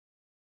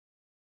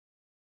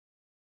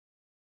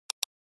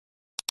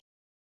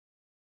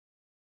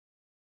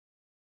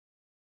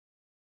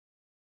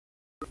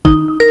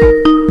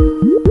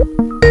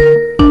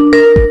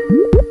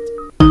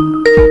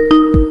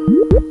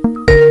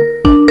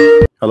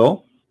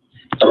Hello?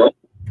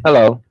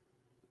 Hello.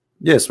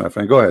 Yes, my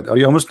friend, go ahead. Are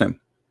you a Muslim?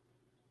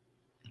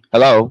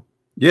 Hello.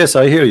 Yes,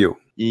 I hear you.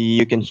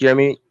 You can hear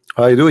me?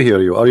 I do hear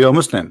you. Are you a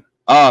Muslim?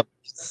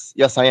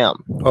 Yes, I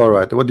am. All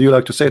right. What do you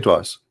like to say to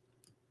us?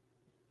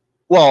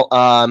 Well,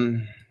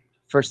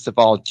 first of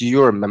all, do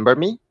you remember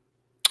me?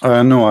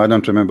 No, I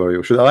don't remember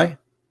you. Should I?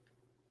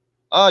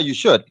 You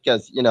should,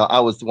 because I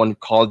was the one who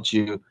called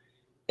you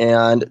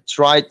and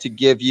tried to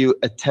give you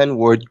a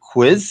 10-word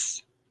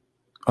quiz.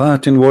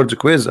 10 words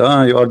quiz.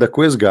 You are the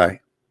quiz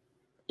guy.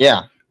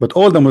 Yeah. But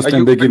all the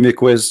Muslims, they give me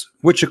quiz.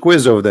 Which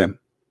quiz of them?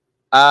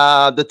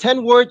 The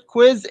 10-word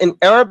quiz in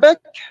Arabic.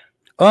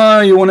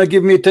 You want to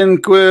give me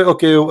 10 quiz?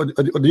 Okay.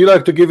 Do you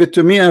like to give it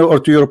to me or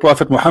to your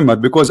Prophet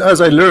Muhammad? Because as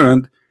I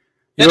learned,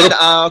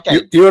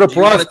 you're a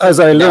prophet. As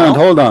I learned,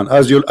 hold on.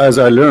 As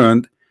I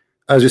learned,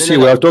 as you see,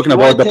 we are talking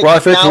about the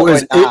Prophet who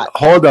is.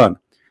 Hold on.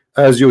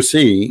 As you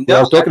see, we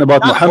are talking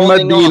about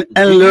Muhammad being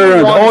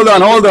unlearned. Hold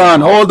on.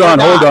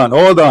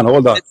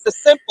 It's a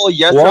simple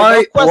yes or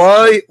no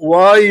question.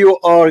 Why you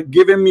are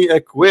giving me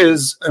a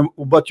quiz,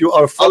 but you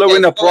are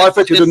following a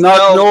prophet you do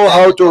not know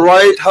how to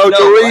write, how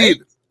to read?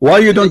 Right? Why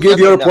you don't give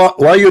your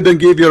why you don't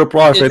give your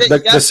prophet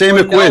the same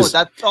quiz?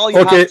 That's all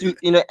you have to,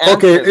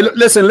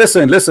 answer.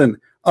 Listen.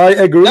 I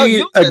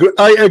agree.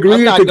 I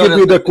agree to give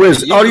you the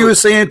quiz. Are you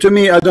saying to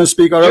me I don't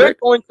speak Arabic?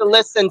 You're going to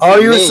listen to Are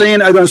you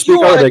saying I don't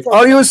speak Arabic?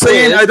 Are you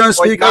saying I don't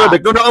speak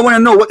Arabic? No, I want to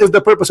know what is the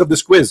purpose of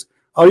this quiz.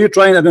 Are you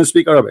trying I don't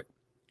speak Arabic?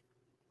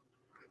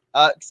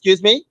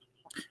 Excuse me?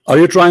 Are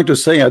you trying to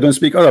say I don't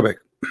speak Arabic?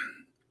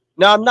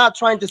 No, I'm not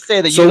trying to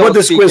say that you don't speak Arabic. So what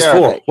this quiz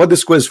Arabic. for? What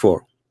this quiz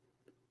for?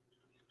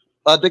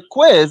 The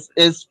quiz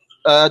is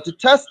to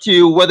test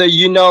you whether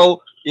you know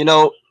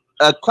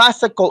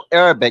classical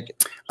Arabic.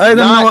 I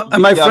don't know,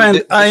 my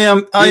friend. I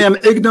am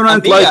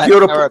ignorant like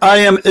your. I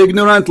am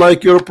ignorant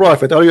like your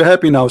prophet. Are you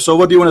happy now? So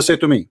what do you want to say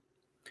to me?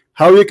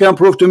 How you can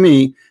prove to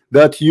me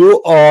that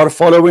you are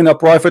following a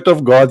prophet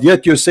of God,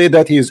 yet you say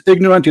that he is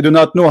ignorant? You do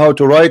not know how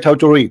to write, how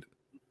to read.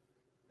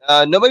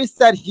 Nobody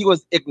said he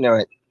was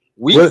ignorant.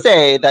 We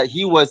say that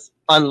he was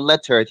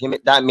unlettered.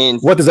 That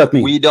means. What does that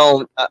mean? We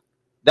don't.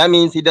 That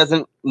means he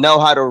doesn't know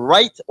how to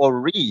write or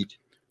read.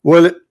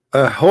 Well,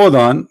 hold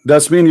on.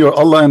 That's mean your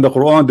Allah in the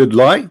Quran did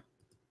lie?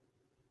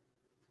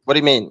 What do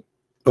you mean?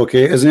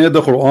 Okay, isn't it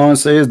the Quran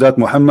says that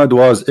Muhammad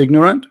was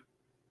ignorant?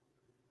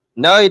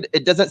 No,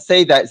 it doesn't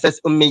say that. It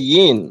says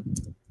ummiyin.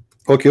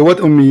 Okay, what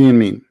ummiyin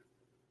mean?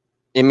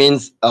 It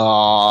means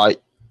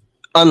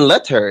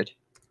unlettered.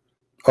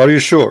 Are you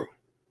sure?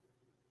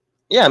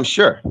 Yeah, I'm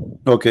sure.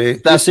 Okay,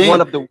 that's one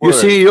of the words. You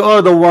see, you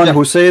are the one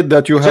who said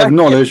that you have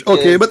knowledge.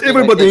 Okay, but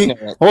everybody,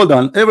 hold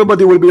on,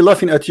 everybody will be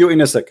laughing at you in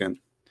a second.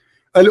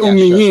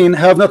 Al-Ummiyin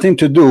have nothing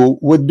to do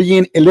with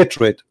being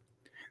illiterate.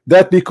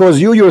 That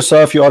because you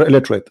yourself you are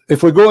illiterate.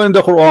 If we go in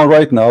the Quran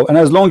right now, and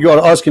as long you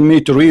are asking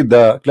me to read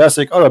the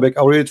classic Arabic,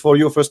 I'll read it for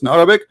you first in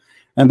Arabic,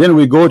 and then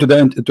we go to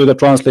the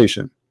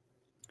translation.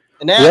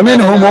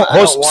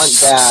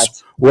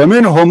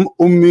 ومنهم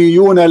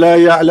أميون لا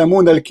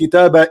يعلمون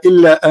الكتاب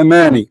إلا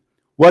أماني.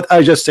 What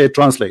I just said,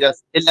 translate.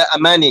 Yes, إلا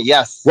أماني.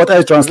 Yes. What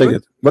I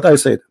translated. What I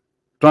said.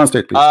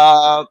 Translate, please.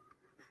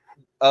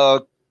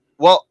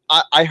 Well,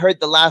 I heard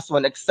the last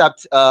one,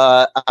 except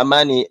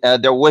Amani,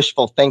 they're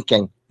wishful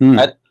thinking.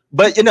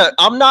 But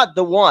I'm not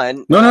the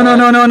one.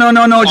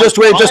 No. Just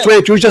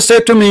wait. You just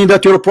said to me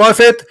that your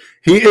prophet,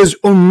 he is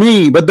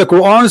ummi, but the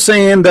Quran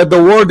saying that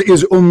the word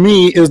is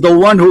ummi is the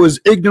one who is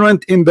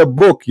ignorant in the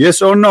book.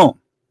 Yes or no?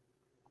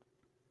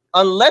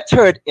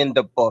 Unlettered in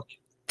the book.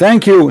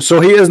 Thank you. So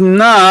he is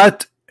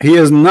not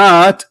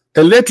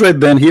illiterate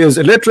then. He is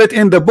illiterate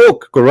in the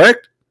book,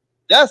 correct?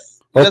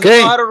 Yes. He doesn't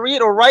know how to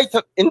read or write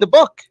in the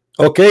book.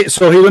 Okay,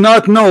 so he will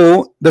not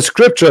know the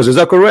scriptures. Is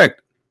that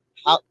correct?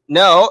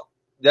 No,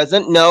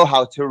 doesn't know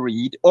how to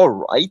read or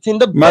write in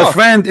the book. My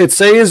friend, it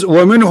says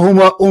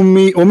وَمِنْهُمْ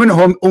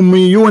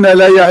أُمِّيُّونَ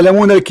لَا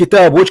يَعْلَمُونَ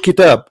الْكِتَابِ. Which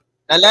kitab?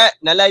 لا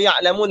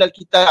يعلمون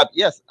الكتاب.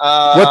 Yes.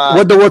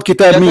 What the word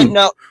kitab mean?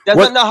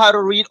 Doesn't know how to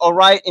read or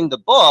write in the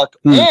book.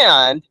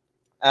 And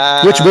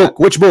which book?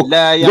 Does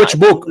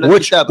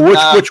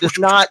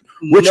not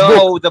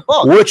know the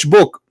book. Which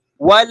book?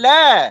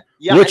 ولا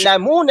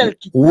يعلمون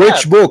الكتاب.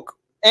 Which book?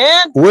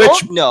 And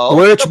which book?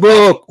 Which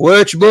book?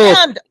 Which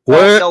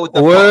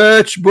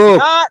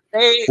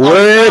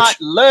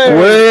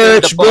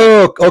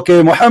book?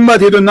 Okay,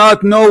 Muhammad, he do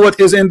not know what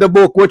is in the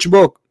book. Which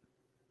book?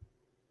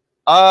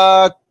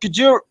 Could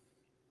you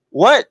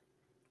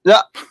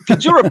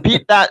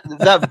repeat that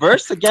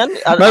verse again?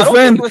 My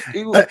friend,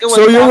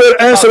 so you were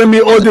answering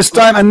me all this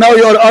time, and now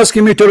you are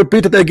asking me to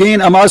repeat it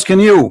again. I'm asking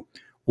you,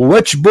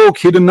 which book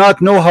he do not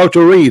know how to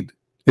read?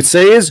 It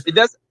says. It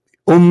does.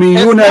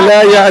 أميون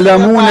لا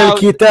يعلمون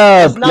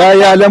الكتاب. لا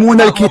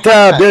يعلمون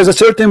الكتاب. There's a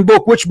certain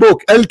book. Which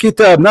book?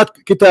 الكتاب, not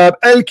kitab.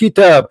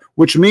 الكتاب,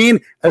 which mean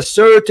a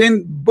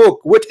certain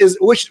book. Which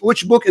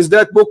book is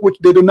that book which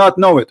they do not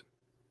know it?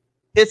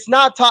 It's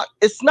not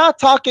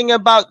talking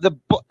about the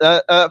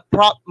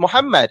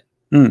Muhammad.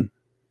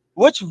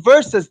 Which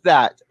verse is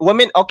that?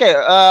 Women, okay,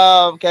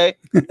 okay.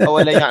 It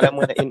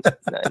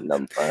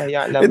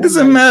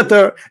doesn't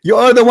matter. You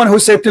are the one who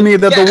said to me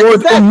that the word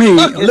ummi.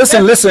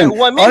 Listen, listen.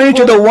 Aren't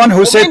you the one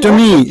who said to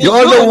me? You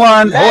are the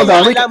one. Hold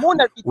on.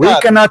 We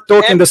cannot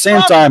talk in the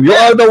same time. You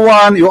are the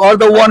one. You are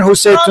the one who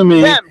said to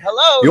me.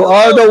 You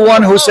are the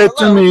one who said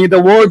to me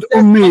the word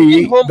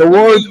ummi. The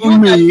word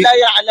ummi.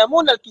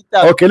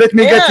 Okay, let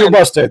me get you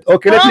busted.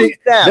 Okay,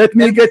 let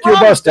me get you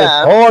busted.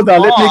 Hold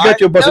on. Let me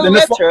get you busted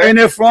in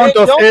the front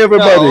of everybody.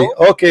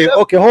 Okay,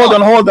 okay,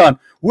 hold on.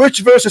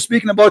 Which verse is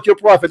speaking about your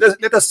prophet?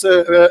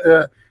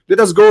 Let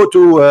us go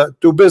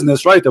to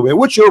business right away.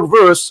 Which your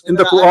verse in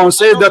the Quran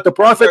says that the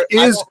prophet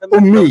is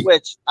ummi?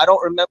 I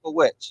don't remember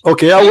which.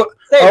 Okay, I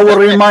will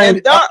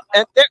remind.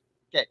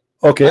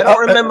 Okay, I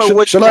don't remember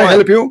which. Shall I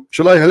help you?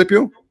 Shall I help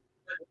you?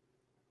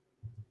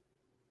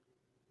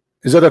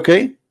 Is that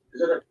okay?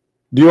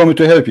 Do you want me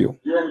to help you?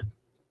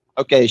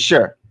 Okay,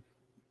 sure.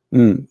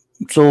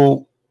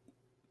 So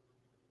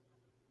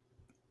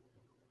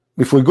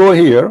if we go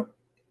here,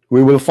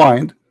 we will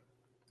find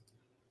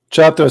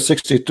chapter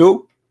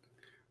 62,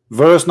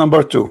 verse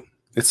number 2.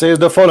 It says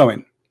the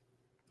following: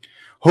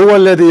 هو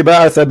الذي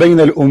بعث بين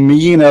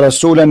الأميين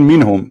رسولا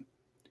منهم.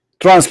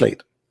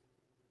 Translate.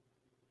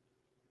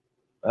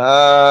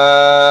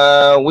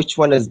 Which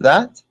one is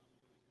that?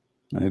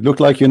 It looked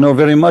like you know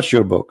very much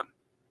your book.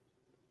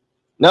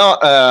 No,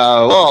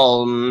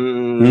 well,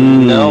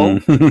 no,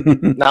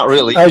 not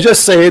really. I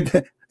just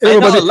said,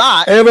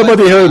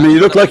 everybody heard me. You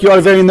look like you are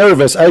very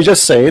nervous. I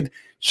just said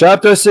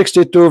chapter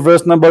 62,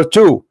 verse number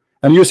 2.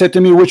 And you said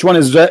to me, which one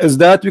is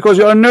that? Because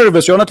you are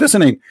nervous. You're not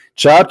listening.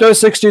 Chapter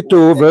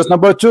 62, verse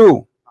number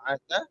 2.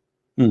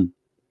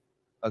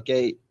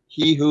 Okay.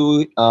 He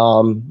who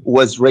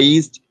was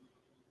raised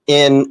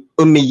in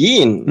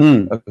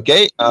Ummiyin.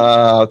 Okay.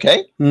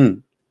 Okay.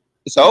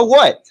 So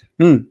what?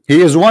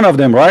 He is one of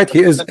them, right? He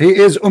is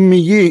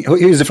Ummiyin.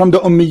 He is from the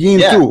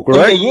Ummiyin too,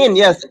 correct? Ummiyin,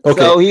 yes.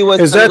 Okay. So he was.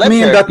 Does that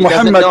mean that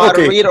Muhammad?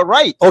 Okay. Read or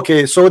write.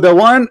 Okay. So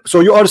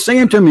so you are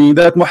saying to me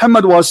that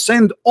Muhammad was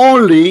sent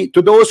only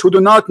to those who do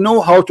not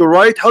know how to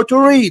write, how to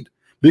read,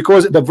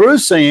 because the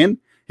verse saying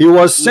he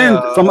was sent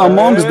from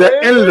amongst the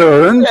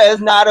unlearned.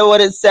 That's not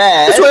what it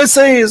says. That's what it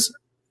says.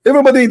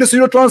 Everybody, this is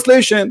your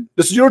translation.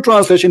 This is your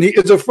translation. He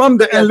is from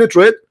the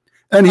illiterate.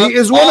 And he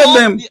is one of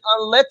them. The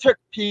unlettered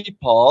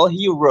people,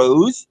 he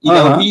rose. You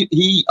know,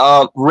 he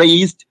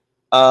raised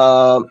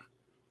a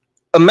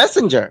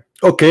messenger.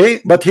 Okay,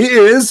 but he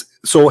is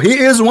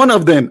one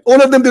of them. All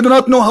of them do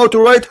not know how to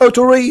write, how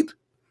to read.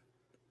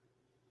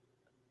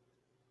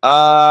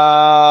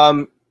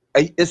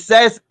 It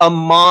says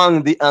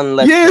among the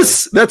unlettered.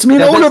 Yes, that's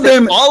mean all of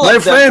them. My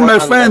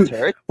friend.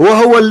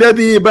 وَهُوَ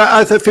الَّذِي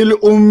بَعَثَ فِي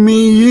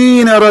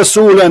الْأُمِّيِّينَ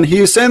رَسُولًا.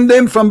 He sent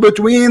them from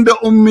between the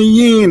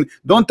Ummiyin.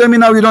 Don't tell me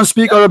now you don't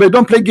speak Arabic.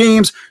 Don't play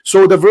games.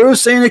 So the verse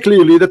saying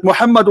clearly that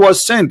Muhammad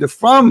was sent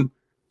from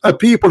a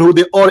people who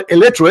they are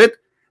illiterate,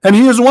 and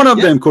he is one of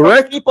them,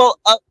 correct?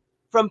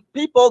 From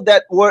people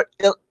that were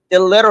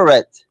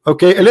illiterate.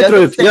 Okay,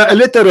 illiterate. Yeah,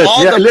 illiterate.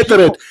 Yeah,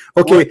 illiterate.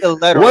 Okay,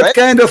 what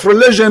kind of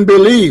religion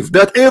believe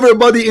that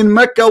everybody in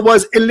Mecca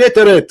was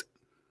illiterate?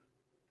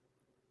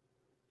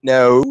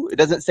 No, it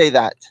doesn't say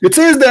that. It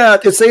says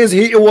that. It says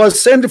he was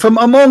sent from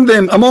among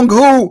them. Among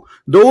who?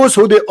 Those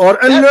who they are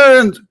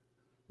unlearned.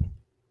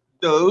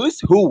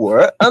 Those who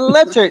were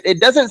unlettered. It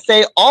doesn't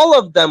say all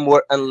of them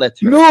were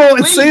unlettered. No,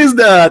 it says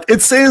that.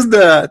 It says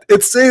that.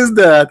 It says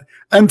that.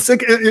 And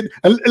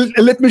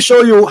let me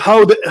show you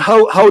how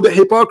the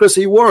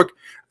hypocrisy work.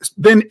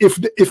 Then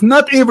if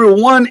not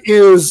everyone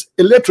is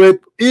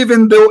illiterate,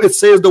 even though it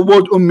says the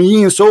word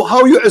ummiyin, so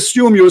how you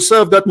assume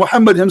yourself that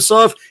Muhammad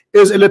himself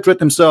is illiterate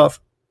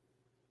himself?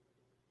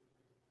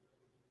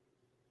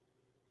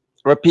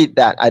 Repeat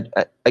that.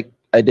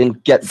 I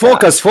didn't get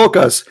that.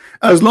 Focus.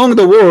 As long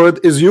the word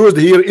is used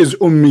here is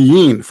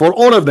ummiyin for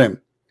all of them.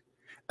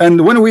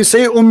 And when we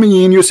say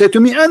ummiyin, you say to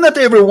me, and not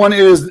everyone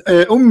is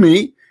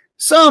ummi.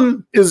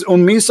 Some is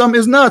ummi, some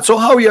is not. So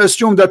how you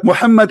assume that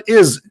Muhammad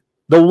is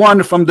the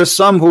one from the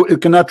some who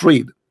cannot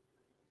read?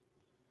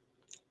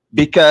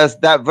 Because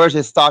that verse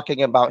is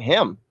talking about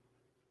him.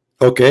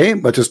 Okay,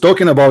 but it's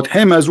talking about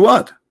him as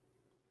what?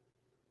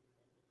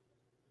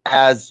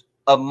 As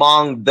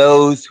among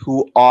those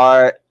who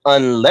are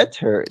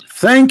unlettered.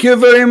 Thank you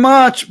very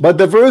much. But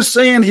the verse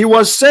saying he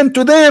was sent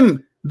to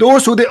them,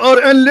 those who they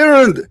are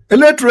unlearned,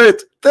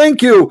 illiterate.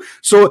 Thank you.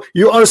 So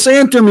you are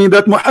saying to me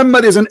that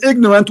Muhammad is an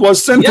ignorant,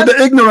 was sent to the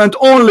ignorant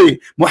only.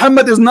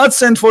 Muhammad is not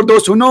sent for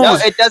those who know. No,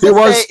 it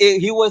doesn't say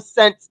he was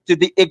sent to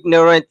the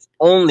ignorant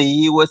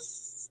only.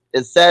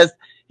 It says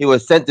he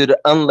was sent to the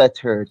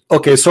unlettered.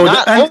 Okay, so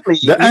the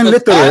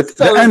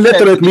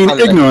unliterate mean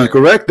ignorant,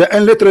 correct? The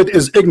illiterate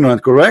is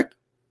ignorant, correct?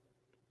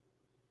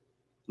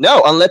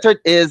 No,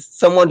 unlettered is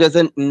someone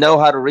doesn't know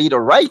how to read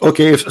or write.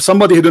 Okay, if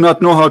somebody who do not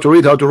know how to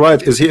read, how to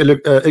write, is he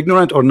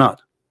ignorant or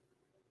not?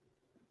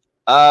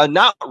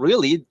 Not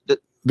really.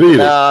 Really?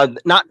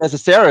 Not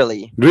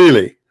necessarily.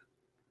 Really?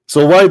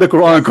 So why the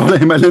Quran call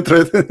him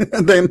illiterate?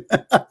 Then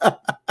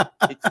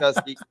because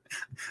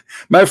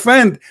my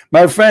friend,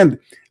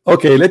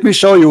 Okay, let me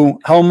show you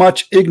how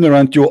much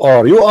ignorant you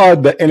are. You are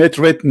the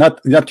illiterate,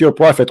 not your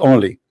prophet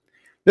only.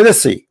 Let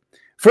us see.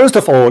 First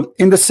of all,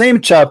 in the same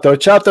chapter,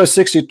 chapter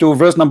 62,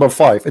 verse number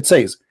 5, it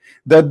says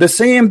that the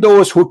same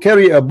those who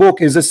carry a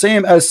book is the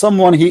same as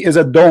someone he is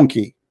a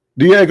donkey.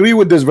 Do you agree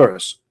with this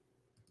verse?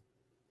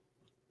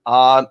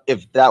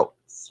 If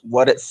that's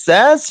what it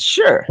says,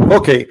 sure.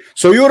 Okay,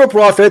 so you're a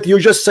prophet. You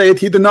just said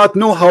he did not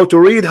know how to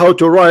read, how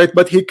to write,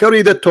 but he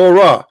carried the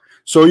Torah.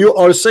 So you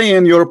are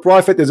saying your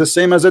prophet is the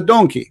same as a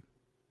donkey.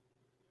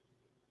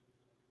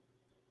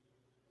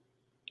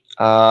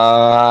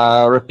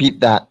 Repeat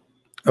that.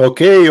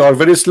 Okay, you are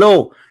very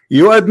slow.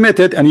 You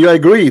admitted and you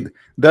agreed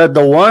that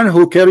the one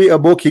who carry a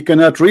book, he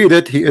cannot read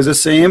it, he is the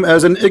same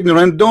as an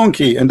ignorant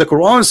donkey, and the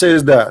Quran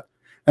says that.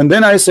 And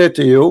then I said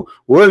to you,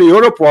 well,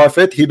 you're a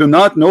prophet, he do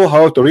not know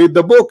how to read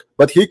the book,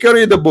 but he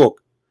carried the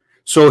book,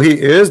 so he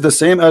is the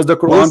same as the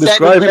Quran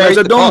described him as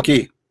a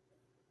donkey.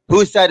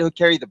 Who said who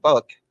carried the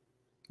book?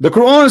 The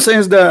Quran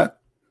says that.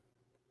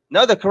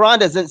 No, the Quran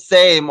doesn't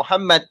say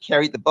Muhammad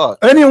carried the book.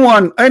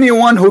 Anyone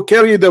who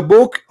carried the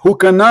book, who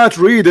cannot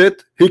read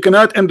it, he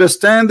cannot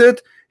understand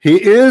it, he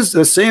is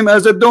the same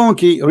as a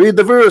donkey. Read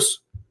the verse.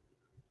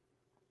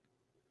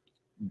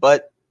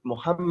 But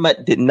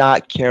Muhammad did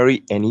not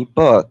carry any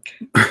book.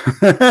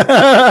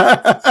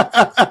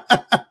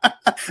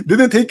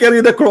 Didn't he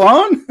carry the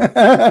Quran?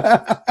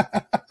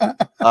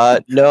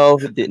 No,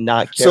 he did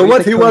not carry. So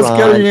what he was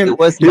carrying?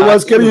 He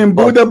was carrying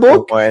Buddha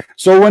book.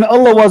 So when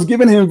Allah was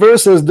giving him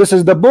verses, this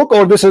is the book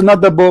or this is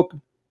not the book?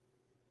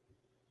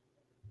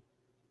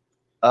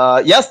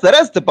 Yes, that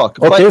is the book.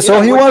 Okay, but, so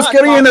he was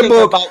carrying a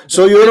book.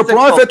 So your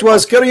prophet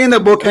was carrying a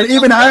book, and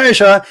even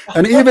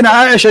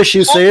Aisha,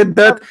 she said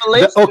that.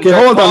 Okay,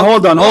 hold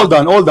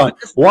on.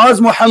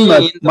 Was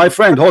Muhammad, my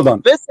friend, hold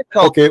on.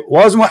 Okay,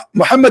 was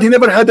Muhammad? He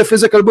never had a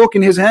physical book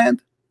in his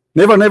hand.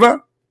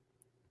 Never.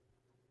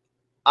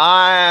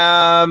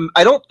 I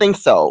don't think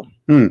so.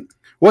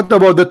 What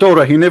about the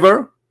Torah? He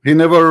never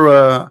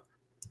hold it.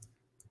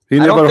 He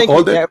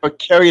never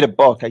carried a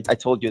book. I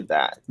told you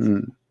that.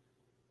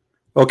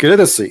 Okay, let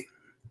us see.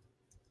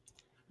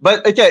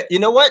 But okay, you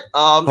know what?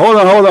 Hold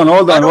on.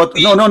 What?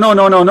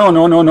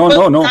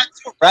 No.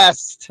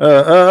 Rest.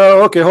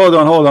 Okay, hold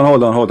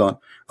on.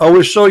 I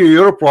will show you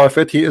your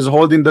prophet. He is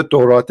holding the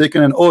Torah,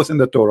 taking an oath in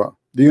the Torah.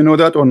 Do you know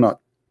that or not?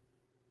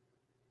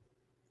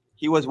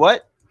 He was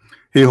what?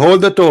 He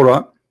hold the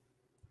Torah,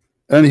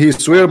 and he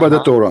swear by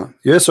the Torah.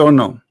 Yes or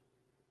no?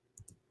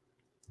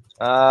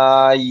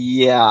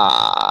 Yeah.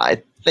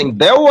 I think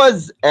there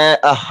was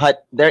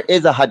there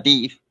is a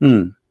hadith.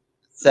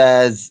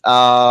 Says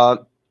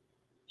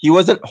he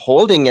wasn't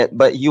holding it,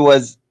 but he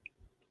was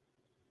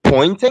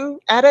pointing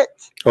at it.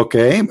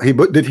 Okay,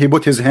 did he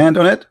put his hand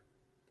on it?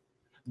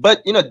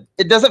 But you know,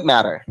 it doesn't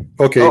matter.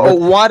 Okay,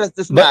 why does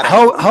this matter?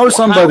 How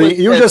somebody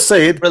you just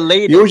said okay,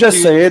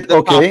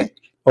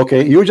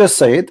 you just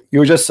said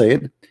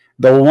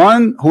the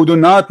one who do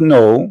not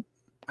know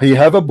he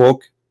have a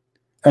book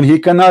and he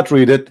cannot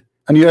read it,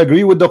 and you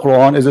agree with the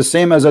Quran is the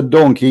same as a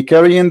donkey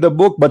carrying the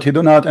book, but he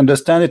do not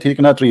understand it, he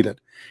cannot read it.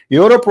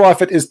 Your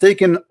prophet is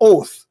taking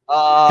oath.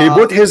 He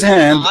put his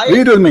hand.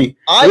 Read with me.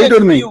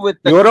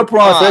 You're a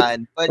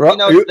prophet.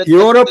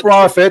 You're a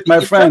prophet, my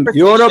friend.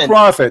 You're a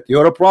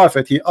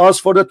prophet. He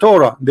asked for the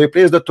Torah. They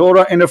placed the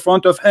Torah in the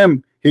front of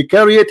him. He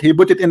carried it. He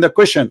put it in the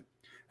cushion,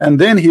 and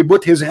then he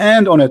put his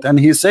hand on it, and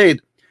he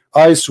said,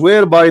 "I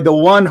swear by the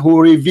one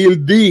who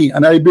revealed thee,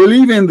 and I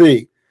believe in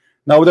thee."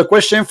 Now the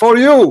question for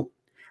you: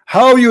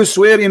 how you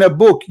swear in a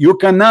book you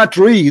cannot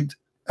read,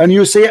 and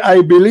you say,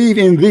 "I believe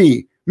in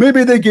thee"?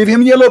 Maybe they give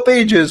him yellow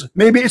pages.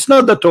 Maybe it's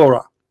not the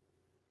Torah.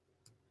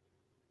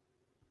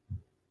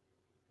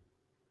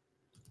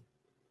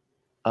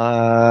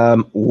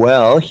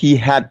 Well, he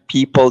had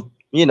people,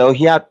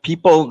 he had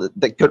people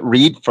that could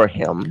read for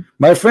him.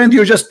 My friend,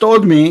 you just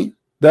told me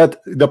that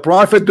the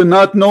prophet do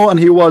not know, and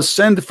he was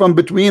sent from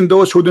between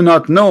those who do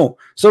not know.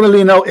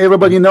 Suddenly now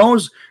everybody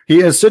knows. He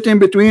is sitting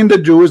between the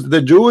Jews.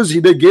 The Jews,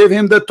 they gave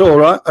him the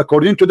Torah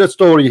according to the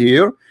story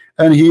here,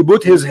 and he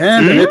put his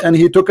hand in it, and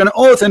he took an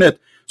oath in it.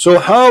 So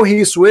how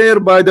he swear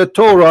by the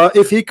Torah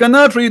if he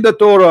cannot read the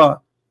Torah?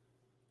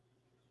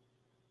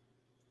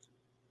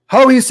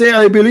 How he say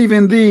I believe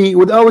in thee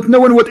without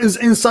knowing what is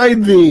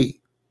inside thee?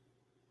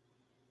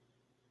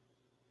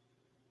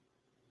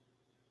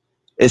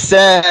 It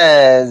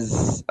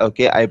says,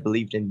 okay, I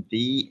believed in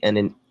thee, and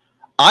in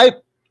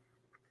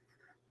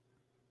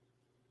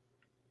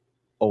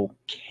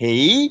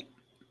okay.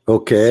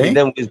 So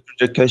then with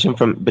the cushion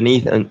from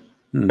beneath and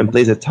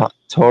place a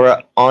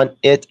Torah on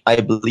it.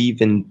 I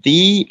believe in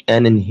thee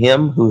and in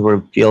him who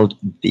revealed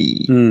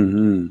thee.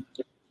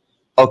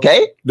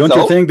 Okay. Don't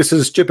you think this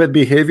is stupid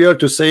behavior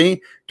to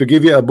say, to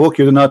give you a book,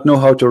 you do not know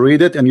how to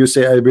read it, and you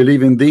say, I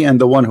believe in thee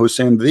and the one who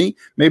sent thee?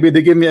 Maybe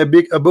they give me a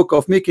book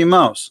of Mickey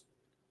Mouse.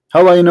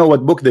 How I know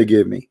what book they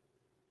gave me?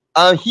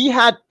 He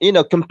had,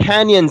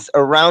 companions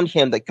around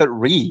him that could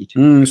read.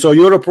 So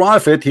you're a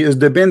prophet. He is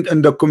dependent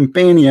on the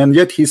companion,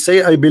 yet he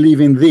say, I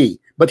believe in thee.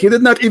 But he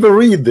did not even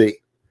read thee.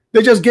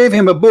 They just gave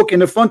him a book in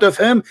the front of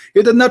him.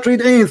 He did not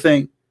read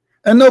anything.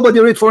 and nobody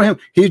read for him.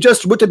 He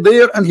just put it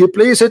there and he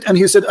placed it and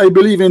he said, I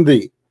believe in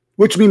thee,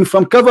 which means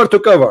from cover to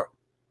cover.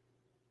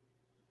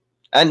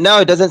 And no,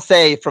 it doesn't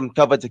say from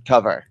cover to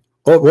cover.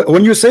 Oh,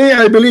 when you say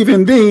I believe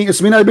in thee,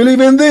 it's mean I believe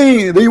in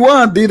thee. The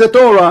what? The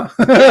Torah.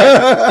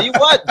 The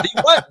what? The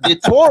what? The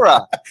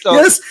Torah. So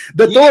yes,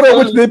 the Torah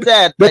which they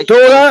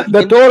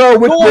the Torah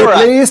which they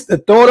placed, the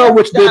Torah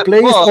which they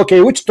placed.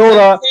 Okay, which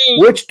Torah?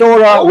 Which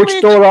Torah?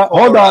 Which Torah?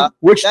 Hold on.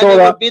 Which Torah?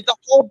 It would be the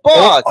whole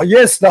book. Oh,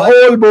 yes, the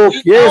whole book.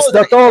 Yes,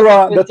 the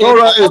Torah. The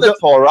Torah is the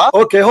Torah.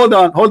 Okay, hold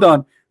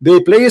on. They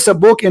place a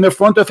book in the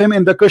front of him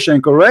in the cushion,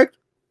 correct?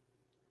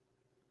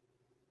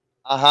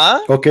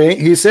 Okay,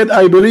 he said,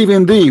 I believe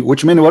in thee,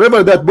 which means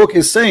whatever that book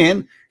is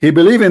saying, he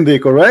believe in thee,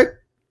 correct?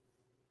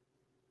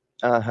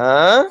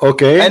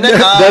 Okay, and then,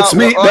 that's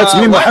me.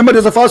 Muhammad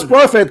is a false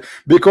prophet,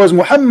 because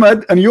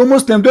Muhammad and you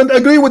Muslims don't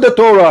agree with the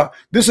Torah.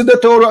 This is the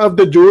Torah of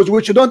the Jews,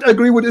 which don't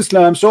agree with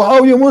Islam. So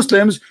how you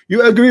Muslims,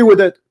 you agree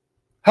with it?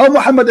 How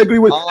Muhammad agree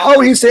with how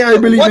he say, I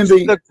believe in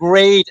thee? What's the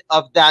grade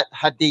of that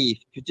hadith?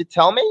 Could you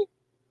tell me?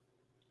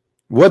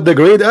 What the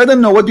grade? I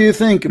don't know. What do you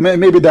think?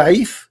 Maybe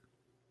da'if?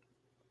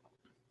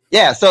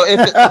 Yeah, so if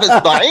it's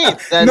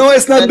da'if, then no,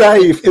 it's not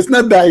da'if. It's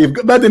not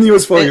da'if. Bad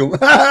news for you.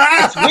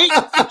 It's weak.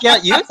 You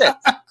can't use it.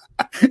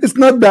 It's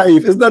not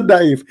da'if. It's not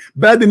da'if.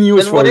 Bad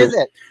news for you. What is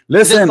it?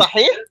 Listen. Is it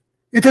sahih?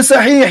 It is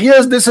sahih.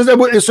 Yes, this is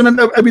Sunan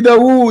Abi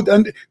Dawood,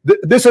 and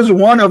this is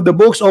one of the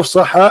books of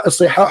Sahih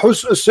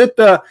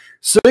Sitta,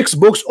 6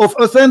 books of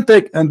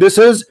authentic, and this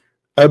is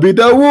Abi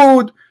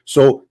Dawood.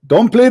 So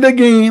don't play the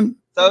game.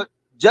 So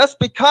just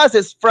because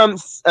it's from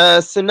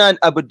Sunan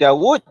Abu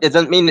Dawood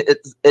doesn't mean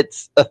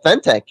it's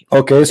authentic.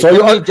 Okay, so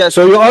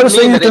you are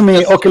saying to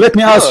me, okay, let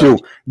me ask you,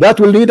 that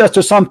will lead us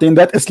to something,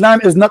 that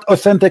Islam is not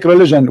authentic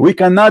religion. We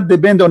cannot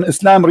depend on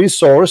Islam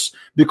resource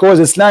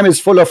because Islam is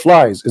full of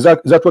lies. Is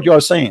that what you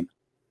are saying?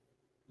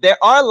 There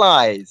are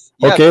lies.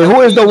 Yes, okay, who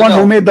is the one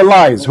who made the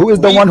lies? Who is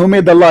the one who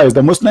made the lies?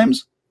 The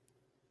Muslims?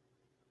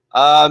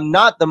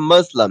 Not the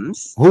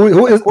Muslims.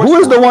 Who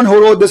is the one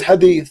who wrote this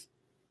hadith?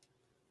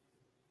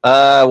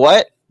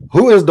 What?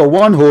 Who is the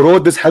one who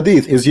wrote this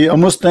hadith? Is he a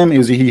Muslim?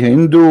 Is he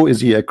Hindu? Is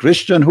he a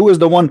Christian? Who is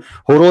the one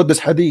who wrote this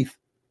hadith?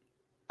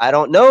 I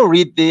don't know.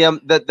 Read the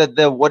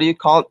what do you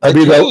call it?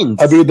 Abi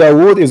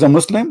Dawood is a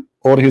Muslim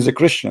or he's a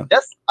Christian?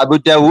 Yes, Abu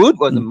Dawood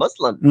was a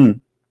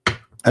Muslim.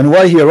 And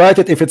why he write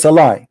it if it's a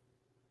lie?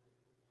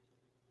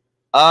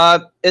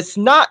 It's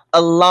not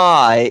a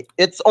lie.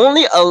 It's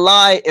only a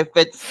lie if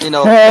it's, you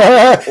know.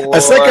 A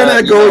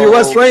second ago you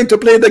was trying to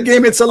play the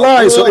game. It's a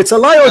lie. So it's a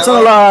lie or it's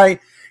not a lie?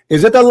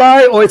 Is it a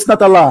lie or it's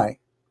not a lie?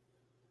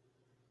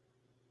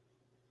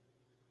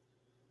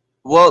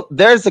 Well,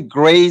 there's a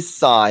gray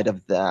side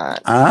of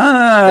that.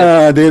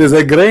 There is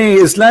a gray.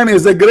 Islam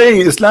is a gray.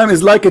 Islam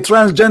is like a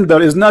transgender.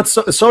 It's not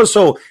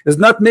so. It's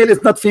not male.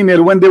 It's not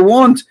female. When they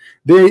want,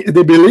 they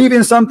believe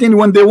in something.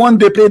 When they want,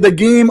 they play the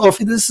game of.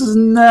 This is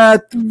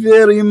not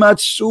very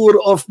much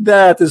sure of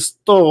that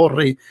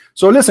story.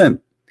 So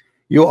listen,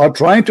 you are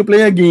trying to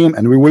play a game,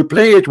 and we will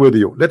play it with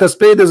you. Let us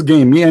play this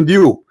game, me and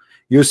you.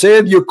 You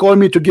said you called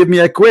me to give me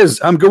a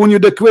quiz. I'm giving you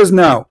the quiz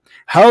now.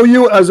 How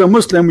you as a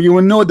Muslim you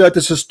will know that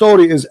this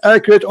story is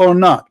accurate or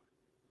not?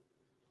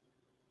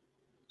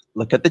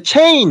 Look at the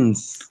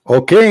chains.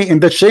 Okay, in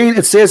the chain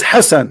it says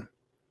Hassan.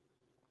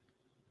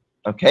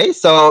 Okay,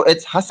 so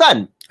it's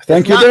Hassan.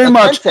 Thank you very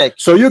much.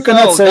 So you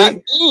cannot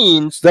say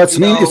that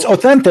means it's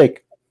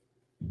authentic.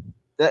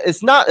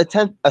 It's not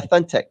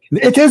authentic.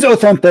 It is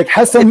authentic.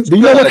 Hassan. Do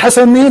you know what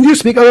Hassan means? You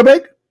speak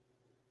Arabic?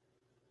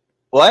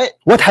 What?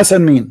 What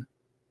Hassan mean?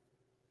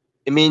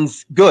 It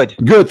means good.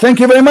 Good.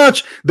 Thank you very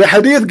much. The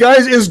hadith,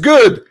 guys, is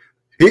good.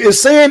 He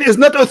is saying it's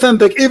not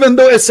authentic, even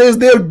though it says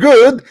they're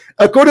good.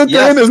 According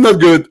to him, it's not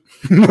good.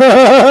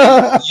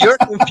 You're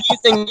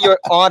confusing your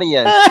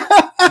audience.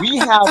 We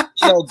have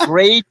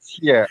grades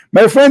here.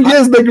 My friend,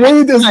 yes, the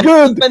grade is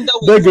good.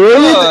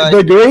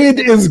 The grade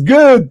is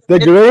good. The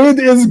grade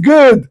is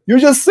good. You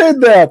just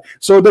said that.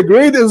 So the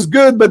grade is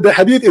good, but the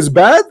hadith is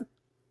bad.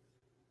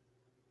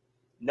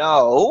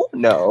 No.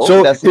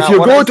 So if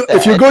you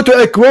go to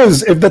a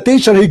quiz, if the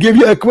teacher he give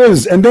you a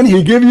quiz and then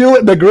he give you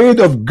the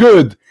grade of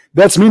good,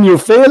 that's mean you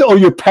fail or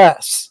you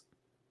pass.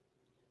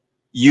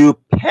 You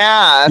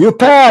pass. You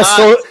pass.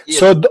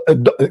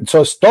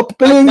 So stop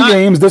playing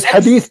games. This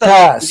hadith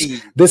pass.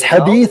 This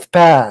hadith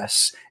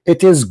pass.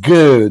 It is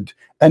good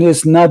and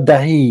it's not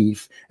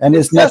da'if and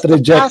it's not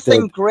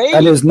rejected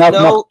and it's not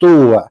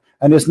maqtu'a.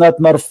 And it's not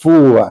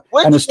marfu'a,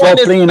 and it's not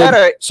playing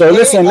it. So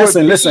listen.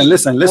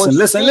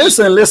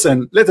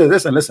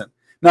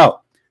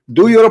 Now,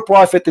 do your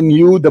prophet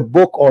knew the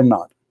book or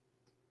not?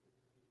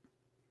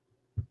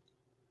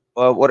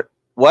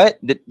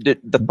 What did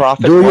the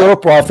prophet? Do your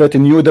prophet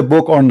knew the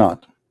book or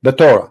not? The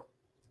Torah.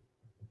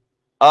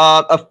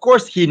 Of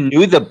course, he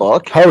knew the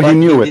book. How he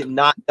knew it? He did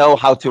not know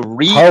how to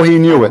read. How he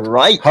knew it?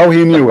 Right. How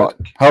he knew it?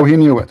 How he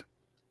knew it?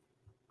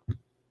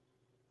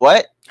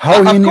 What?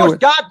 How he knew it?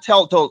 God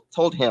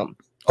told him.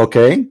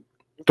 Okay.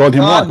 Told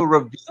him what? God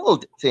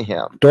revealed to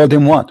him. Told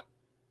him what?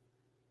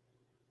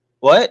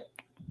 What?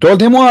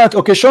 Told him what?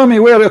 Okay, show me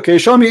where. Okay,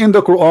 show me in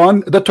the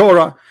Quran the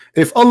Torah.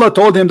 If Allah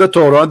told him the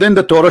Torah, then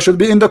the Torah should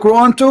be in the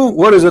Quran too.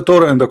 What is the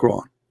Torah in the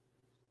Quran?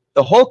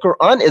 The whole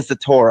Quran is the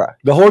Torah.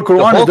 The whole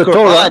Quran is the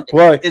Torah.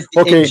 Why? Is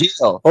the okay.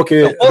 Injil.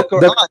 Okay. The whole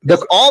Quran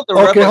is all the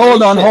okay.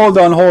 Hold on.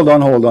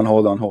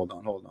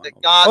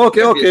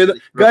 Okay.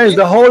 Guys,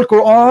 the whole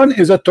Quran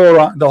is a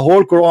Torah. The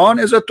whole Quran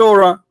is a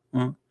Torah.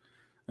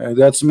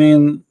 That's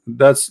mean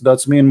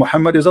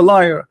Muhammad is a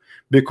liar,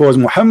 because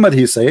Muhammad,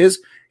 he says,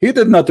 he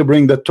did not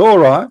bring the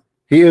Torah.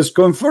 He is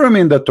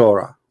confirming the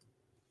Torah.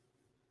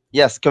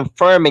 Yes,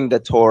 confirming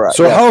the Torah.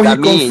 So yes, how he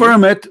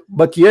confirm it,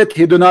 but yet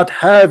he do not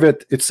have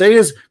it? It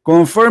says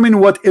confirming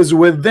what is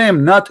with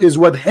them, not is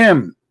with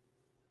him.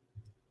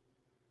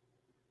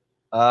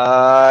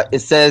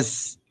 It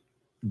says,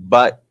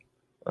 but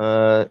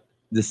where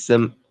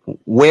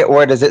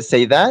does it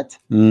say that?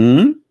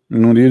 You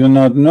do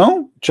not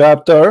know?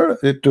 Chapter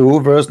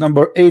 2, verse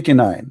number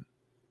 89.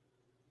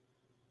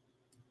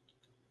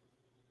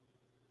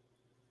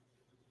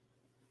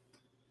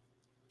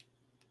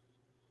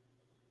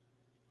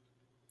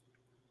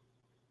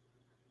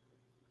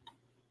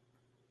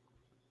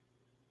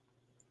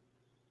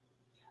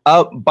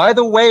 By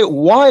the way,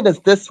 why does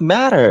this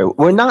matter?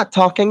 We're not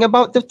talking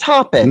about the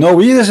topic. No,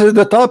 this is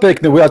the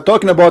topic. We are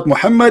talking about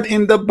Muhammad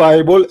in the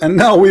Bible, and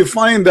now we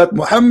find that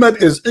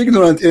Muhammad is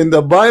ignorant in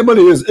the Bible.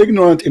 He is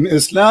ignorant in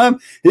Islam.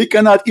 He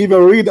cannot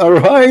even read or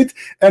write,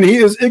 and he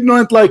is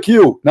ignorant like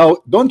you. Now,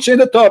 don't change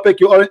the topic.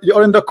 You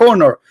are in the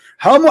corner.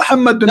 How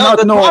Muhammad do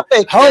not know?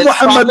 How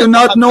Muhammad do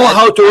not know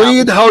how to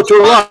read, how to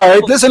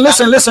write?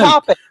 Listen.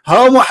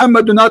 How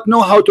Muhammad do not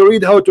know how to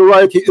read, how to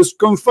write? He is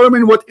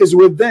confirming what is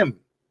with them.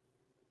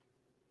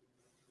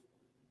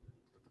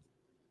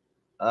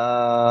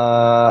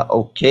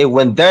 Okay,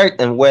 when they're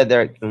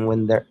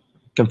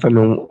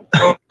confirming.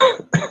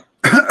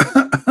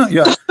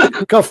 Yeah,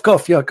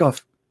 cough. Yeah,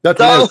 cough. That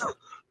will help.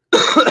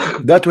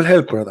 That will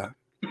help, brother.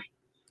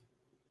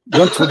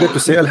 Don't forget to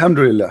say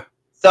Alhamdulillah.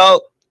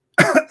 So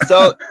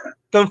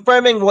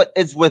confirming what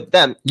is with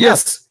them.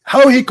 Yes.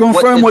 How he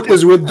confirm what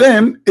is with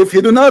them if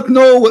he do not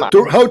know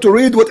how to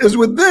read what is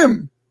with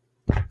them?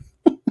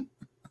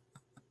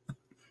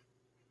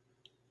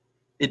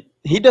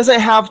 He doesn't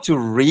have to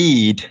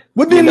read.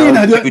 What do you mean?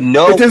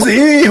 It is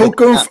he who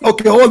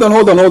okay, hold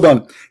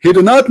on. He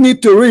do not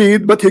need to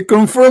read, but he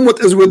confirm what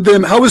is with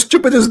them. How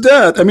stupid is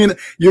that? I mean,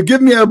 you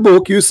give me a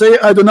book, you say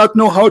I do not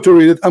know how to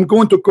read it. I'm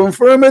going to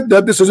confirm it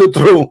that this is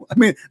true. I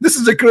mean, this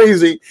is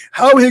crazy.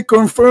 How he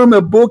confirm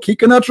a book he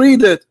cannot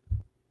read it?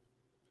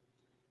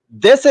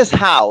 This is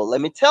how.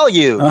 Let me tell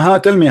you.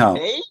 Tell me how.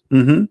 Okay?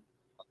 Okay.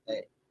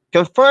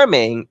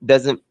 Confirming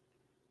doesn't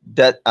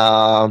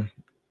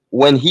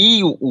when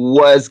he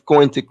was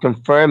going to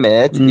confirm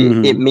it,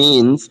 it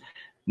means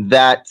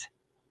that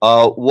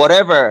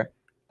whatever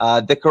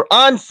the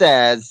Quran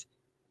says,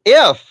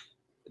 if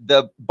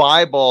the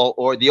Bible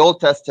or the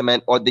Old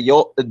Testament or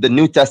the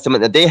New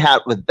Testament that they had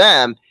with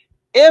them,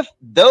 if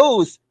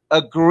those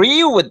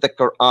agree with the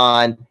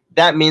Quran,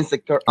 that means the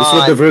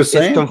Quran is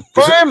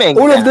confirming.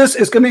 All of this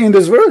is coming in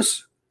this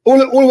verse.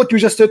 All what you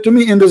just said to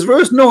me in this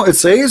verse. No, it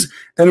says,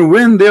 and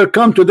when there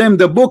come to them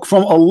the book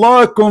from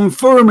Allah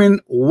confirming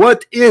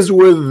what is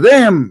with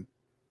them,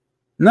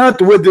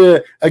 not with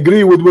the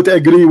agree with what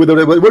agree with.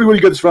 Where will you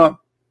get this from?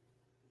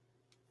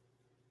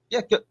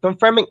 Yeah,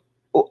 confirming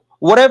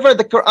whatever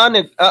the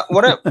Quran,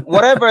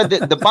 whatever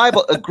the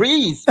Bible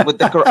agrees with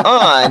the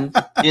Quran,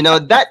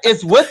 that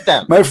is with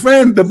them. My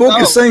friend, the book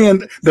is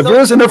saying the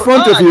verse in the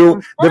front of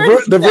you,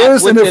 the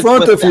verse in the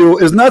front of you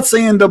is not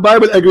saying the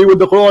Bible agree with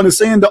the Quran. It's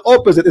saying the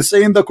opposite. It's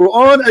saying the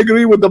Quran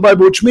agree with the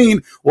Bible, which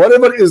means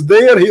whatever is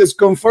there, he is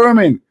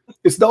confirming.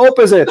 It's the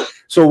opposite.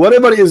 So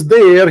whatever is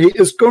there, he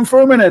is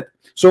confirming it.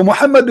 So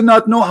Muhammad did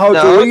not know how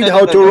to read,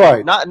 how to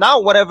write.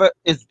 Not whatever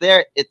is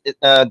there.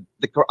 The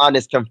Quran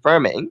is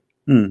confirming.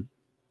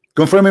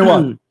 Confirming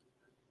what?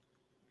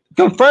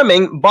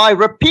 Confirming by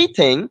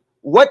repeating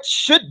what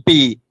should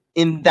be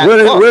in that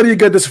book. Where do you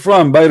get this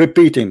from? By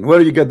repeating. Where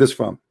do you get this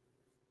from?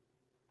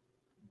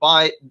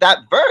 By that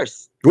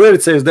verse. Where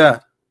it says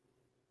that?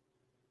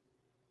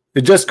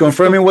 It's just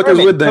confirming what is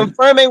with them.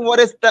 Confirming what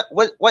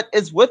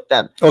is with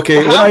them. Okay,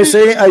 when I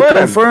say I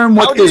confirm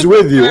what is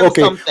with you.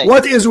 Okay,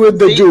 what is with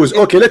the Jews?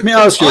 Okay, let me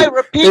ask you. I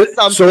repeat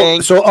something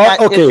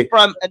that is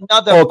from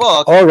another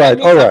book. All right.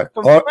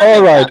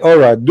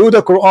 Do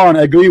the Quran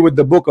agree with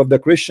the book of the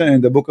Christian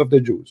and the book of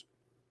the Jews?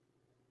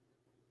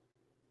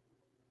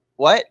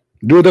 What?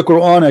 Do the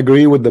Quran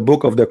agree with the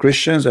book of the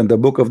Christians and the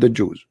book of the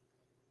Jews?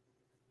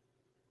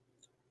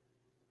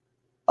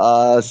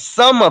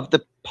 Some of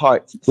the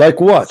parts.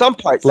 Like what? Some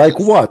parts. Like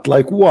what?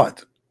 Like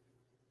what?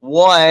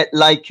 What?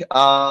 Like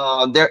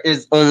there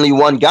is only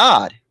one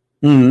God.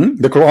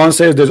 The Quran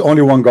says there's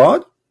only one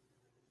God?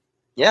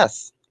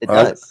 Yes, it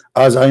does.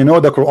 As I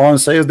know, the Quran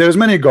says there's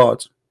many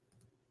gods.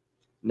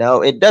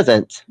 No, it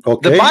doesn't.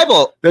 Okay. The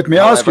Bible. Let me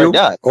ask you.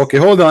 Does. Okay,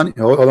 hold on.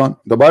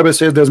 The Bible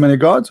says there's many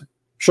gods.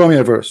 Show me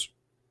a verse.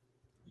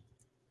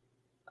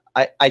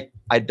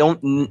 I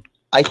don't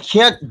I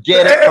can't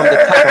get it from the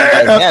top of my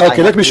head.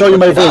 Okay, let me show you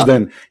my verse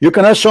then. You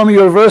cannot show me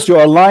your verse, you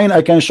are lying.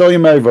 I can show you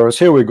my verse.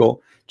 Here we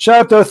go.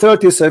 Chapter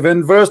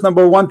 37, verse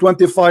number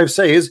 125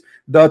 says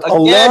that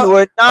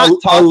Again,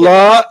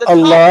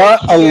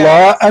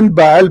 Allah and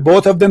Baal,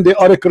 both of them, they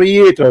are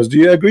creators. Do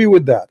you agree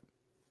with that?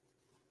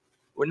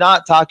 We're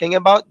not talking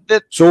about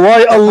this. So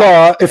why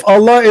Allah, if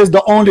Allah is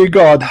the only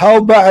God, how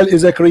Baal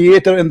is a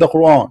creator in the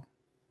Quran?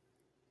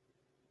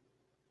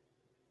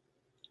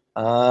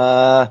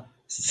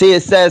 See,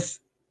 it says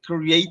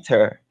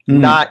creator,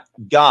 not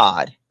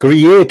God.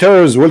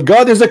 Creators. Well,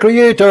 God is the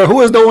creator.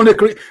 Who is the only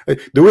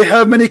do we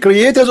have many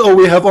creators, or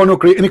we have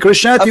only in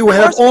Christianity we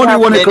have only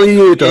one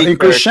creator? In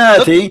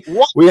Christianity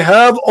we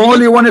have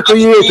only one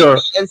creator.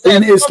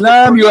 In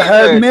Islam you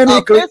have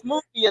many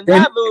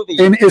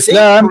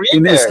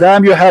in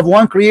Islam you have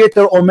one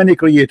creator or many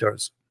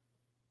creators?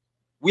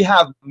 We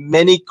have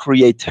many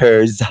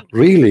creators.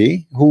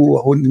 Really?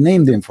 Who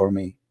named them for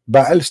me?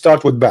 Baal.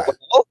 Start with Baal.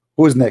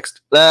 Who's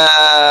next?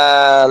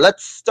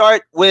 Let's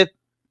start with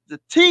the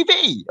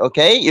TV.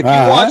 Okay, if you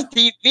watch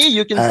TV,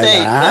 you can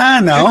say.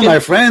 No, my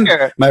friend.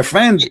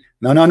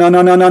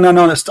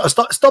 No.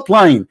 Stop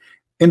lying.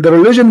 In the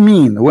religion,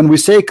 when we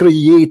say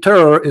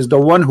creator is the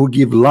one who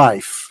give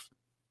life.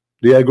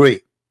 Do you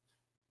agree?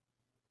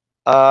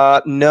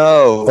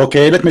 No.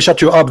 Okay, let me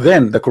shut you up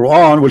then. The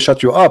Quran will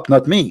shut you up,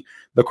 not me.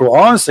 The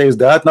Quran says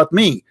that, not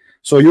me.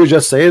 So you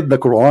just said the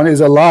Quran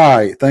is a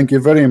lie. Thank you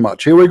very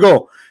much. Here we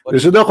go.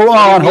 This is the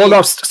Quran. Hold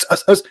up.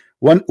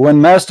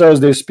 When masters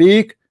they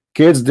speak,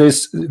 kids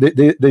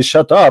they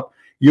shut up.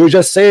 You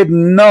just said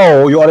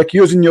no. You are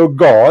accusing your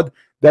God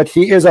that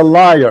he is a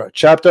liar.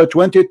 Chapter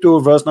 22,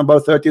 verse number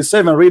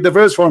 37. Read the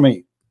verse for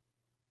me.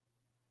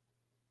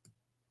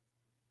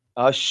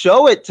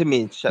 Show it to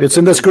me. It's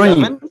in the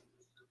screen.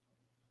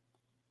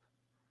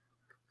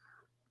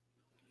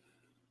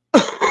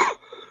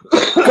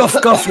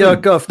 Cough, yeah,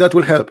 cough. That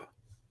will help.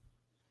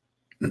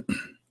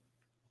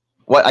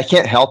 What? I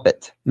can't help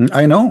it.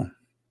 I know.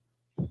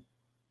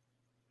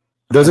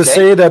 Does it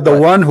say that the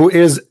one who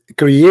is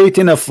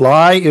creating a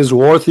fly is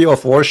worthy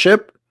of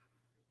worship?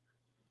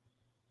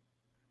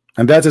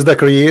 And that is the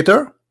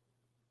creator?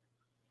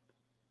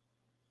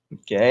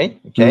 Okay.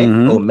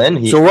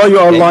 Omen. So why you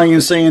are lying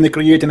and saying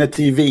creating a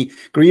TV?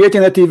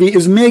 Creating a TV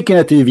is making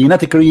a TV,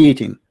 not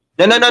creating.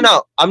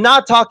 No. I'm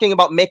not talking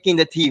about making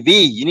the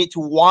TV. You need to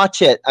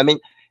watch it. I mean,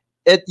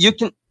 you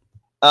can.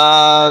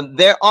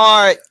 There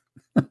are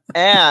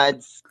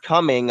ads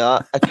coming.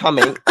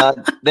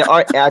 There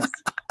are ads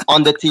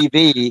on the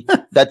TV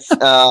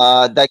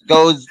that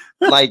goes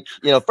like,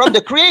 from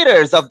the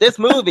creators of this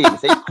movie.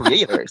 Say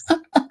creators.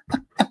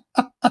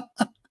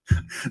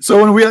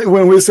 So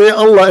when we say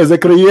Allah is a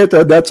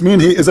creator, that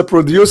means he is a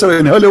producer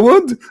in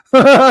Hollywood?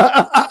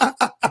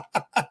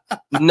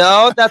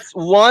 No, that's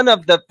one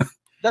of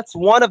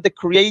the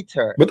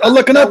creator. But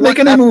Allah cannot make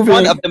any movie.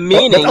 One of the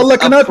meanings. Allah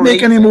cannot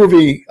make any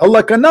movie.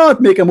 Allah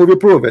cannot make a movie.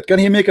 Prove it. Can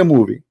he make a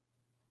movie?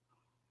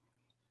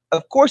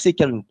 Of course he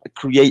can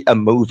create a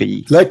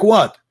movie. Like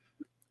what?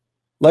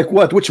 Like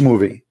what? Which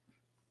movie?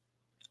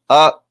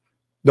 The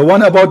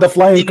one about the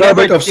flying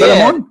carpet of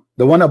Solomon?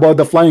 The one about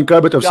the flying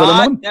carpet of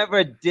Solomon? God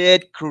never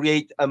did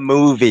create a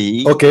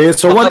movie. Okay,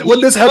 so what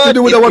does have to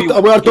do with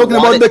what we are talking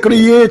about the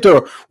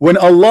creator? When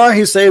Allah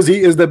he says he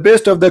is the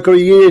best of the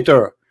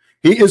creator,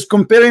 he is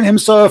comparing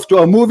himself to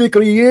a movie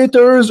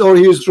creators, or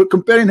he is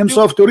comparing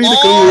himself to real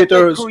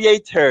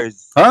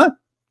creators? Huh?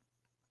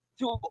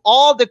 To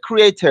all the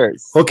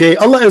creators. Okay,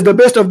 Allah is the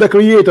best of the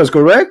creators,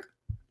 correct?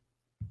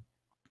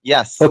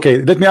 Yes.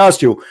 Okay, let me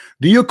ask you,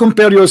 do you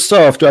compare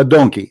yourself to a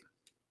donkey?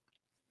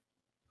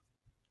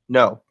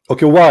 No.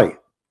 Okay, why?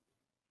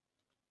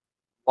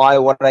 Why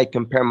would I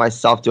compare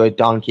myself to a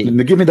donkey?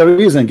 Give me the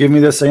reason. Give me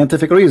the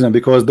scientific reason.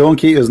 Because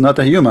donkey is not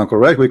a human,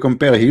 correct? We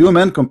compare a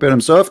human, compare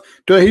himself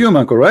to a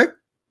human, correct?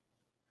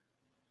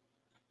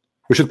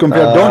 We should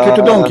compare donkey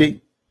to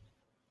donkey,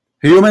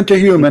 human to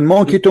human,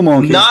 monkey to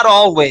monkey. Not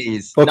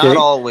always. Okay. Not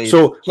always.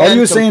 So are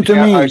you saying to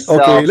me?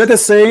 Okay, let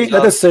us say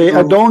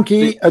a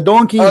donkey.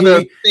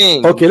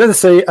 Okay, let us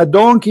say a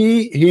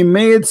donkey. He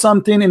made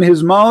something in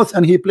his mouth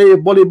and he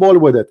played volleyball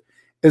with it.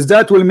 Is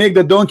that will make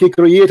the donkey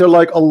creator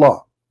like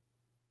Allah?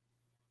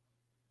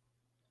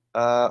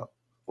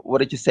 What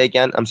did you say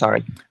again? I'm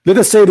sorry. Let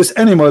us say this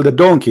animal, the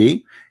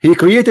donkey, he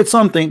created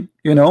something,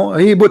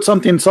 he put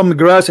some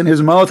grass in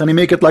his mouth and he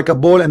make it like a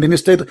ball, and then he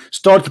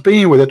start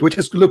playing with it, which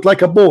is look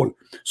like a ball.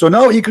 So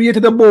now he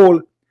created a ball.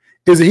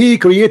 Is he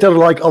creator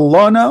like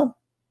Allah now?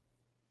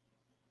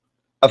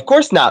 Of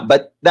course not,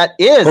 but that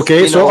is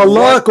okay. So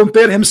Allah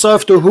compare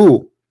himself to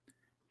who?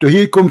 Do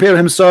he compare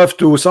himself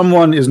to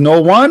someone is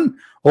no one,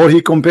 or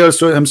he compares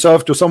to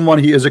himself to someone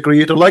he is a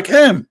creator like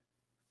him?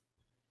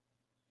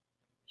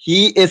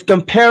 He is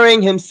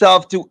comparing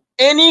himself to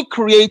any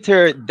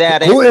creator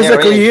that who is a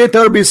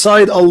creator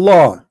beside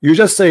Allah. You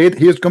just said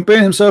he is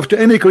comparing himself to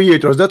any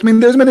creators. That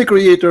means there's many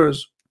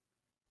creators.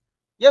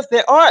 Yes,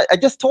 there are. I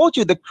just told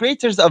you the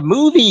creators of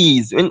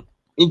movies. And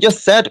you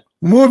just said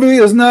Movie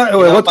is not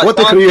what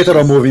the creator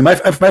of movie. My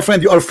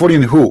friend, you are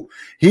fooling who?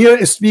 Here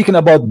is speaking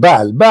about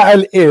Baal.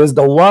 Baal is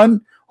the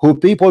one who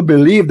people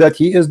believe that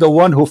he is the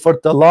one who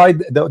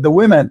fertilized the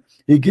women.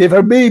 He gave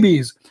her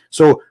babies.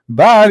 So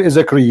Baal is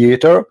a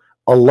creator.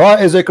 Allah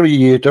is a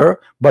creator,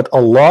 but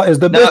Allah is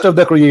the best of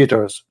the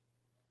creators.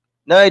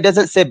 No, it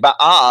doesn't say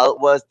Baal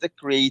was the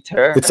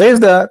creator. It says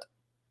that.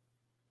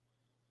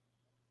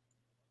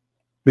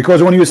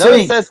 Because when you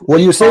say no,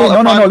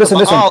 listen.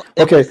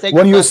 Okay,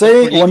 when you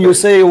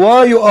say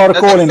why you are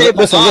calling,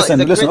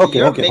 listen.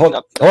 Okay,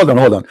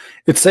 hold on.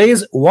 It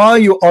says why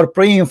you are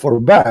praying for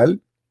Baal,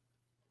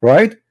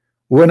 right?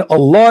 When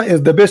Allah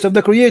is the best of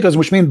the creators,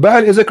 which means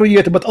Baal is a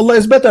creator, but Allah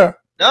is better.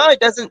 No, it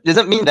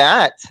doesn't mean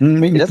that.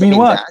 It doesn't mean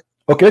what? That.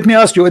 Okay, let me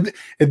ask you: if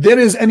there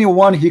is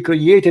anyone he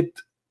created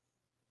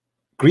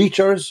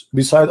creatures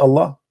beside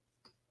Allah?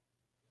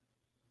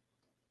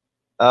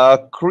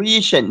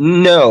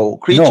 Creation, no.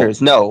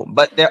 Creatures, no.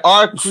 But there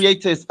are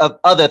creators of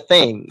other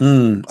things.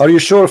 Are you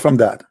sure from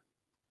that?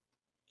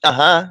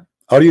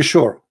 Are you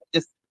sure?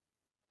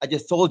 I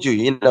just told you,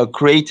 you know,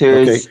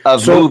 creators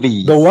of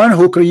movies. The one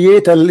who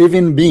created a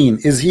living being,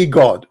 is he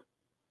God?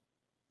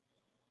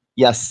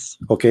 Yes.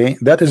 Okay,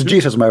 that is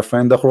Jesus, my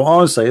friend. The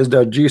Quran says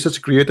that Jesus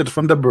created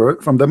from the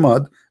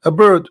mud, a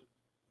bird.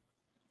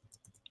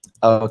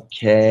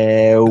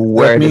 Okay,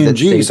 where that does it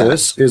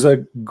Jesus say that? Is a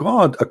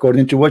God,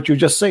 according to what you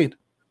just said.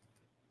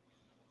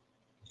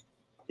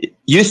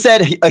 You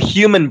said a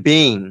human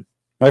being.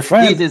 My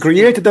friend, Jesus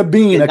created a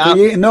being. A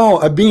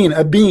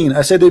being.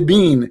 I said a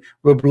being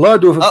with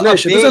blood, with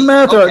flesh. It doesn't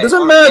matter. It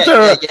doesn't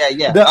matter.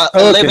 Yeah.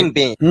 A living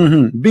being.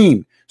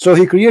 Being. So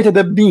he created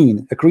a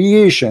being, a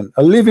creation,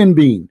 a living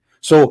being.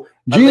 So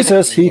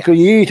Jesus, he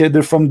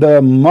created from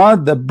the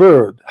mud, the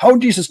bird. How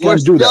Jesus can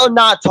do that? We're still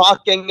not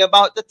talking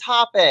about the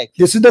topic.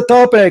 This is the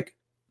topic.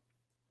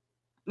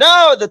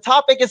 No, the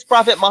topic is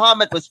Prophet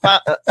Muhammad was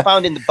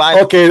found in the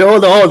Bible. Okay,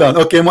 hold on.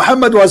 Okay,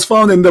 Muhammad was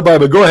found in the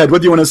Bible. Go ahead.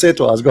 What do you want to say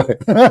to us? Go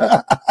ahead.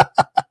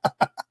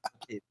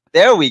 Okay,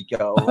 there we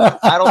go.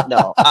 I don't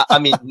know. I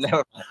mean,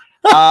 never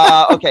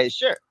mind. Okay,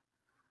 sure.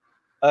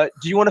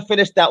 Do you want to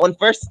finish that one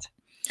first?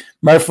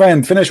 My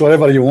friend, finish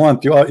whatever you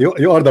want. You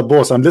are the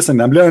boss. I'm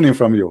listening. I'm learning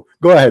from you.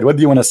 Go ahead. What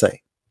do you want to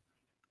say?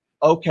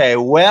 Okay,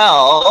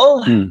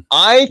 well,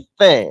 I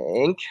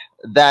think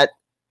that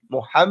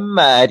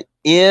Muhammad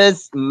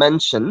is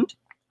mentioned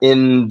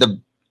in the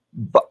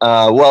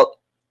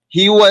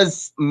he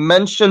was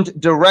mentioned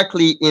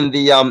directly in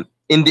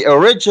the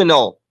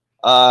original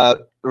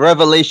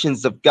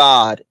revelations of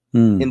God,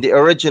 in the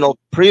original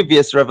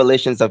previous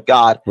revelations of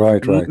God.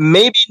 Right.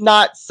 Maybe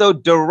not so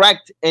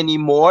direct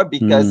anymore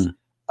because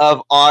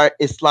of our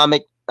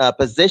Islamic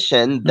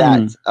position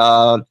that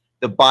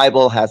the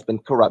Bible has been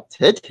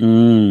corrupted.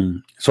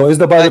 So is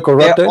the Bible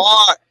corrupted?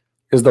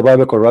 Is the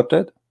Bible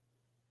corrupted?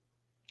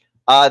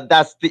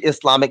 That's the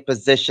Islamic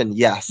position,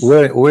 yes.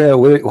 Where,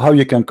 how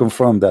you can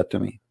confirm that to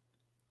me?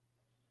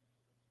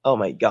 Oh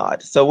my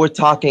God! So we're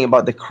talking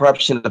about the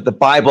corruption of the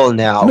Bible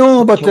now.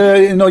 No, but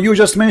you know, you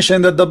just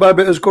mentioned that the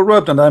Bible is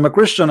corrupt, and I'm a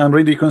Christian. I'm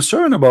really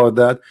concerned about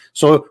that.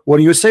 So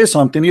when you say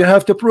something, you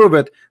have to prove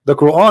it. The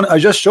Quran, I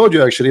just showed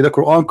you actually. The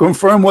Quran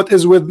confirm what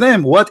is with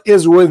them. What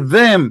is with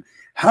them?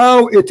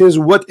 How it is?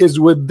 What is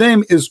with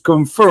them is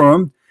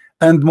confirmed.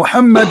 And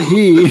Muhammad,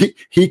 he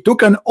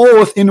took an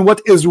oath in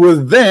what is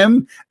with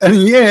them, and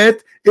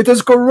yet it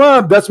is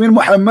corrupt. That means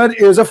Muhammad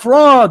is a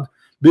fraud.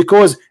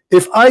 Because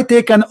if I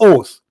take an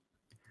oath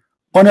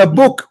on a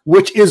book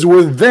which is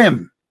with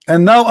them,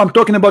 and now I'm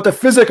talking about a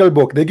physical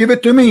book, they give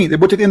it to me, they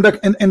put it in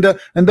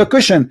the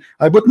cushion,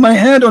 I put my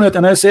hand on it,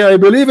 and I say I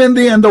believe in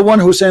thee and the one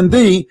who sent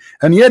thee,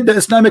 and yet the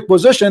Islamic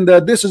position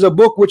that this is a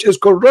book which is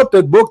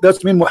corrupted book,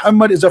 that means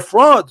Muhammad is a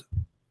fraud.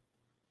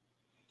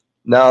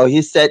 No,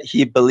 he said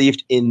he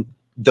believed in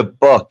the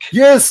book.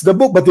 Yes, the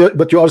book,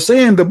 but you are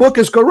saying the book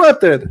is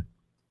corrupted.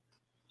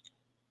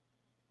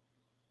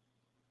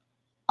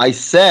 I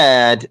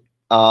said,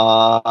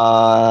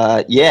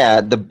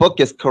 yeah, the book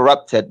is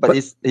corrupted. But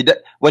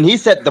when he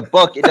said the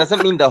book, it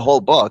doesn't mean the whole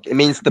book. It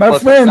means the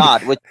book of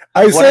God. Which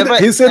he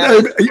said,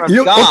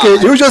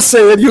 you just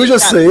said,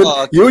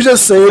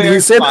 he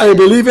said, I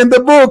believe in the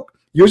book.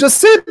 You just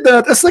said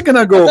that a second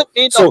ago. So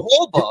the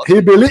whole book. He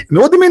believed.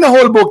 No, what do you mean the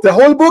whole book? The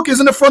whole book is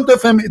in the front of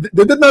him.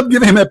 They did not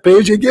give him a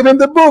page. He gave him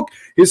the book.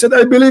 He said,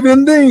 I believe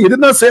in thee. He did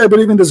not say, I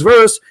believe in this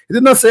verse. He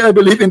did not say, I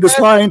believe in this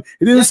line.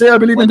 He didn't say, I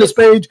believe in this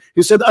page.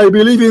 He said, I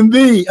believe in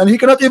thee. And he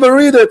cannot even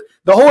read it.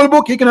 The whole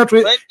book he cannot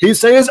read. He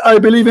says, I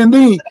believe in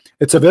thee.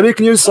 It's a very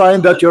clear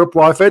sign that your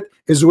prophet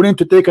is willing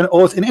to take an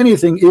oath in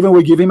anything, even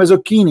we give him a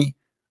zucchini.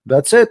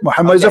 That's it.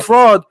 Muhammad is a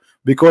fraud.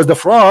 Because the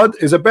fraud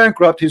is a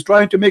bankrupt. He's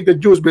trying to make the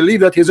Jews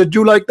believe that he's a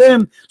Jew like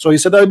them. So he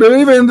said, I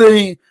believe in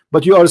thee.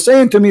 But you are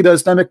saying to me the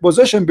Islamic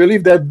position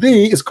believe that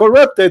thee is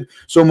corrupted.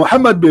 So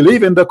Muhammad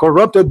believed in the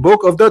corrupted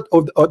book of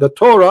the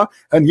Torah,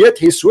 and yet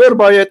he swear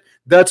by it.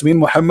 That means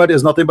Muhammad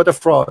is nothing but a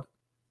fraud.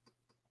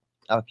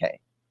 Okay.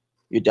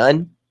 You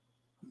done?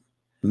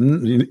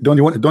 Don't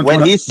you want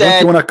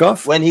to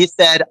cuff? When he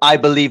said, I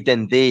believed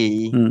in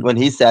thee, when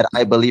he said,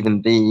 I believe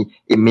in thee,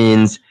 it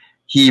means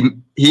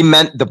he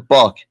meant the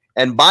book,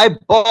 and by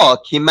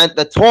book he meant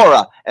the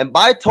Torah, and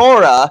by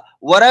Torah,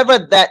 whatever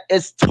that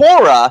is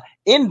Torah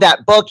in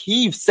that book,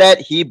 he said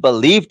he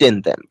believed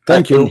in them.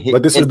 Thank you.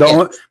 But this is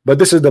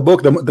the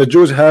book the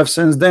Jews have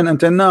since then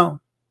until now.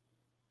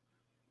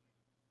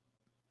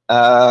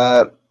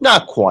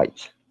 Not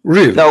quite.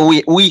 Really? No,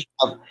 we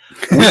have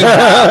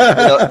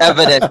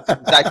evidence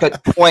that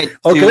could point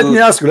okay, to let me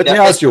ask you. Let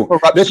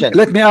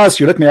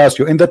me ask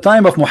you. In the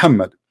time of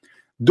Muhammad,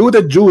 do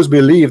the Jews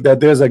believe that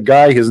there's a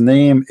guy, his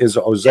name is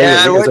Uzair?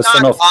 Yeah, we're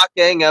not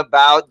talking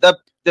about the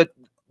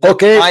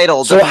okay,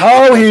 title. So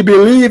how he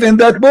believed in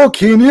that book?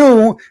 He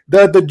knew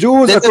that the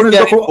Jews, according to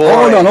the,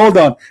 hold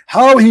on.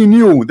 How he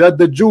knew that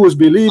the Jews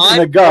believe in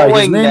a guy,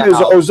 his name is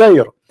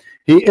Uzair.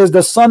 He is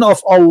the son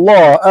of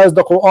Allah, as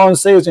the Quran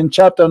says in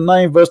chapter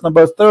 9, verse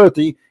number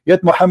 30.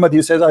 Yet Muhammad,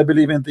 he says, I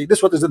believe in thee. This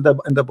is what is in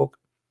the book,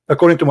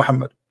 according to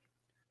Muhammad.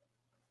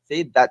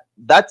 See,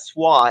 that's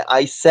why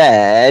I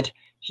said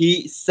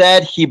he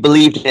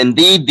believed in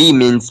thee. Thee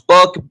means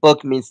book.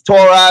 Book means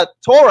Torah.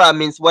 Torah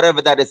means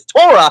whatever that is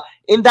Torah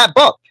in that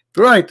book.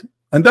 Right.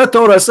 And that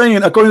Torah is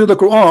saying, according to the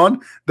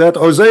Quran, that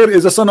Uzair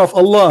is the son of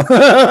Allah.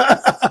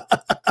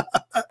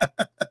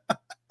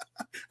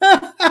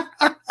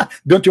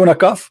 Don't you want to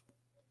cough?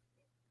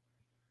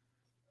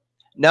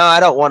 No, I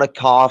don't want to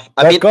cough.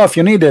 I mean, cough,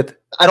 you need it.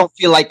 I don't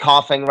feel like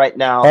coughing right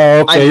now.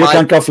 Oh, okay, you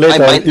can cough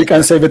later. You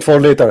can save it for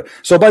later.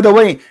 So, by the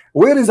way,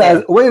 where is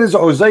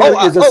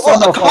Uzair is the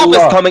son of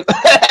Allah? Is coming.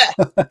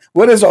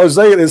 Where is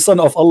Uzair is son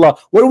of Allah?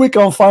 Where we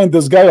can find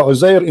this guy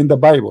Uzair in the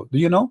Bible? Do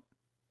you know?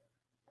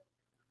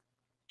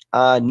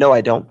 No,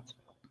 I don't.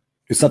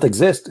 It's not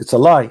exist. It's a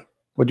lie.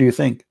 What do you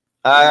think?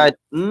 You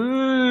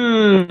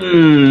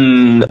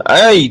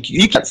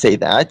can't say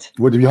that.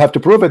 Would you have to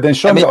prove it? Then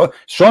show me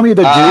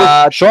the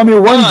Jew. Show me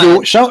one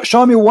Jew.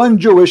 Show me one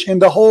Jewish in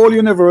the whole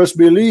universe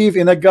believe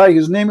in a guy.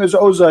 His name is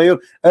Uzair,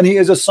 and he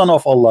is a son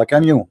of Allah.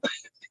 Can you?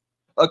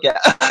 Okay.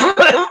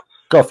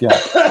 Cough, yeah.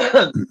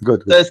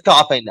 Good. So it's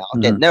coughing now.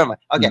 Okay, never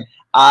mind. Okay.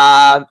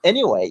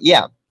 Anyway,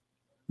 yeah.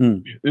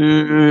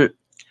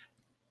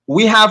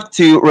 We have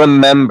to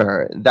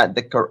remember that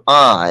the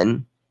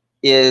Quran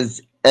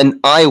is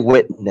an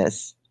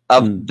eyewitness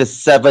of the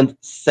 7th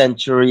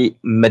century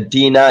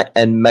Medina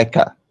and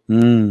Mecca.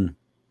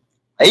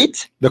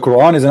 Right? The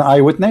Quran is an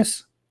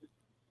eyewitness?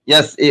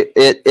 Yes, it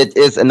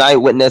is an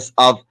eyewitness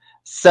of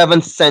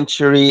 7th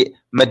century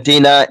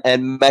Medina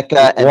and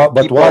Mecca. And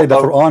but why the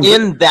Quran?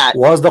 In that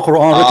was the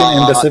Quran written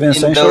in the 7th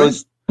century? In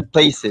those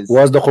places.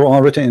 Was the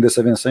Quran written in the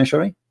 7th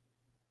century?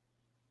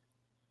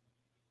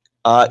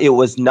 It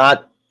was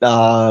not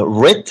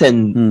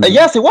written.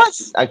 Yes, it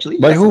was actually.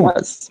 By who?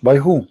 By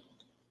who?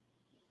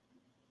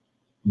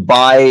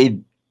 By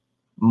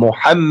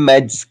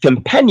Muhammad's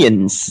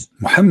companions.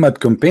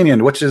 Muhammad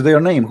companion. What is their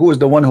name? Who is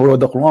the one who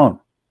wrote the Quran?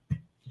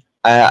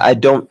 I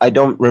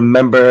don't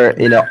remember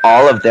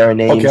all of their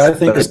names. Okay, I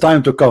think it's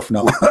time to cough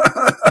now.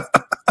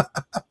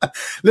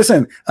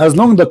 Listen, as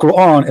long as the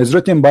Quran is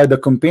written by the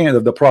companion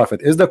of the Prophet,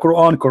 is the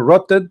Quran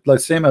corrupted like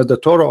same as the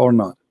Torah or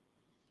not?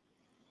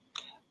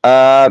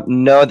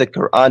 No, the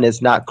Quran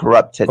is not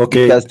corrupted,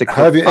 because the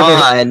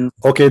Quran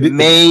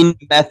main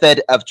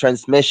method of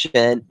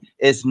transmission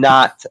is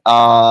not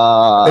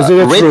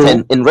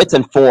written in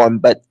written form,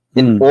 but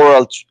in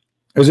oral.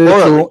 Is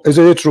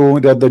it true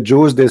that the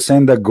Jews, they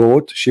sent a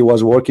goat? She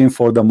was working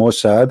for the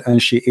Mossad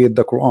and she ate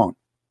the Quran.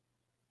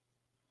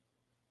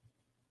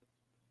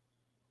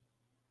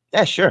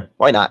 Yeah, sure.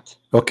 Why not?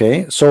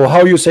 Okay, so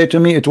how you say to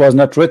me it was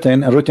not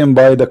written and written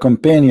by the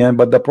companion,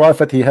 but the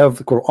Prophet, he have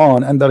the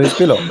Quran under his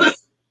pillow?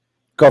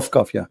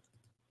 Cough, yeah.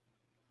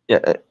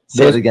 Yeah,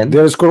 say it again.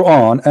 There is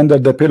Quran under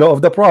the pillow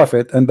of the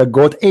Prophet, and the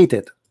goat ate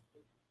it.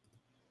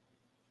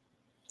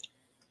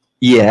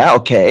 Yeah,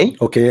 okay.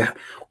 Okay,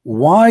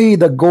 why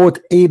the goat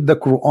ate the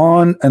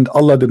Quran and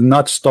Allah did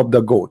not stop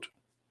the goat?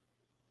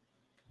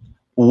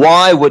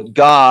 Why would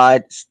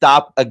God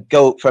stop a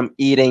goat from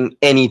eating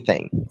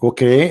anything?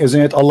 Okay, isn't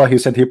it Allah? He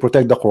said He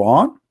protect the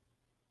Quran.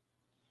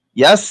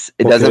 Yes,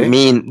 it doesn't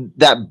mean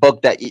that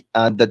book that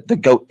the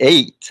goat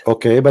ate.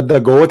 Okay, but the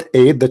goat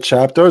ate the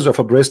chapters of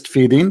a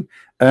breastfeeding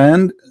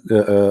and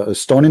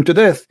stoning to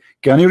death.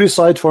 Can you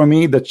recite for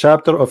me the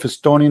chapter of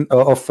stoning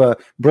of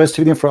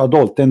breastfeeding for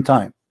adult 10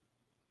 times?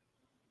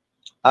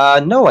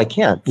 No, I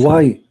can't.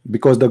 Why?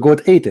 Because the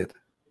goat ate it.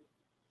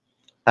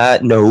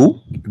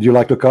 No. Do you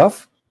like to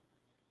cough?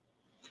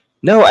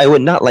 No, I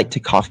would not like to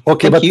cough.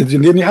 Okay, but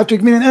then you have to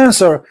give me an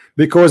answer,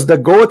 because the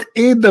goat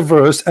ate the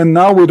verse and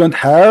now we don't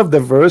have the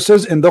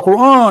verses in the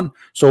Quran.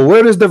 So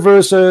where is the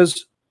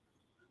verses?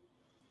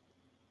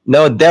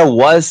 No, there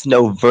was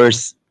no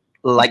verse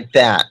like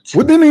that.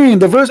 What do you mean?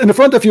 The verse in the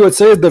front of you, it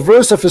says the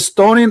verse of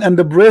stoning and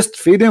the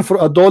breastfeeding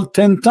for adult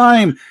 10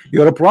 times.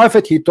 You're a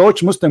prophet. He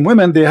taught Muslim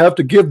women they have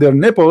to give their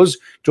nipples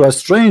to a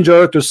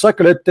stranger to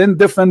suckle it 10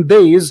 different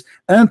days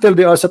until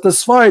they are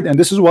satisfied. And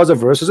this was a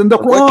verses in the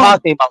Quran. We're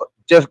talking about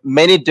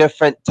many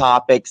different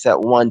topics at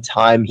one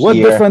time here. What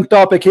different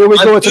topic? Here we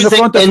go. It's in the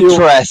front of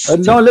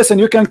you. No, listen,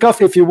 you can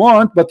cough if you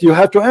want, but you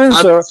have to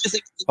answer.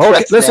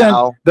 Okay, listen.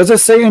 Now. Does it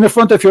say in the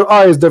front of your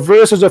eyes the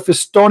verses of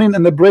stoning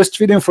and the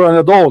breastfeeding for an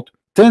adult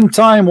 10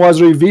 times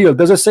was revealed?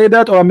 Does it say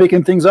that, or I'm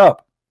making things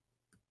up?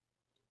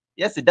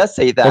 Yes, it does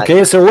say that.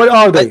 Okay, so where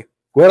are they?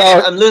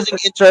 I'm losing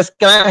interest.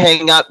 Can I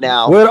hang up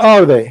now? Where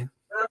are they?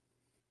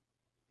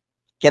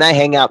 Can I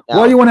hang up now?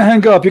 Why you want to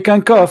hang up? You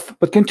can cough,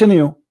 but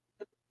continue.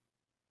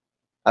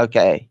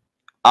 Okay,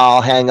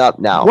 I'll hang up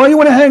now. Why you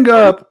want to hang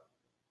up?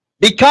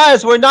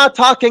 Because we're not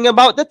talking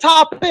about the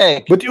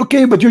topic. But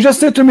okay, but you just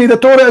said to me the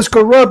Torah is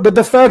corrupt, but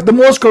the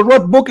most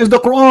corrupt book is the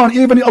Quran.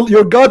 Even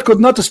your God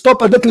could not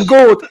stop a little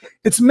goat.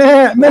 It's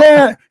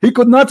meh. He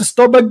could not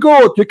stop a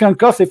goat. You can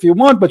cough if you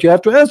want, but you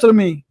have to answer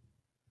me.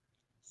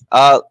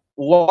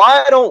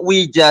 Why don't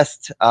we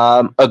just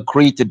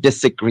agree to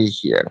disagree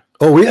here?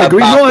 Oh, we agree.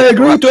 No, I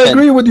agree to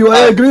agree with you.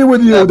 I agree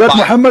with you that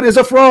Muhammad is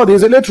a fraud.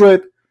 He's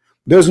illiterate.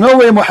 There's no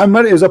way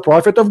Muhammad is a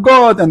prophet of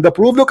God. And the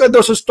proof, look at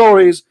those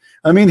stories.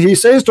 I mean, he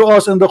says to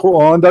us in the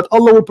Quran that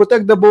Allah will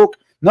protect the book.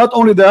 Not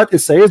only that, it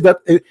says that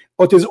it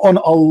is on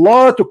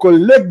Allah to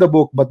collect the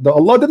book, but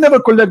Allah did never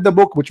collect the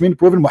book, which means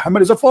proving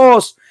Muhammad is a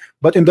false.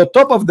 But in the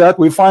top of that,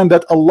 we find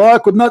that Allah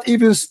could not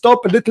even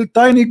stop a little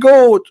tiny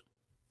goat.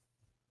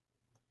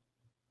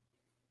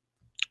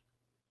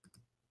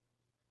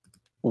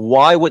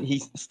 Why would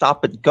he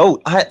stop at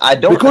goat? I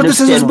don't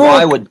because understand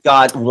why would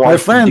God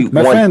want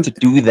to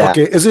do that.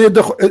 Okay, is it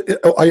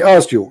I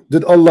asked you,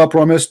 did Allah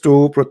promise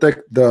to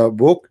protect the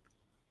book?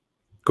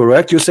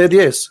 Correct? You said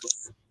yes.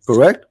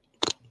 Correct?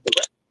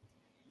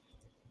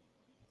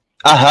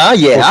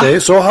 Yeah. Okay,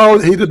 so how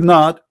he did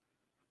not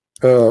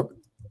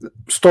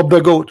stop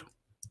the goat?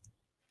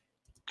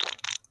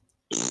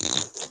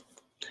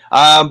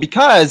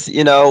 Because,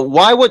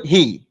 why would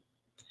he?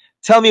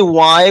 Tell me,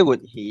 why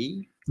would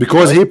he?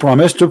 Because he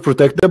promised to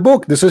protect the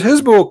book. This is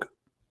his book.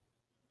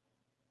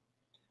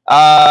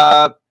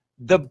 The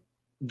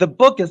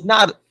book is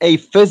not a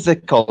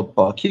physical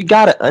book. You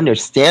gotta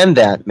understand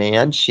that,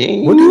 man.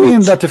 What do you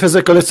mean that the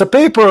physical? It's a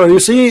paper. You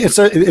see,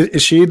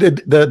 she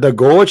did the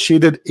goat. She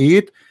did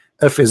eat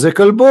a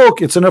physical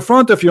book. It's in the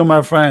front of you,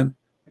 my friend.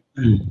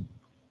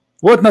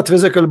 What not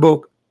physical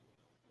book?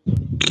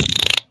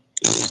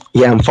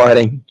 Yeah, I'm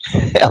farting.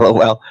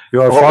 LOL.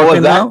 You are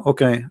farting now?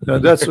 Okay,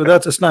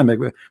 that's Islamic.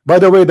 By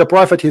the way, the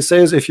Prophet, he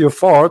says, if you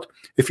fart,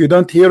 if you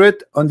don't hear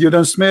it and you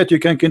don't smell it, you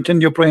can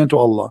continue praying to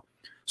Allah.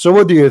 So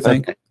what do you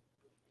think? Okay.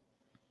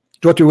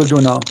 What you will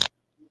do now?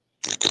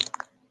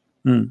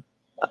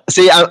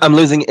 See, I'm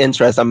losing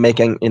interest. I'm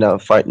making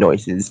fart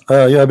noises.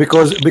 Yeah,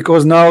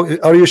 because now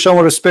are you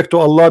showing respect to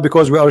Allah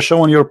because we are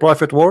showing your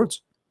Prophet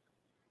words?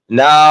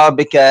 No,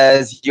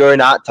 because you're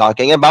not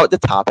talking about the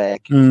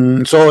topic.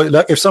 So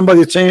like, if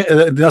somebody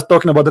not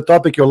talking about the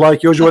topic you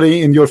like,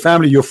 usually in your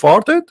family you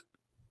farted?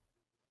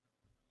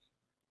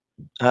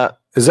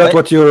 Is that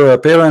what your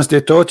parents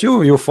they taught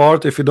you? You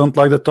fart if you don't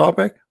like the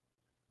topic?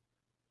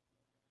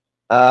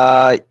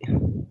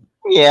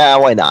 Yeah,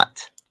 why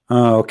not?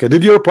 Okay.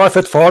 Did your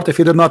Prophet fart if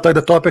he did not like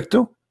the topic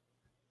too?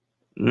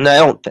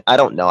 No, I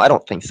don't know. I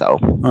don't think so.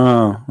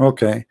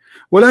 Okay.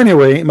 Well,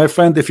 anyway, my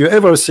friend, if you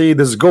ever see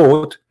this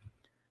goat,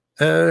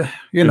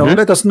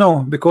 let us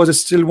know because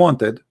it's still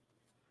wanted.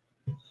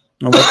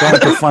 And we're trying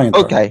to find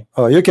okay.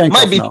 Her. Oh, you can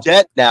might be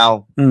dead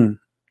now.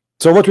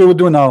 So what we will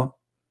do now?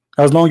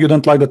 As long as you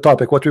don't like the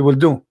topic, what we will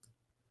do?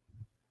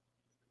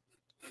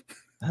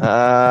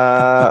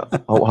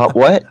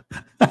 What?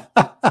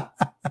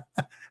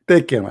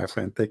 Take care, my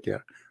friend. Take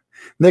care.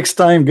 Next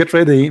time, get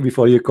ready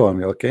before you call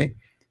me. Okay?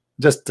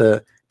 Just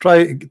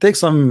take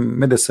some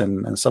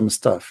medicine and some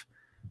stuff,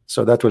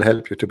 so that will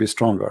help you to be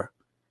stronger.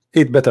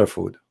 Eat better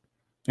food.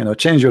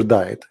 Change your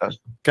diet.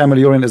 Camel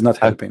urine is not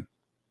helping.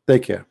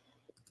 Take care.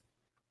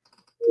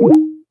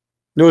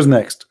 Who's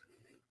next?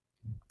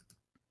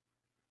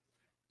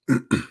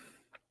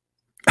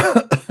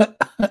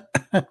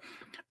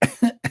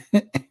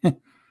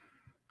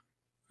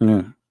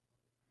 Yeah.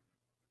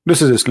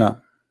 This is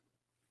Islam.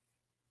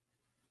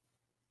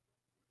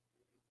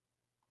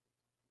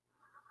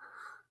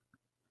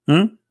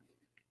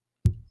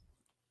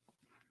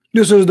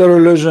 This is the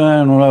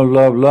religion, blah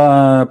blah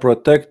blah,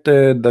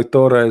 protected. The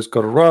Torah is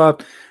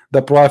corrupt.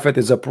 The prophet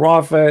is a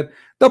prophet.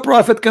 The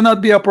prophet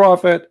cannot be a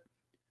prophet.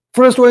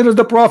 First, where is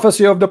the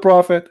prophecy of the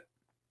prophet?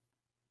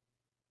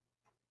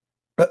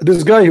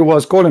 This guy who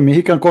was calling me,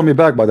 he can call me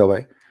back, by the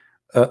way.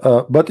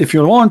 But if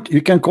you want,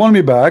 you can call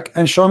me back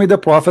and show me the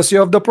prophecy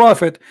of the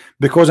prophet.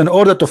 Because in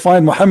order to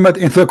find Muhammad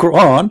in the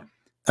Quran,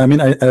 I mean,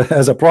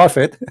 as a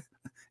prophet,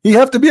 you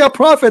have to be a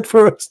prophet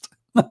first.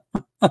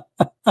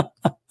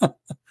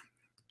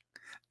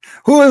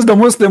 Who is the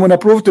Muslim when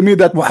prove to me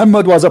that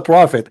Muhammad was a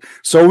prophet,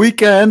 so we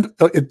can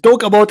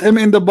talk about him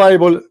in the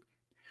Bible?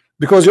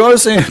 Because you are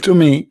saying to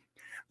me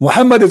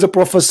Muhammad is a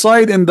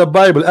prophesied in the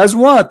Bible as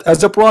what?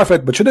 As a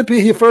prophet, but shouldn't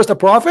he first a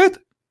prophet?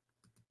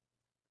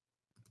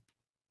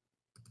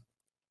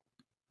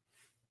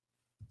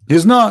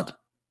 He's not.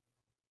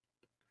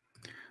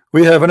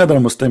 We have another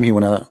Muslim. He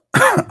wanna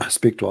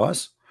speak to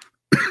us.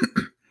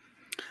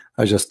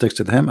 I just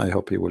texted him. I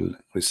hope he will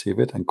receive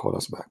it and call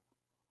us back.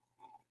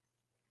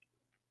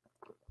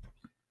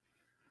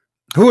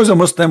 Who is a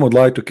Muslim would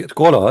like to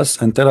call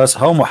us and tell us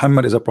how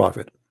Muhammad is a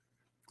prophet?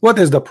 What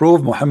is the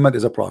proof Muhammad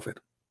is a prophet?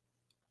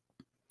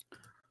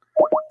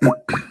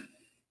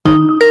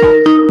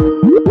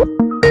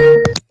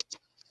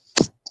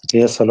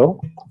 Yes, hello.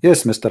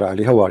 Yes, Mr.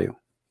 Ali, how are you?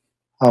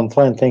 I'm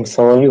fine, thanks.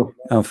 How are you?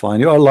 I'm fine.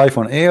 You are live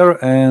on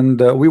air, and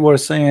we were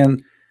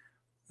saying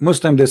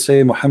Muslims, they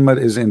say Muhammad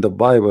is in the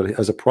Bible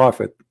as a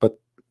prophet, but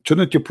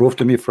shouldn't you prove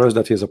to me first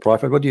that he is a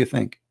prophet? What do you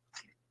think?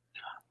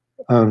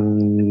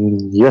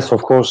 Yes,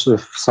 of course.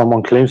 If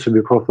someone claims to be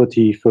a prophet,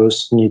 he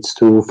first needs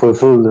to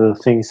fulfill the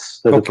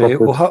things that okay. the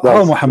prophet Well,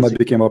 how Muhammad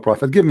became a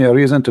prophet? Give me a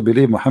reason to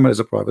believe Muhammad is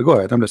a prophet. Go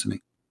ahead, I'm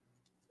listening.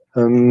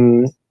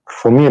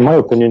 For me, in my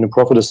opinion, a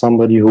prophet is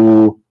somebody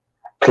who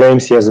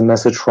claims he has a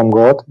message from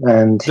God,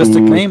 and just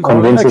he claim,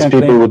 convinces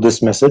people with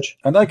this message.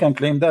 And I can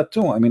claim that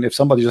too. I mean, if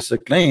somebody just a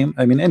claim,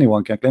 I mean,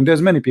 anyone can claim.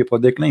 There's many people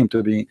they claim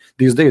to be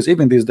these days,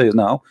 even these days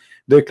now,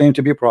 they claim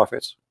to be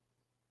prophets.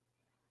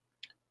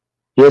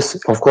 Yes,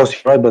 of course,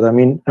 you're right, but I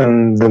mean,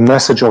 the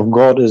message of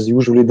God is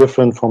usually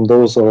different from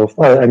those of.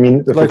 I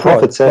mean, if like the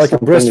prophet says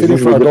like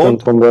breastfeeding for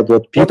adult, from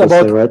what people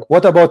say, right?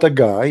 What about a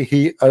guy?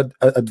 He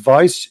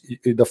advised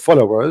the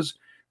followers,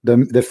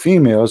 the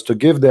females, to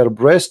give their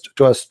breast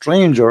to a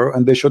stranger,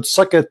 and they should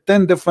suck it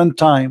 10 different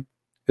times.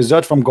 Is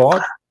that from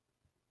God?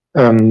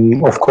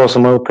 Of course,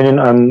 in my opinion,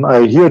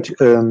 I heard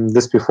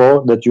this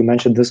before that you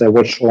mentioned this. I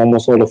watched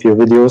almost all of your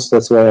videos.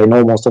 That's why I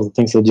know most of the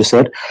things that you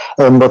said.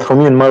 But for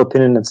me, in my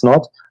opinion, it's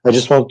not. I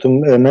just want to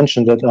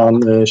mention that I'm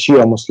a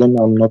Shia Muslim.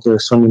 I'm not a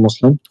Sunni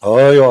Muslim.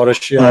 Oh, you are a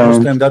Shia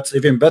Muslim. That's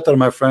even better,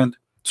 my friend.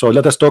 So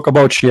let us talk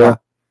about Shia.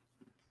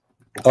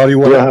 Are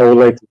you I would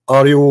like to.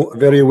 Are you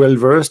very well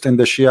versed in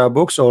the Shia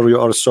books, or you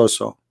are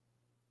so-so?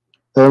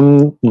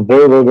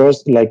 Very well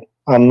versed. Like,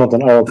 I'm not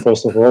an Arab,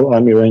 first of all.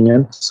 I'm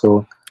Iranian,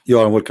 so. You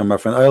are welcome, my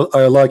friend.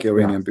 I like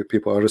Iranian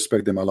people. I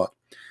respect them a lot.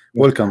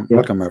 Welcome,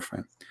 welcome, my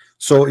friend.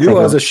 So you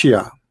are a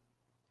Shia,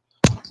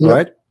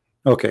 right?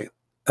 Okay.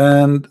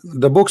 And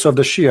the books of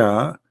the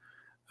Shia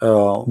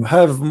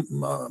have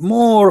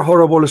more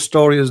horrible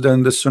stories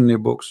than the Sunni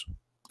books.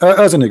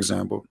 As an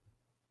example,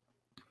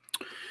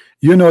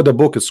 you know the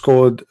book is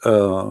called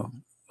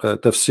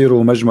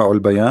Tafsiru Majma'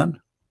 al-Bayan?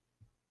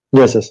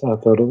 Yes,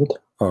 I've heard of it.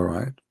 All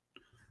right.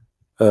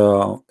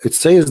 It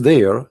says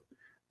there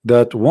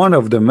that one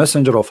of the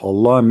messenger of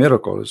Allah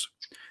miracles,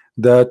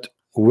 that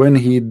when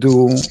he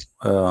do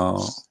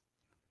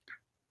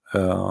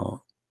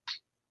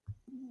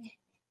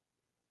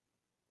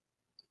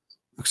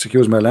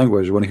excuse my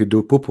language, when he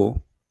do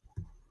poo-poo,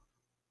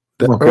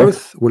 the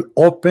earth will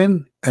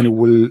open and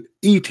will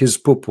eat his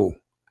poo-poo,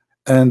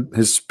 and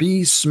his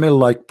pee smell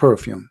like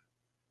perfume.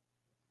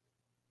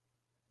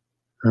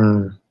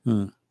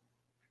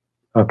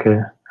 Okay.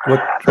 What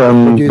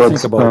do you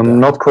think about I'm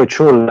not quite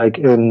sure. Like,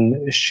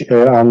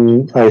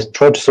 I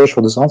tried to search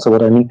for this answer,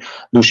 but I mean,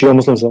 do Shia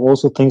Muslims have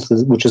also things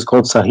which is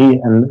called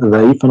Sahih and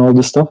Dhaif and all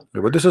this stuff?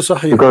 Yeah, but this is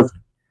Sahih. Because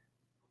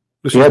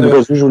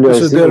usually I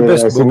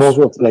see most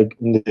of, like,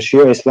 in the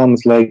Shia Islam,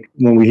 it's like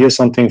when we hear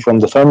something from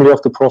the family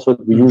of the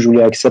Prophet, we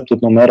usually accept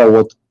it no matter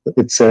what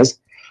it says.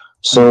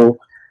 So,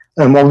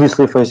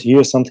 obviously, if I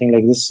hear something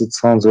like this, it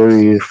sounds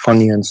very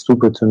funny and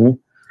stupid to me.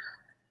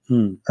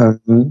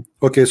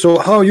 Okay, so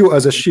how you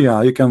as a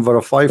Shia, you can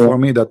verify for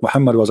me that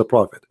Muhammad was a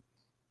prophet?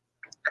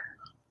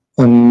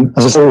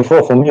 As I said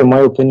before, for me, in my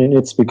opinion,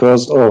 it's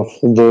because of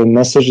the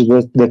message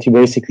that he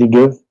basically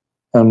give,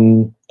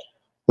 the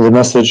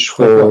message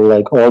for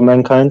like all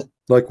mankind.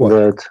 Like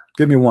what?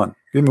 Give me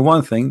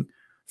one thing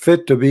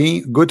fit to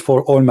be good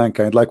for all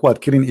mankind. Like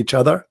what? Killing each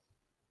other?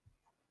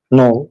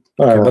 No.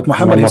 Okay, but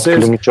Muhammad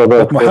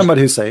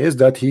he says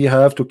that he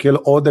have to kill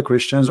all the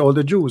Christians, all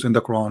the Jews in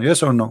the Quran.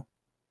 Yes or no?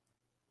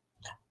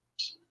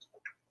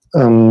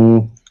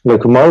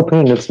 Like, in my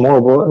opinion, it's more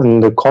about in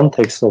the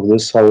context of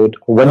this. How it,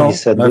 when he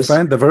said my this,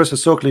 friend, the verse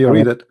is so clear.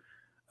 Read it.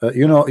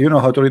 You know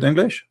how to read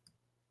English?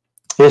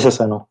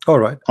 Yes, I know. All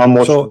right.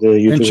 So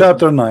in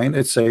chapter 9,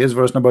 it says,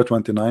 verse number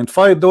 29,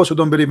 fight those who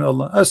don't believe in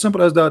Allah. As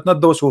simple as that.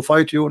 Not those who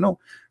fight you. No,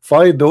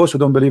 fight those who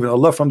don't believe in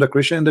Allah from the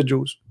Christian and the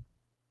Jews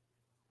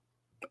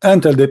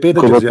until they pay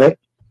the jizya.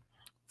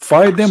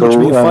 Fight them, which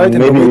means fight in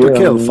the way to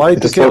kill.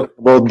 Fight to kill.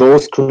 About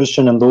those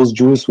Christian and those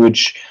Jews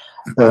which.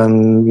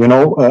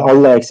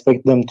 Allah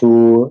expect them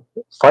to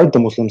fight the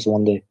Muslims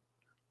one day.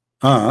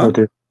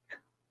 Okay.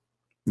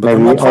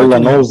 But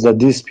Allah knows that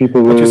these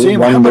people will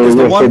one day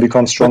if they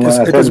become stronger.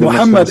 Because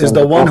Muhammad is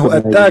the one who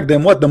attacked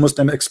them. What the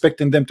Muslim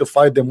expecting them to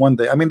fight them one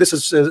day? I mean, this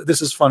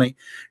is funny.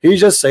 He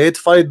just said,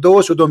 fight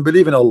those who don't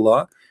believe in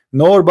Allah,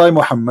 nor by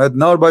Muhammad,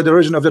 nor by the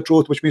religion of the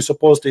truth, which means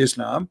supposed to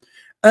Islam,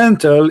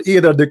 until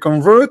either they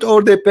convert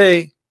or they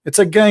pay. It's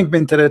a gang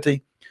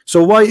mentality.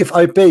 So why, if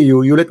I pay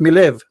you, you let me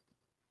live?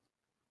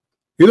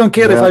 You don't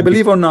care if I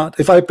believe or not.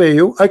 If I pay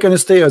you, I can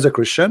stay as a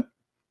Christian,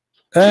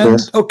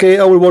 and okay,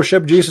 I will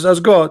worship Jesus as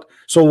God.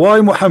 So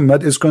why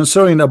Muhammad is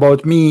concerned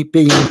about me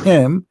paying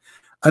him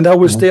and I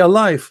will stay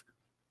alive.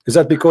 Is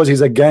that because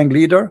he's a gang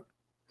leader?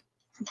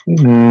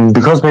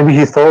 Because maybe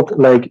he thought,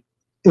 like,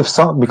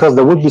 because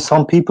there would be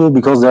some people,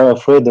 because they're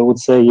afraid, they would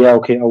say, yeah,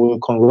 okay, I will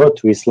convert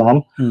to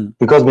Islam.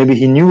 Because maybe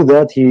he knew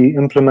that he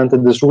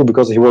implemented this rule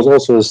because he was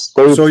also a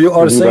state. So you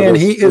are saying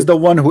he is the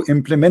one who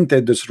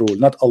implemented this rule,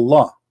 not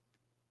Allah?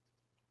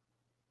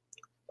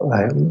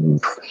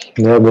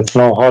 Yeah, that's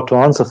now hard to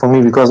answer for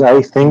me, because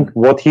I think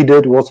what he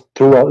did was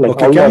through, like,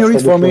 okay, can you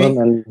read for me?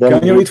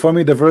 Can you read for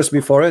me the verse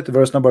before it,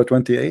 verse number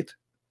 28?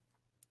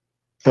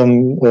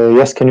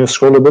 Yes, can you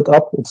scroll a bit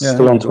up? It's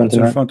still on 29. It's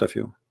in front of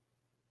you.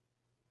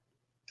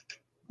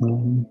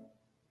 In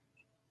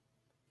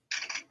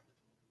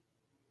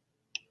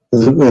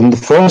the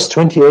verse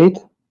 28?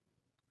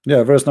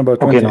 Yeah, verse number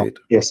 28. Okay, no.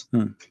 Yes.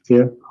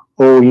 Here.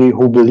 O ye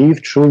who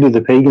believe, truly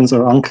the pagans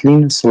are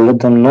unclean, so let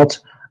them not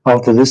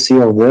after this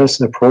year of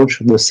theirs approach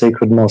the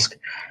sacred mosque.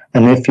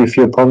 And if you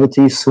fear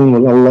poverty, soon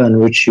will Allah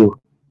enrich you,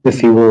 if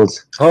He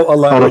wills. How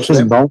Allah out of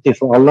His bounty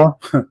for Allah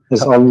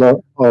is Allah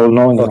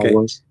all-knowing. Okay.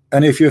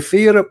 And if you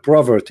fear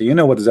poverty, you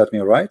know what does that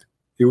mean, right?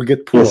 You will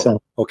get poor. Yes, sir.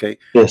 Okay.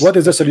 Yes. What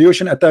is the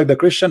solution? Attack the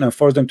Christian and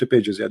force them to pay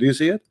jizya. Do you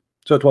see it?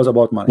 So it was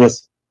about money.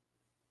 Yes.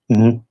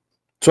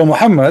 So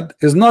Muhammad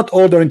is not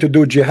ordering to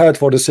do jihad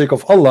for the sake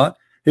of Allah.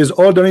 He's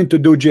ordering to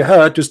do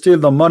jihad to steal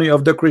the money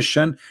of the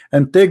Christian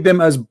and take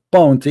them as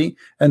bounty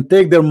and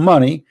take their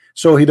money,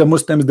 so the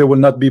Muslims, they will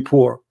not be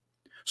poor.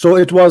 So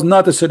it was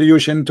not a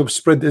solution to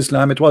spread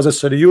Islam. It was a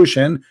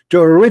solution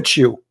to enrich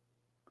you.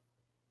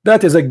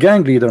 That is a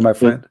gang leader, my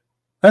friend.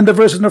 And the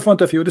verse is in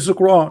front of you. This is the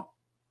Quran.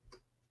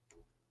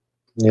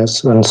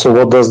 Yes, and so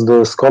what does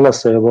the scholar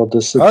say about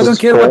this? I don't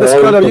care what the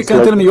scholar. You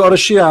can tell me you are a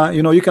Shia.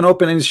 You know, you can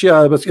open any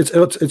Shia, but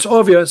it's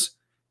obvious.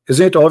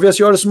 Isn't it obvious?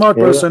 You are a smart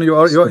person.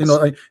 You're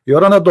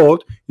you're an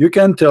adult. You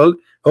can tell.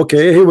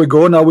 Okay, here we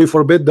go. Now we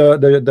forbid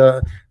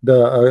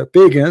the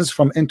pagans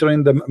from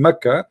entering the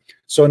Mecca.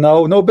 So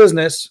now no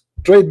business,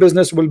 trade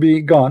business will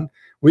be gone.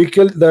 We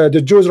killed the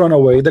Jews, run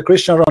away. The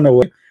Christians run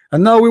away,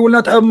 and now we will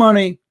not have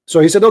money. So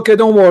he said, okay,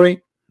 don't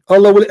worry.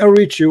 Allah will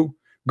enrich you.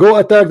 Go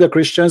attack the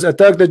Christians,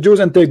 attack the Jews,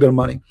 and take their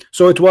money.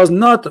 So it was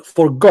not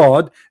for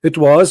God. It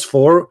was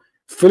for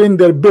filling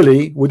their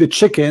belly with the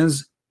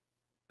chickens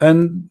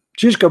and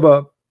shish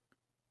kebab.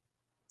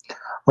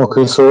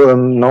 Okay, so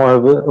now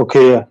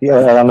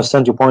I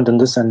understand your point in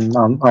this, and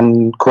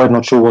I'm quite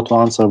not sure what to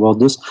answer about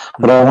this.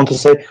 But I want to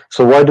say,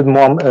 so why did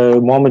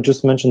Muhammad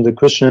just mention the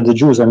Christian and the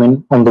Jews? I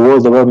mean, on the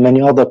world there were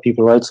many other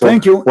people, right? So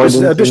thank you. This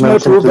is additional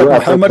proof that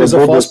Muhammad is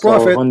a false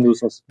prophet,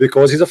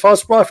 because he's a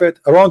false prophet.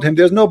 Around him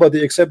there's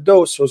nobody except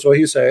those. So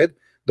he said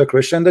the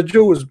Christian, the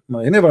Jews.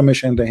 He never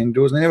mentioned the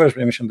Hindus. He never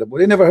mentioned the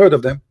Buddha. He never heard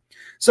of them.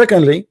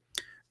 Secondly,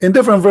 in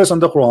different verse in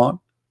the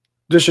Quran,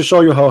 just to show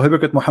you how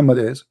hypocrite Muhammad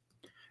is.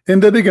 In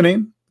the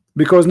beginning,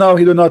 because now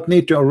he do not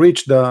need to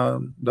reach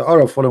the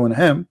Arab following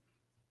him,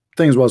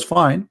 things was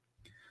fine.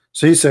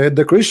 So he said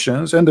the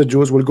Christians and the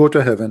Jews will go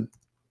to heaven.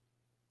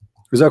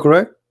 Is that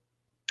correct?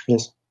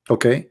 Yes.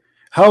 Okay.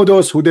 How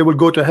those who they will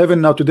go to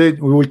heaven now, today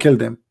we will kill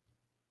them?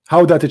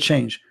 How that it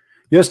change?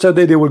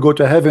 Yesterday they will go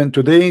to heaven,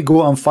 today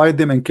go and fight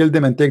them and kill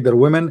them and take their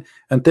women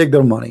and take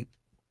their money.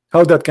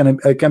 How that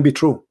can be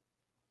true?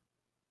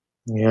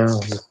 Yeah,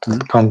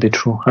 it can't be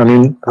true. I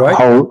mean, right?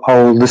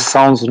 How this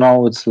sounds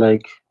now, it's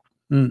like,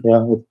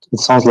 yeah, it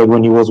sounds like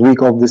when he was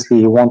weak, obviously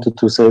he wanted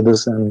to say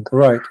this, and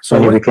right. So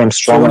when he became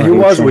strong, when he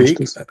was weak,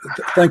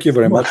 thank you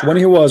very much. When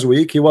he was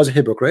weak, he was a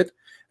hypocrite,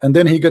 and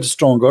then he gets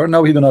stronger.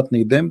 Now he do not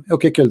need them.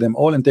 Okay, kill them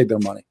all and take their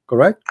money.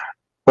 Correct?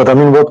 But I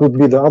mean, what would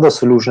be the other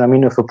solution? I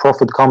mean, if a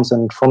prophet comes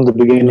and from the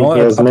beginning he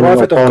has a many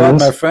prophet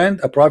opponents, of God, my friend,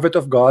 a prophet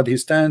of God, he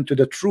stands to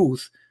the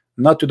truth,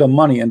 not to the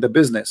money and the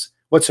business.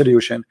 What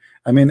solution?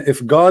 I mean,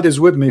 if God is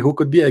with me, who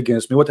could be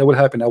against me? What will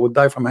happen? I would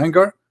die from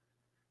hunger.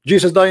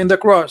 Jesus died on the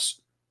cross.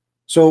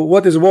 So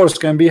what is worse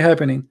can be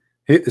happening?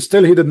 He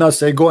did not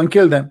say go and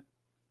kill them.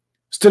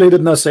 Still he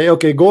did not say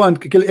okay, go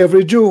and kill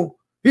every Jew.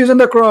 He's on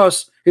the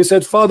cross. He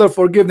said, Father,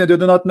 forgive them, they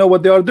do not know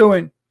what they are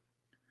doing.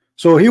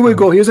 So he will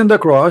go, he's in the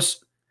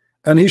cross,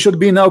 and he should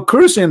be now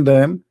cursing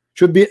them,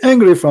 should be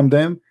angry from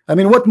them. I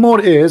mean, what more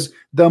is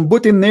than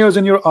putting nails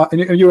in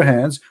your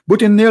hands,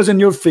 putting nails in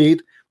your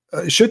feet,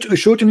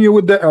 shooting you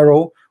with the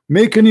arrow,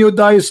 making you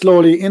die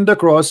slowly in the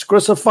cross,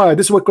 crucified.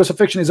 This is what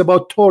crucifixion is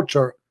about,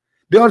 torture.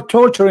 They are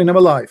torturing him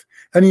alive,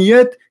 and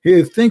yet he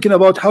is thinking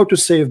about how to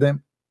save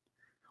them.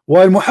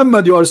 While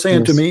Muhammad, you are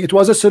saying to me, it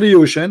was a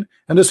solution,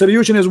 and the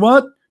solution is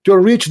what? To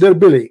reach their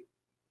belly.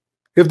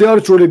 If they are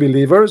truly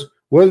believers,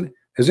 well,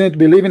 isn't it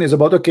believing is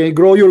about, okay,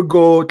 grow your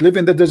goat, live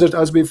in the desert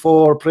as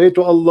before, pray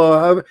to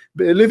Allah,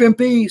 live in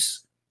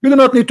peace. You do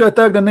not need to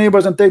attack the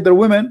neighbors and take their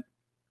women.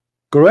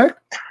 Correct?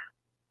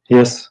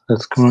 Yes,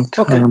 that's correct.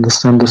 Okay. I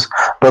understand this,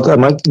 but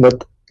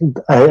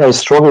I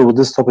struggle with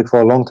this topic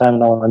for a long time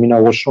now. I mean, I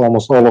watched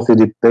almost all of the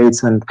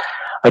debates, and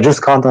I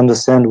just can't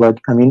understand. Like,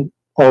 I mean,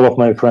 all of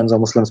my friends are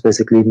Muslims,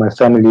 basically, my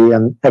family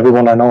and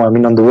everyone I know. I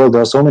mean, on the world,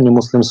 there are so many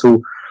Muslims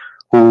who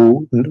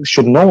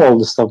should know all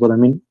this stuff. But I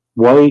mean,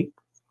 why?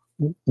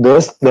 There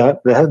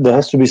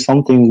has to be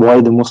something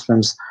why the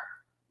Muslims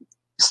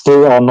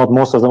still are not,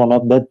 most of them are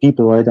not bad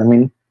people, right? I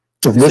mean,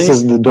 if this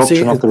is the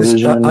doctrine of the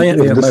religion,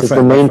 if this is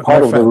the main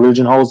part of the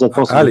religion, how is that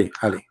possible?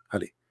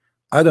 Ali,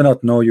 I do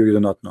not know you, you do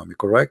not know me,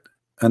 correct?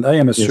 And I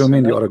am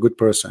assuming you are a good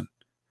person.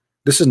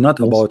 This is not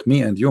about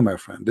me and you, my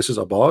friend. This is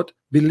about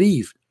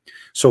belief.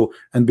 So,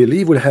 and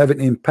belief will have an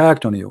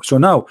impact on you. So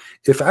now,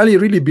 if Ali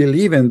really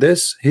believe in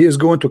this, he is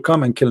going to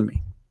come and kill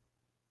me.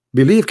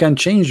 Belief can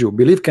change you.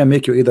 Belief can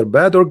make you either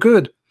bad or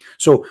good.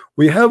 So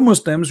we have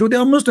Muslims who they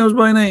are Muslims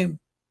by name.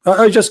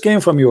 I just came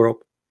from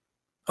Europe.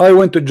 I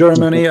went to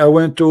Germany. I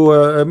went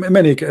to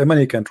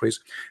many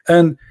countries,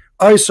 and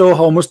I saw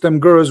how Muslim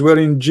girls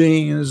wearing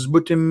jeans,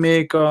 putting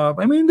makeup.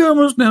 I mean, they are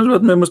Muslims,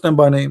 but Muslim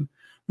by name.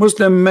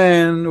 Muslim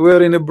men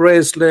wearing a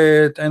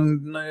bracelet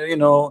and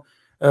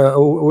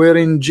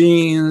wearing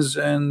jeans,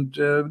 and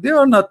they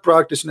are not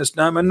practicing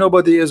Islam, and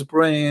nobody is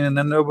praying,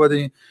 and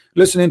nobody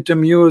listening to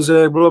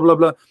music, blah blah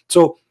blah.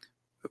 So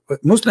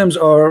Muslims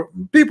are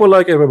people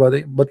like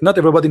everybody, but not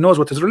everybody knows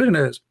what his religion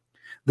is.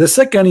 The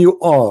second you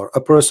are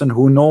a person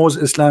who knows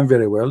Islam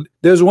very well,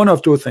 there's one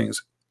of two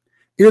things: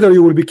 either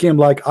you will become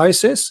like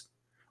ISIS,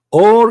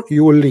 or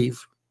you will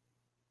leave.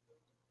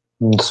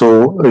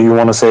 So you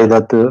want to say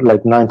that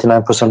like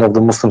 99% of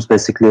the Muslims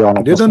basically are not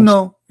Muslims? Don't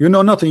know. You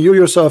know nothing. You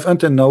yourself,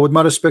 until now, with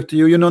my respect to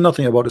you, you know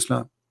nothing about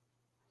Islam.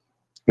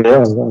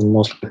 Yeah,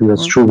 mostly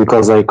that's true,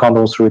 because I can't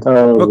also read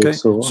Arabic. Okay,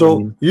 so I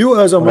mean, you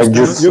as a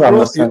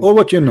Muslim, or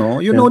what you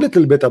know a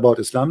little bit about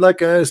Islam.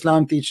 Like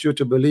Islam teaches you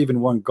to believe in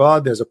one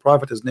God. There's a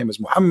prophet. His name is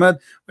Muhammad.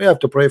 We have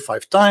to pray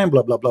 5 times.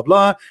 Blah blah blah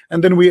blah.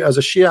 And then we, as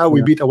a Shia,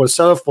 we beat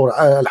ourselves for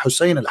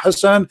Al-Hussein,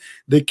 Al-Hassan.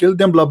 They killed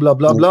them. Blah blah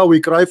blah blah.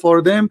 We cry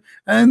for them.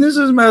 And this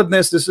is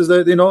madness. This is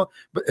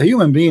But a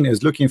human being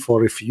is looking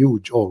for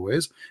refuge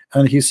always,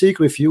 and he seeks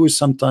refuge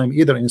sometime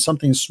either in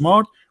something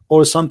smart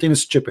or something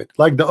stupid,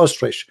 like the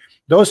ostrich.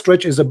 The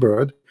ostrich is a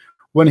bird.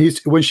 When this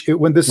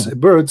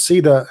bird see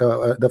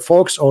the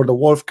fox or the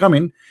wolf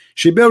coming,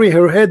 she bury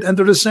her head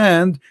under the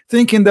sand,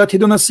 thinking that he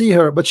do not see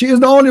her, but she is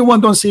the only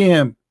one don't see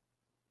him.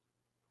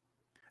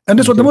 And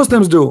that's what the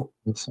Muslims do.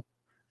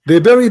 They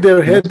bury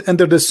their head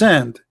under the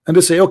sand, and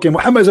they say, okay,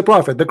 Muhammad is a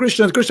prophet. The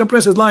Christian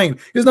prince is lying.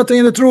 He's not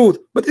telling the truth,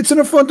 but it's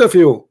in front of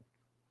you.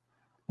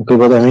 Okay,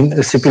 but I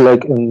mean, simply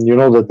like you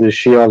know that the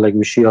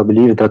Shia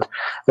believe that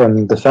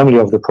the family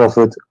of the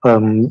Prophet,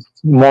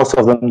 most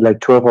of them, like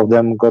 12 of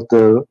them,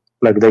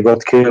 they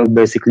got killed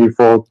basically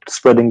for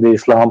spreading the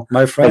Islam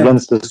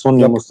against the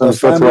Sunni Muslims.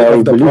 That's why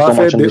I believe so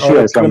much in the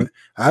Shia Islam.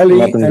 Ali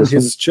and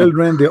his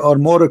children, they are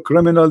more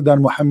criminal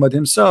than Muhammad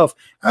himself.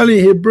 Ali,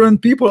 he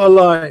burned people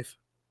alive.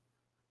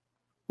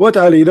 What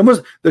Ali?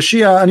 The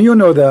Shia, and you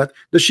know that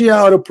the Shia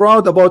are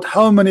proud about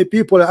how many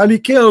people Ali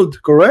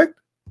killed, correct?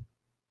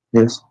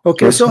 Yes.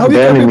 Okay, yes. So how we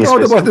can be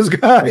proud about this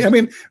guy? I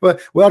mean,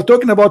 we are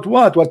talking about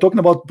what? We're talking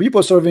about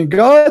people serving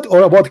God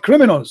or about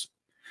criminals.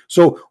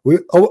 So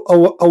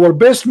our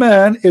best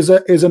man is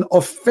an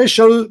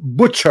official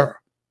butcher.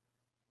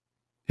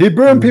 He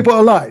burned people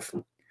alive,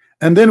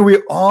 and then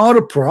we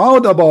are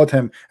proud about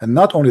him. And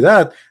not only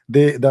that,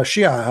 the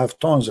Shia have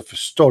tons of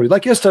stories.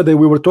 Like yesterday,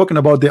 we were talking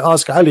about, they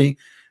asked Ali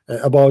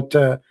about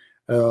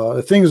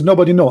things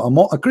nobody know.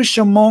 A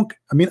Christian monk.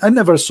 I mean, I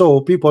never saw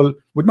people,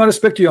 with my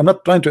respect to you, I'm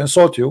not trying to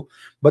insult you,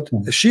 but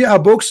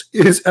Shia books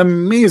is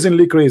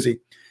amazingly crazy.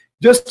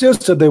 Just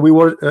yesterday we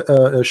were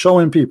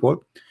showing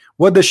people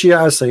what the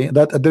Shia say,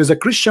 that there's a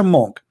Christian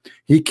monk.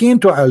 He came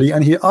to Ali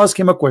and he asked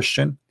him a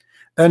question,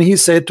 and he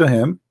said to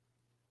him,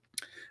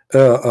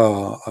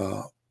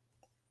 I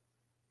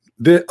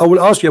will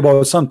ask you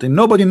about something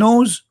nobody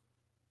knows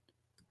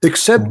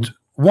except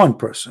one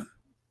person.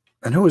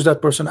 And who is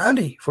that person?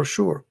 Ali, for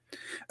sure.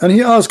 And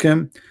he asked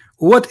him,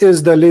 what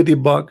is the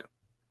ladybug?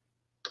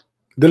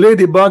 The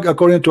ladybug,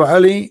 according to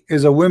Ali,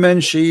 is a woman.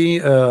 She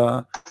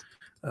I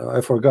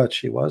forgot,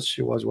 she was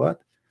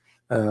what?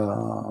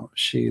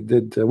 She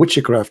did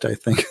witchcraft, I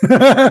think,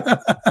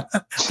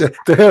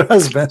 to her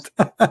husband.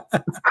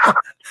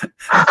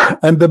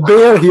 And the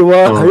bear,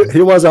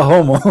 he was a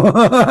homo.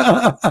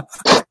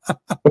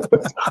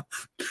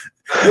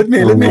 let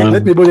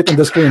me put it on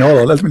the screen.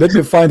 Hold on, let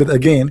me find it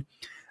again.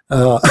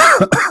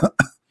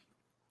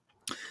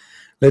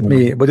 Let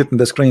me put it on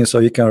the screen so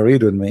you can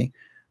read with me.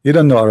 You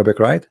don't know Arabic,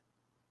 right?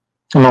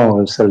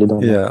 No, I certainly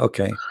don't. Yeah,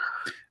 okay.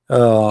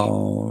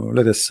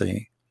 Let us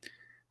see.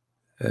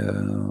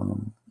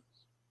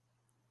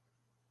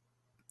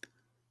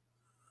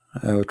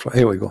 I will try.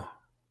 Here we go.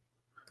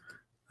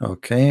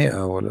 Okay,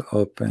 I will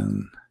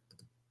open.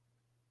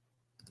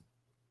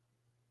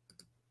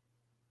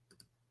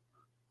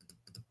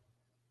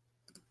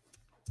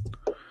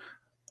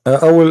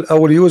 I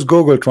will use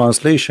Google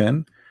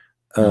Translation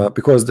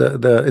because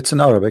it's in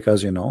Arabic,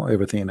 as you know,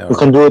 everything in Arabic. You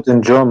can do it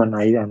in German.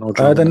 I know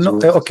German. I don't know.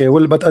 Okay,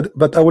 well,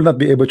 but I will not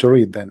be able to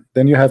read then.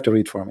 Then you have to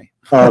read for me.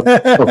 Okay.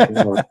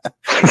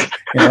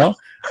 You know,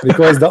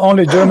 because the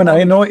only German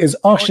I know is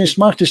I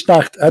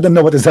don't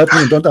know what does that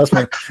mean. Don't ask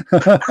me.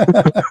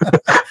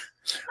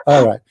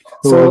 All right.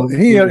 So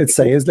here it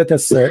says, let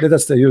us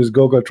use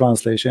Google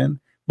Translation.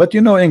 But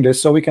you know English,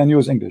 so we can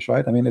use English,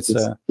 right? I mean, it's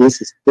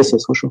this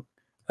is for sure.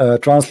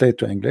 Translate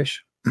to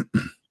English.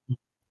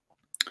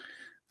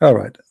 All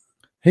right,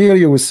 here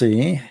you will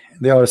see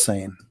they are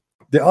saying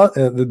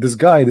this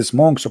guy, this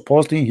monk,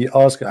 supposedly he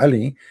asked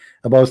Ali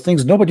about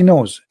things nobody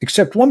knows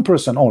except one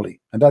person only,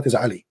 and that is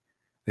Ali.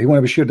 He want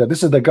to be sure that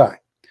this is the guy.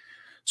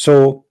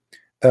 So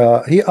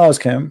he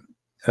asked him,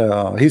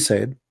 he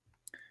said,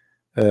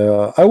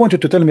 I want you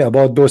to tell me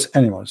about those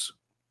animals.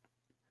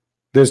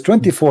 There's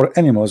 24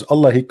 animals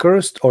Allah he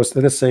cursed, or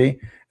let's say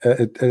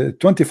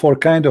 24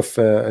 kind of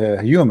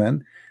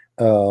human,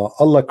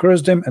 Allah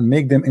cursed them and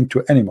make them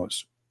into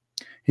animals.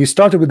 He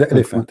started with the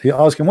elephant. He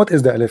asked him, what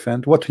is the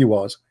elephant? What he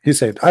was? He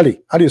said,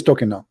 Ali is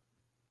talking now.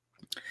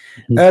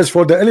 As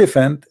for the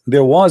elephant,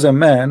 there was a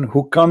man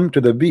who come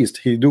to the beast.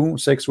 He do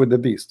sex with the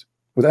beast,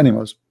 with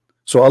animals.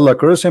 So Allah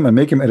cursed him and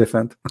make him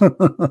elephant.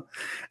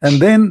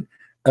 And then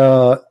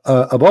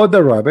about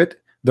the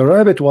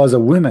rabbit was a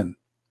woman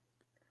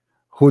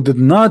who did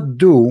not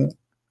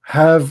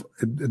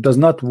does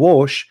not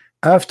wash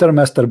after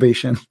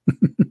masturbation.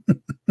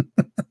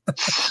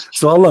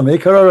 So Allah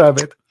make her a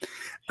rabbit.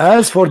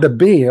 As for the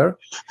bear,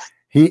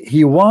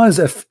 he was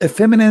a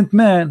effeminate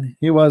man.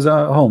 He was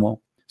a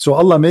homo. So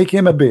Allah make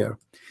him a bear.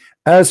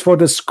 As for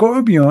the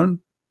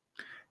scorpion,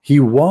 he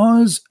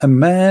was a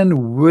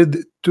man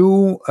with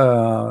two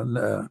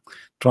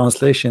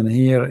translation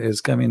here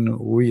is coming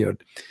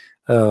weird.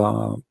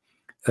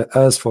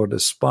 As for the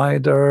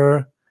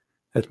spider,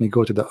 let me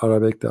go to the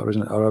Arabic, the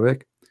original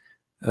Arabic.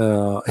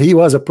 He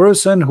was a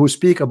person who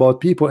speak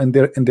about people in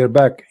their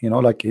back, you know,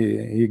 like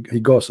he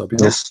gossip, you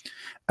know? Yes.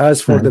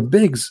 As for the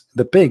pigs,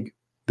 the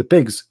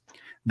pigs,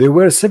 there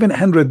were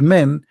 700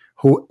 men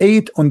who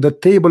ate on the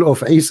table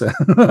of Isa.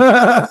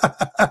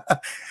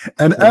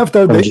 And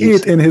after they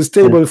ate in his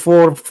table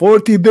for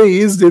 40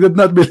 days, they did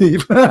not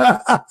believe.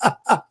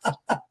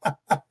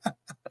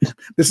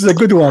 This is a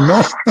good one,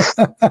 no?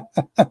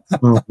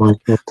 Oh my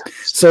God.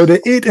 So they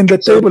ate in the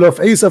table of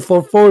Isa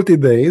for 40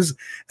 days,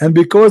 and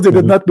because they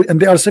did not, and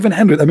they are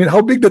 700. I mean,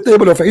 how big the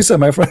table of Isa,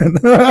 my friend?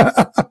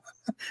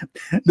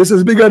 This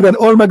is bigger than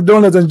all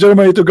McDonald's in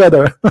Germany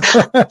together.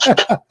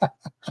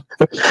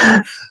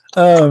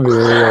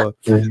 So,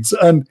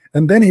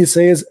 and then he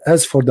says,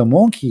 as for the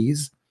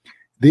monkeys,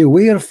 they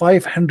were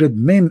 500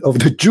 men of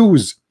the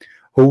Jews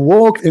who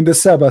walked in the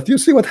Sabbath. You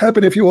see what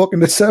happened if you walk in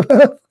the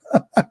Sabbath?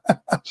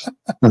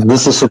 And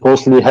this is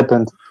supposedly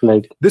happened.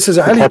 Like this is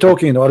Ali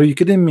talking. Or are you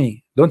kidding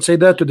me? Don't say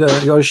that to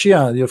your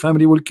Shia. Your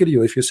family will kill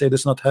you if you say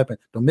this not happened.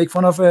 Don't make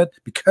fun of it.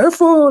 Be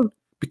careful.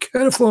 Be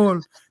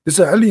careful. This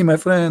is Ali, my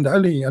friend.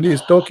 Ali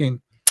is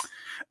talking.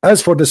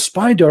 As for the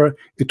spider,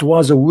 it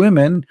was a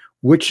woman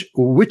which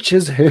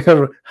is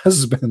her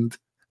husband.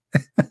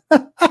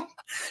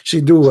 She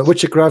do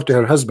witchcraft to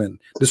her husband.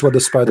 This was the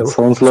spider. It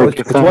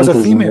was a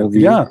female.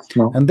 Yeah.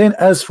 No. And then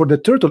as for the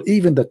turtle,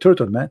 even the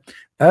turtle, man.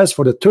 As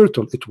for the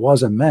turtle, it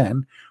was a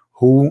man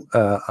who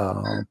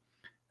the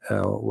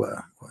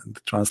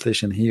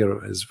translation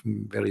here is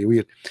very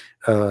weird.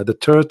 The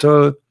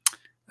turtle,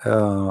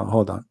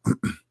 hold on.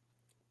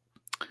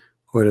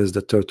 Where is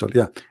the turtle?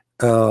 Yeah.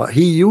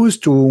 He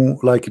used to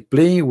like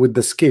play with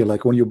the scale,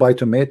 like when you buy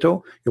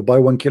tomato, you buy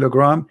 1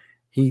 kilogram.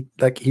 He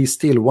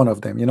steal one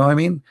of them, you know what I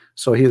mean?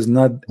 So he is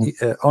not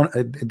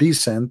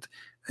decent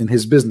in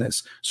his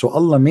business. So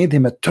Allah made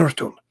him a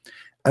turtle.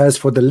 As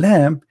for the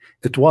lamb,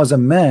 it was a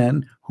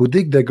man who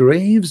dig the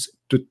graves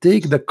to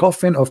take the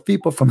coffin of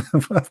people from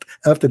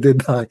after they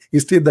die. He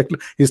steal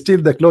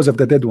the clothes of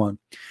the dead one.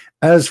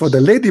 As for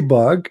the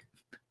ladybug,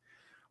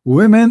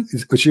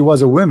 she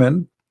was a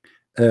woman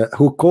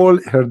who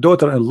called her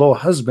daughter-in-law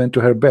husband to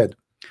her bed.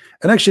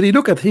 And actually,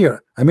 look at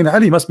here. I mean,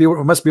 Ali must be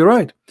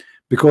right.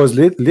 Because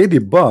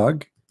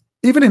ladybug,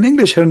 even in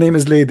English, her name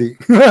is Lady.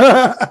 But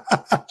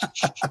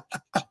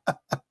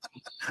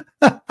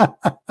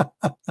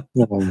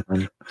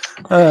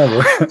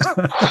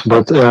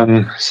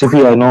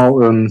CP, I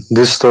know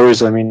these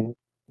stories. I mean,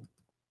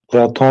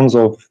 there are tons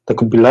of that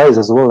could be lies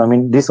as well. I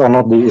mean, these are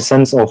not the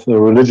essence of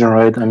a religion,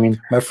 right? I mean,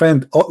 my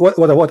friend, what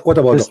about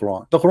the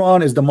Quran? The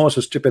Quran is the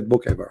most stupid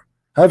book ever.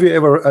 Have you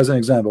ever, as an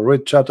example,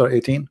 read chapter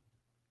 18?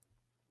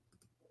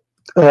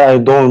 I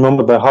don't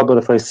remember by heart, but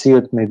if I see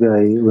it, maybe I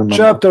remember.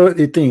 Chapter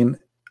 18,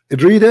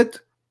 read it,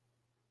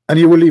 and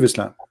you will leave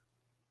Islam.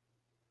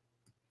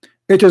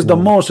 It is the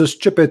most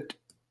stupid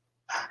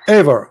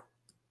ever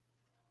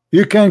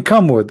you can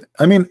come with.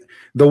 I mean,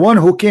 the one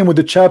who came with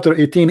the chapter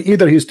 18,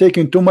 either he's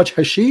taking too much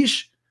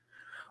hashish,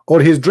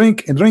 or he's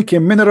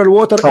drinking mineral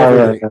water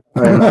every day.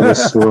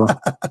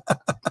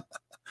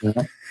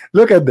 Yeah.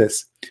 Look at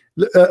this.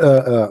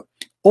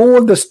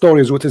 All the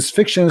stories, with his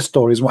fiction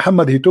stories,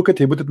 Muhammad, he took it,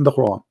 he put it in the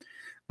Quran.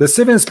 The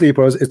Seven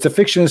Sleepers, it's a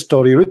fiction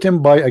story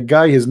written by a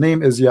guy, his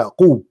name is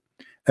Yaqub,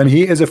 and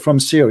he is from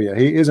Syria.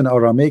 He is an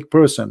Aramaic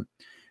person.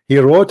 He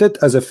wrote it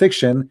as a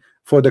fiction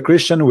for the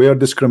Christian. We are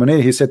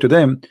discriminated. He said to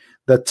them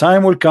that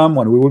time will come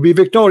when we will be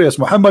victorious.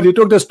 Muhammad, he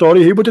took the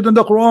story, he put it in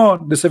the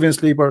Quran, the Seven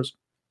Sleepers.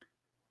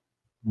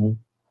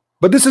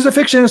 But this is a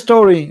fiction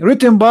story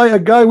written by a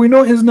guy, we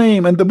know his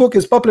name, and the book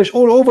is published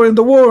all over in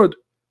the world.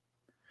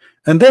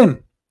 And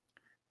then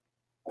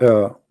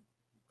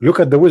look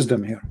at the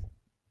wisdom here.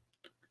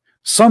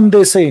 Some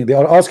they say, they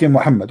are asking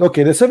Muhammad,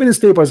 okay, the 7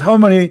 sleepers, how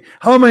many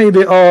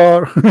they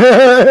are?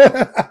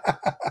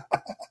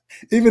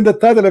 Even the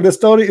title of the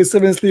story is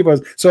 7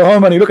 sleepers. So how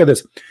many? Look at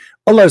this.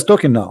 Allah is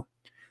talking now.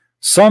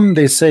 Some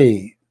they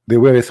say they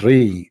were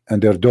 3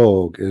 and their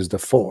dog is the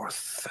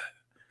 4th.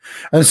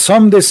 And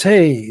some they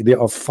say they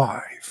are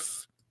 5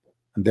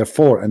 and they're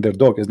 4 and their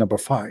dog is number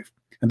 5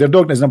 and their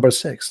dog is number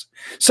 6.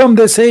 Some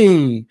they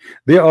say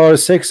they are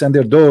 6 and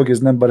their dog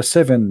is number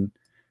 7.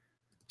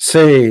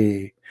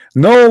 Say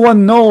no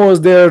one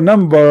knows their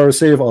number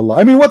save Allah.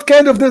 I mean, what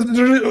kind of this?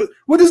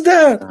 What is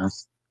that?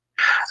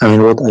 I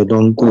mean, what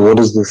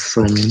is this?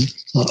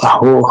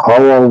 How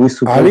are we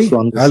supposed to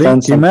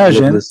understand Ali,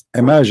 like this?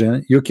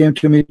 Imagine you came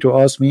to me to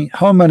ask me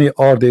how many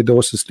are they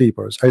those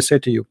sleepers. I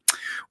said to you,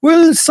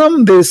 well,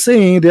 some they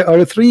say they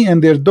are 3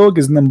 and their dog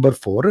is number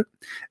 4,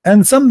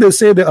 and some they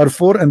say they are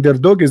 4 and their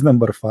dog is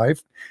number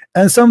 5,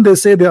 and some they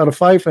say they are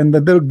 5 and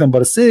the dog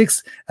number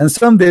 6, and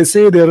some they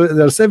say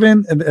they're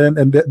 7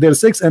 and they're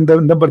 6 and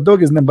the number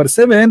dog is number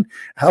 7.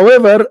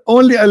 However,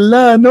 only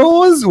Allah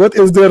knows what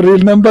is their real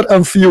number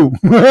and few.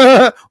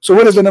 So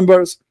what is the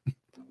numbers?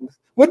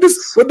 What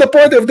the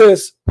point of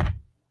this?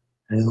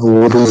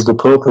 What is the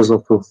purpose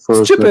of the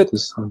first?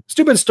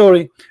 Stupid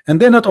story. And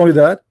then not only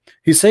that,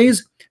 he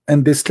says,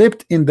 and they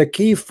slept in the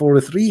cave for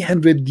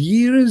 300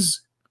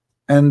 years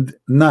and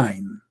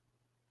 9.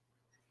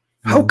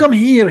 How come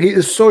here he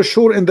is so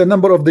sure in the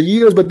number of the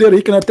years, but there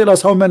he cannot tell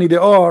us how many they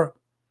are?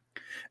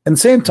 And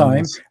same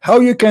time,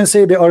 how you can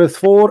say they are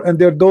 4 and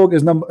their dog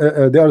is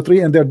number they are 3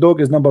 and their dog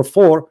is number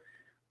 4?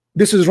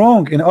 This is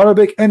wrong in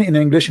Arabic and in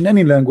English, in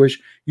any language.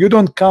 You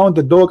don't count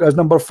the dog as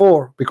number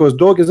 4 because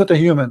dog is not a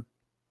human.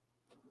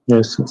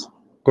 Yes.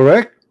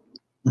 Correct?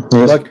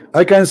 Yes. Like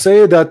I can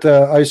say that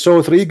I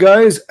saw 3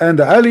 guys and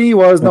Ali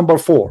was number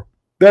 4.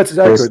 That's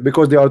accurate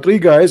because there are 3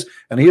 guys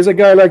and he is a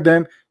guy like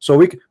them.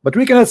 So but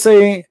we cannot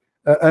say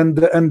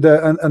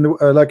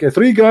like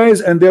 3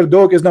 guys and their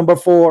dog is number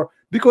 4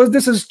 because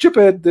this is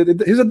stupid.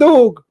 He's a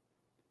dog.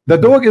 The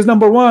dog is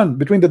number 1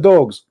 between the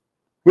dogs.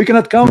 We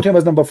cannot count him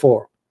as number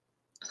 4.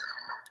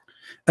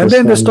 And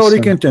then the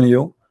story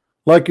continue,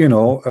 like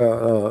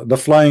the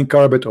flying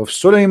carpet of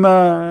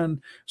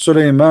Suleiman.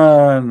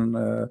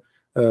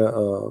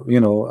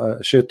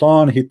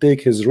 Shaitan, he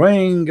take his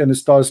ring and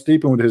start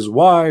sleeping with his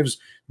wives,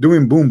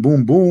 doing boom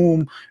boom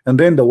boom, and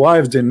then the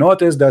wives, they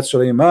notice that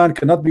Suleiman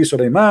cannot be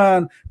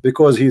Suleiman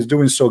because he's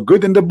doing so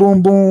good in the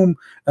boom boom,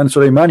 and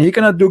Suleiman, he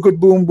cannot do good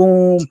boom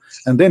boom.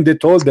 And then they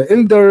told the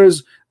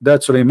elders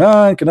that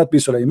Suleiman cannot be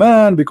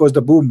Suleiman because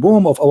the boom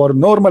boom of our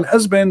normal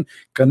husband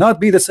cannot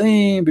be the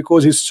same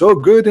because he's so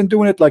good in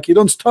doing it, like he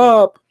don't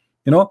stop.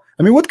 I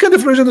mean, what kind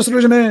of religion this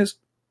religion is?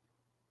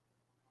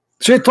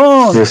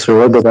 Shaitan. Yes,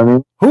 but I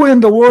mean, who in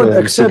the world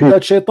accept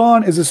that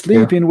Shaitan is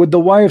sleeping with the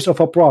wives of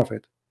a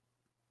prophet?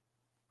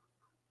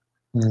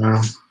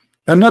 No.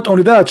 And not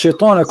only that,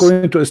 Shaitan,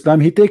 according to Islam,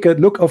 he take a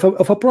look of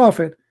a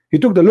prophet. He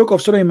took the look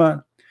of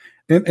Suleiman.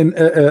 For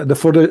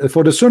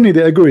the Sunni,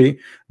 they agree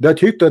that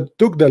he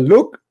took the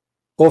look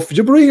of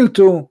Jibreel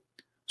too.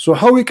 So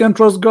how we can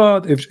trust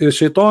God if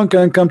Shaitan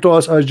can come to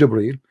us as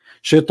Jibreel?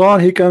 Shaitan,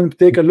 he can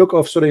take a look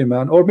of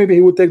Suleiman, or maybe he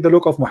would take the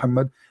look of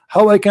Muhammad.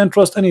 How I can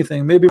trust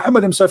anything? Maybe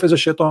Muhammad himself is a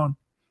Shaitan.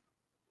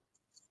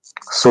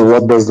 So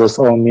what does this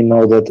all mean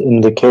now, that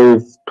in the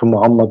cave to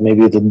Muhammad,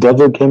 maybe the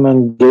devil came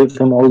and gave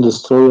him all the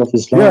story of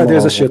Islam? Yeah,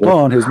 there's a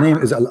Shaitan. His name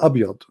is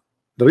Al-Abyad.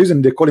 The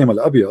reason they call him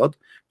Al-Abyad,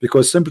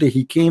 because simply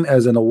he came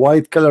as in a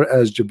white color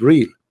as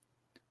Jibreel,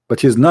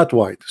 but he's not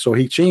white. So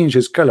he changed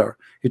his color.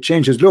 He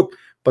changed his look.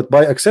 But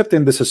by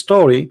accepting this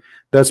story,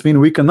 that's mean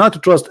we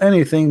cannot trust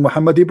anything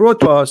Muhammad he brought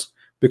to us,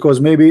 because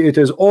maybe it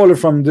is all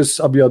from this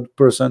Abyad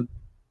person.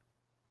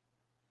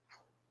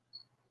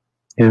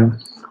 Yeah.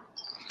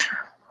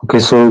 Okay,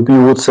 so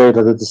you would say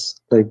that it's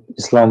like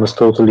Islam is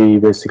totally,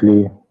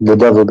 basically, the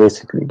devil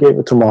basically gave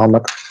it to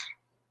Muhammad.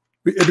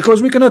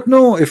 Because we cannot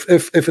know if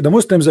the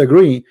Muslims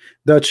agree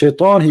that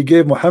Shaitan, he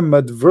gave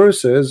Muhammad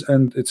verses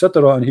and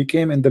etc., and he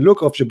came in the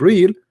look of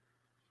Jibreel,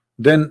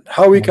 then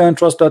how we can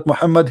trust that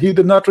Muhammad, he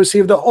did not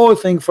receive the whole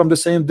thing from the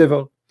same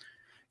devil?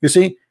 You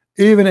see,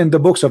 even in the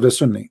books of the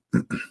Sunni,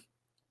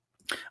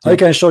 I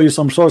can show you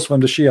some source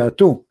from the Shia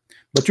too.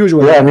 But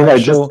usually, yeah, I mean,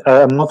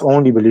 I'm not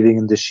only believing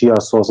in the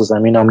Shia sources. I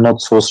mean, I'm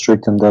not so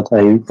strict in that.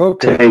 I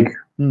take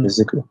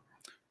basically.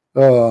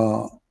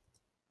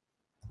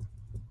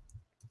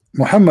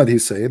 Muhammad, he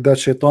said that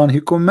Shaitan,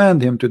 he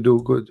commanded him to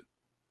do good.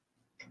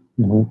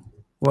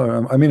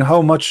 Well, I mean,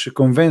 how much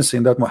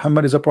convincing that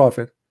Muhammad is a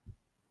prophet?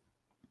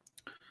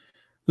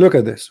 Look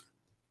at this.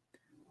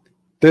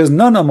 There is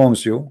none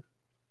amongst you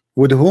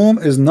with whom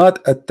is not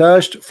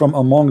attached from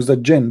amongst the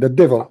jinn, the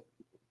devil.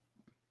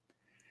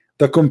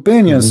 The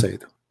companion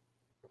said,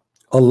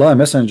 Allah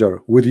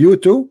messenger, with you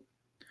too?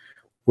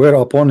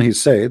 Whereupon he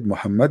said,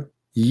 Muhammad,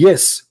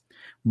 yes,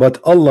 but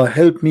Allah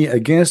helped me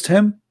against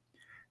him,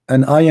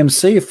 and I am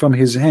safe from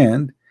his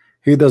hand.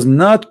 He does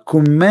not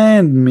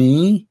command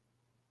me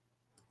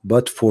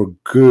but for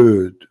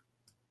good.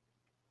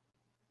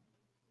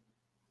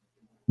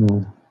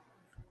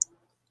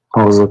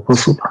 How is that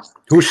possible?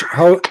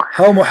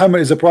 how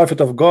Muhammad is a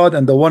prophet of God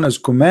and the one is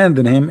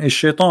commanding him is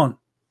Shaitan.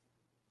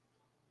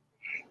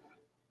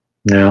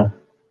 Yeah.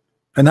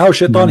 And how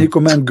Shaitan he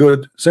command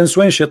good? Since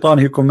when Shaitan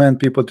he command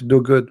people to do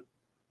good?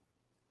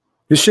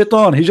 He's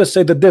Shaitan. He just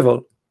said the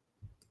devil.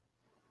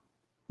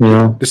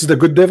 Yeah. This is the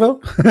good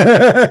devil.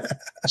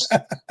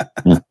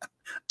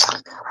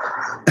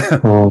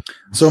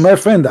 So my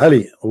friend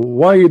Ali,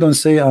 why you don't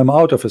say I'm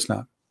out of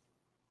Islam?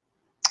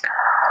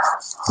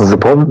 The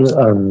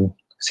problem,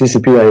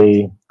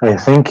 CCP,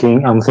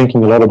 I'm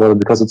thinking a lot about it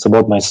because it's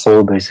about my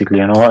soul, basically.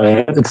 You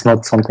know, it's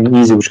not something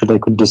easy which I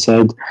could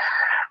decide,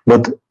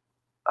 but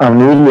I'm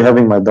really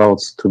having my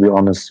doubts, to be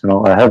honest. You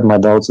know, I have my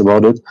doubts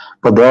about it,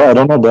 but I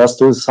don't know. There are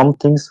still some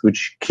things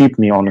which keep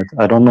me on it.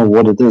 I don't know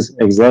what it is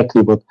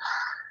exactly, but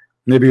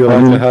maybe you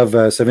like to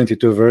have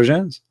 72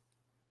 versions.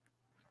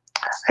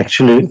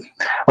 Actually,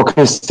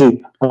 okay,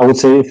 Steve, I would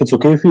say if it's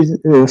okay if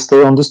we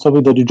stay on this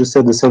topic that you just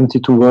said, the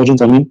 72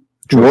 versions. I mean,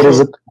 what is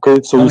it?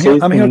 Okay, so you say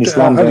in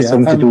Islam there are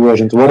 72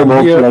 versions. What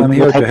about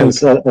what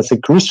happens as a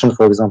Christian,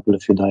 for example,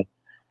 if you die?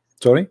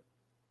 Sorry?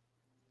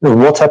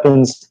 What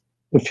happens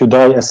if you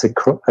die as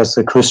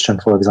a Christian,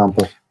 for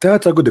example?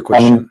 That's a good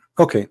question.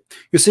 Okay,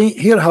 you see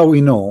here how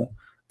we know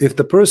if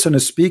the person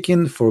is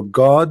speaking for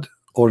God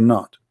or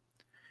not.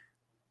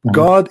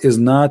 God is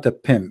not a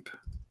pimp.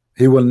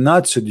 He will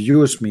not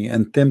seduce me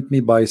and tempt me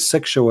by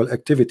sexual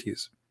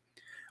activities.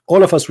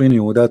 All of us, we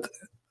knew that,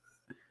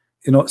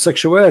 you know,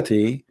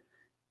 sexuality,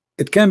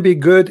 it can be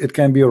good, it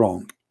can be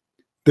wrong.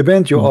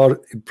 Depend you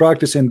are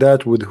practicing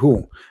that with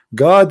who.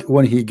 God,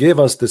 when he gave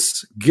us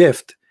this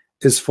gift,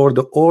 is for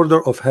the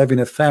order of having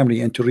a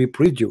family and to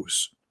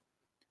reproduce,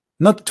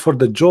 not for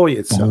the joy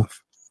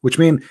itself, which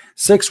means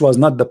sex was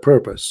not the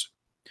purpose.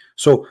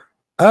 So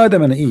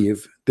Adam and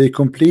Eve, they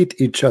complete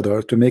each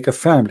other to make a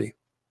family.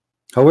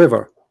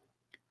 However,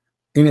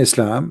 in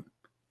Islam,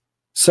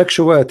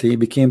 sexuality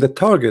became the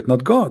target,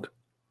 not God.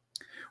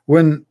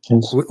 When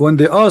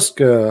they ask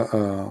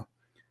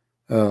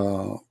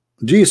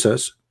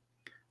Jesus,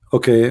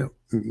 okay,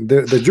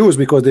 the Jews,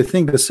 because they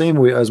think the same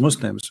way as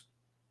Muslims,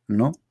 you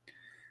know,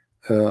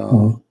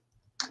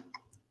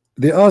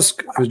 they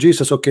ask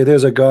Jesus, okay,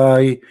 there's a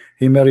guy,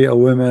 he marry a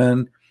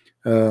woman,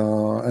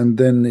 and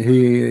then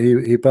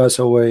he pass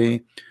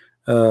away,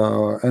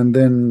 and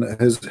then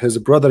his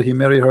brother, he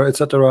marry her,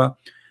 etc.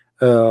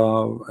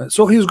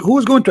 So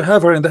who's going to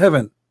have her in the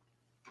heaven?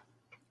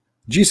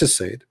 Jesus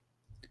said,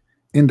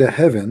 in the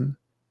heaven,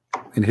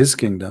 in his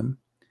kingdom,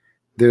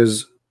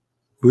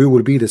 we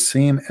will be the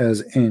same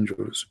as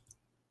angels.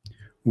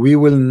 We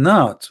will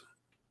not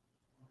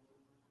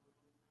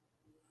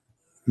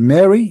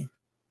marry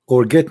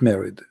or get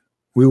married.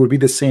 We will be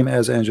the same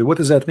as angels. What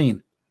does that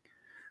mean?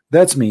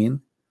 That means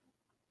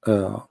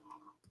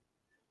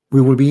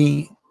we will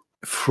be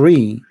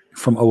free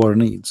from our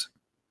needs.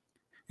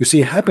 You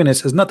see,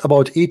 happiness is not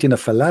about eating a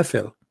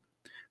falafel.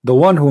 The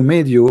one who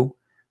made you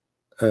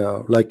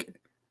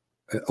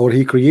or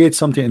he creates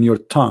something in your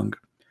tongue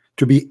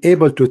to be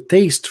able to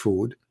taste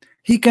food,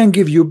 he can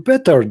give you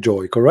better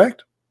joy,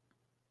 correct?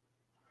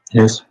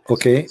 Yes.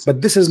 Okay,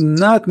 but this is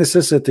not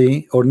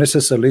necessity or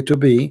necessarily to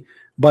be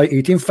by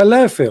eating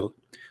falafel.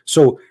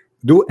 So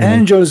do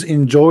angels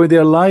enjoy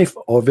their life?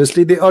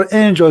 Obviously they are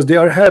angels, they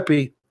are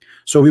happy.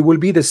 So we will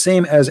be the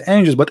same as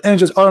angels, but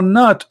angels are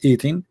not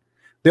eating,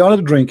 they are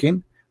not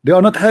drinking, they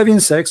are not having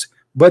sex,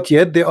 but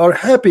yet they are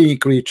happy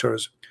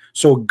creatures.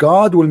 So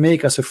God will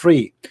make us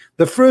free.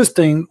 The first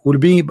thing will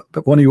be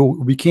when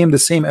you became the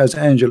same as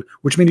angel,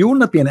 which means you will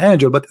not be an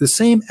angel, but the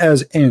same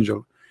as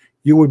angel.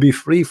 You will be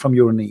free from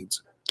your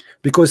needs,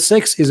 because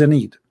sex is a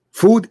need,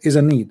 food is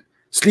a need,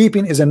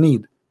 sleeping is a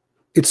need.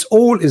 It's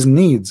all is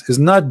needs. Is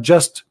not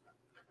just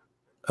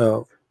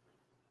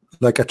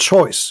like a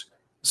choice.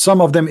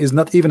 Some of them is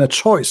not even a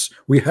choice.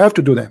 We have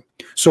to do them.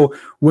 So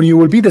when you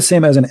will be the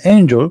same as an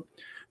angel,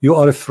 you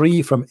are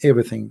free from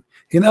everything.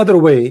 In other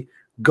way,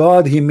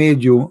 God, he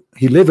made you,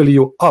 he leveled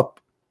you up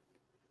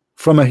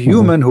from a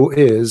human who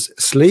is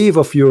slave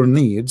of your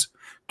needs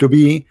to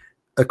be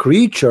a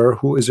creature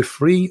who is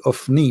free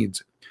of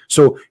needs.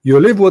 So you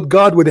live with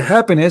God with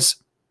happiness,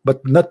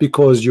 but not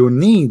because you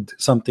need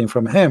something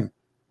from him.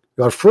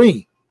 You are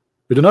free.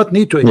 You do not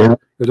need to eat.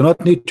 You do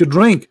not need to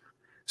drink.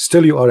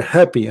 Still you are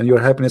happy, and your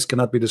happiness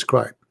cannot be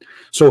described.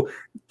 So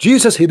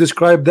Jesus, he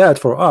described that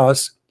for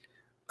us,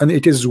 and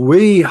it is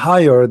way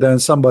higher than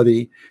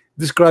somebody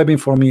describing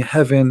for me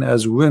heaven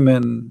as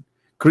women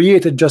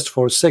created just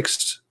for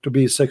sex, to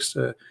be sex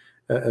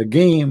a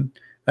game,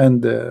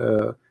 and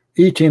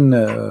eating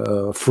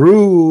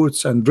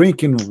fruits and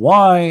drinking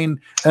wine,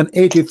 and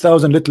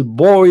 80,000 little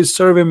boys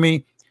serving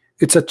me.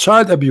 It's a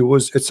child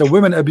abuse, it's a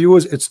women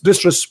abuse, it's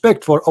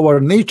disrespect for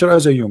our nature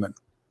as a human.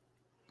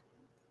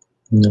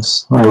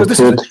 Yes, I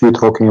heard you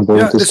talking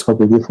about this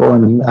topic before,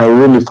 and I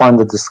really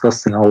find it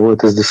disgusting how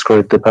it is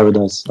described, the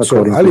paradise.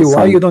 So Ali,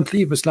 why you don't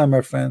leave Islam,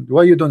 my friend?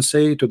 Why you don't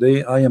say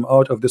today I am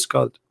out of this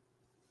cult?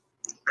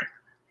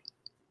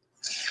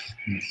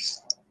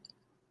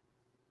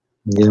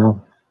 Yeah,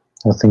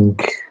 I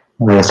think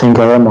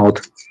I am out.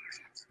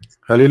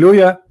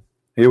 Hallelujah.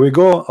 Here we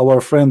go.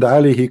 Our friend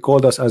Ali, he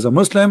called us as a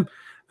Muslim,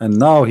 and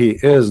now he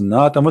is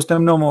not a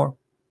Muslim no more.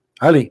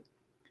 Ali,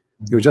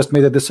 you just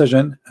made a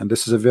decision, and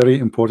this is a very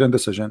important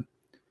decision.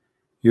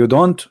 You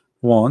don't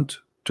want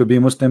to be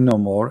Muslim no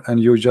more, and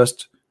you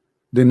just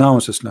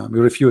denounce Islam.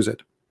 You refuse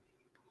it.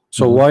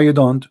 So why you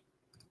don't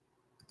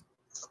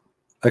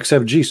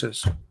accept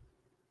Jesus?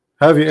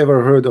 Have you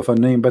ever heard of a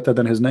name better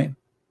than his name?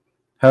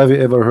 Have you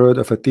ever heard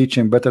of a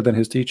teaching better than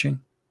his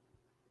teaching?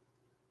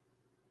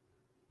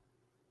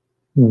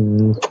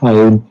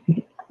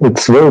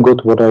 It's very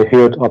good what I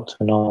heard up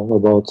to now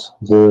about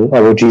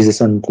our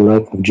Jesus and the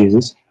life of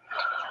Jesus.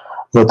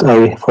 But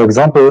for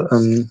example,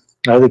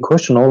 I had a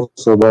question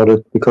also about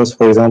it, because,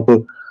 for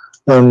example,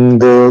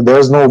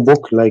 there's no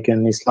book like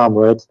in Islam,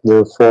 right?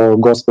 The 4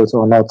 Gospels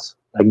are not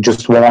like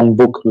just one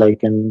book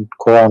like in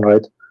Quran,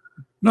 right?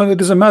 No, it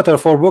doesn't matter.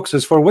 4 books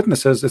is 4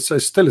 witnesses.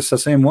 It's the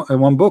same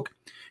one book.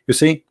 You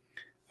see,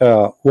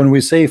 when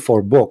we say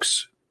 4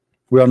 books,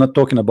 we are not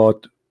talking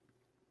about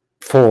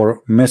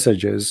 4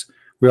 messages.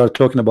 We are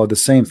talking about the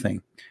same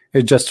thing.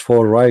 It's just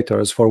 4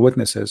 writers, 4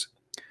 witnesses.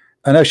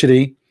 And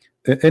actually,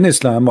 in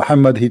Islam,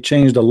 Muhammad, he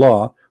changed the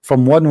law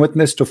from 1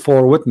 witness to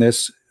 4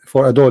 witnesses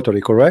for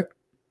adultery, correct?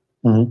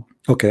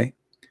 Okay.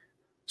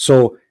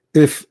 So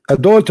if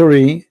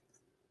adultery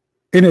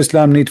in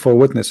Islam need 4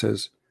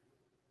 witnesses,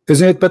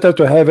 isn't it better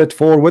to have it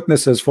 4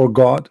 witnesses for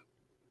God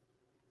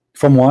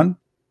from 1?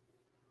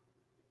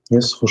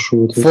 Yes, for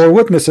sure. 4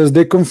 witnesses,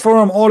 they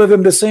confirm all of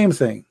them the same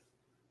thing.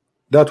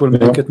 That will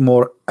make it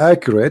more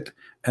accurate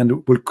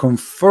and will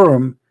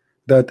confirm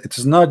that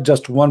it's not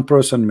just one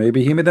person.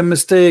 Maybe he made a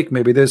mistake,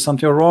 maybe there's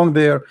something wrong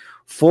there.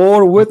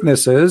 4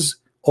 witnesses,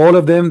 all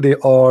of them, they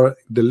are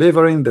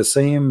delivering the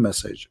same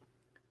message.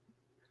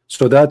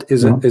 So that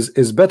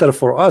is better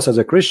for us as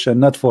a Christian,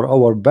 not for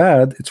our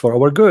bad, it's for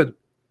our good.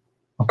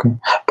 Okay,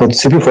 but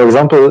CP, for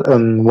example,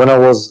 when I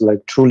was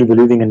like truly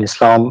believing in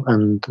Islam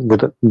and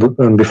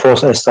before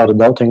I started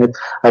doubting it,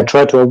 I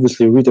tried to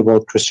obviously read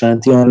about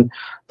Christianity, and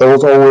there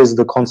was always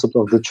the concept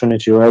of the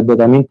Trinity, right?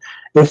 But I mean,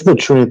 if the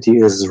Trinity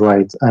is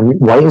right, I mean,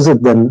 why is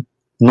it then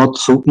not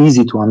so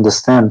easy to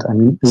understand? I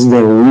mean, is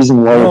there a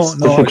reason why it's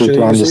difficult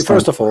to understand? See,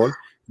 first of all,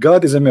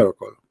 God is a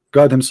miracle.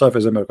 God himself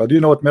is a miracle. Do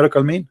you know what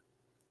miracle mean?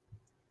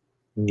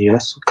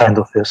 Yes, kind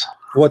of, yes.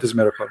 What is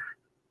miracle?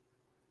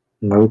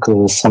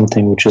 Miracle is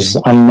something which is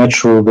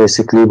unnatural,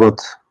 basically, but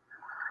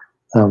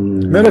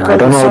miracle I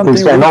don't know.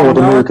 I know what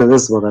a cannot, miracle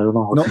is, but I don't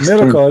know how to explain.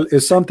 Miracle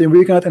is something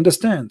we cannot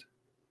understand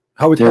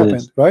how it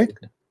happened, right?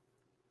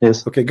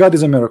 Yes. Okay, God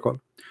is a miracle.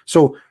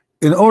 So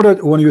in order,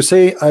 when you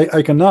say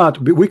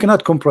we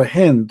cannot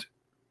comprehend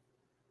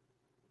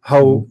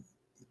how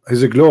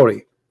his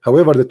glory.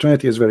 However, the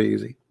Trinity is very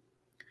easy.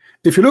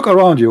 If you look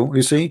around you,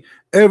 you see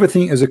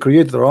everything is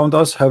created around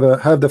us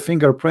have the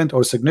fingerprint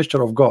or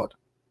signature of God.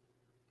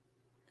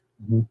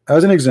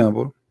 As an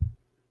example,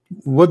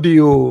 what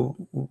do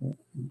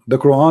the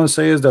Quran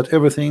says that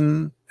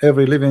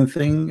every living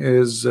thing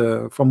is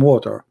from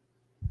water,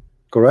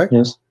 correct?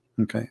 Yes.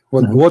 Okay.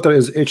 Water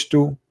is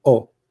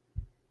H2O.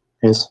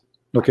 Yes.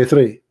 Okay,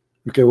 3.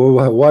 Okay,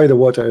 well, why the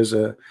water is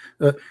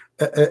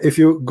if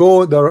you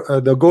go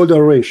the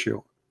golden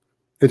ratio,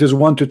 it is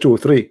 1 to 2,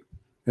 3.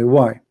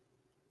 Why?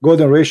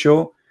 Golden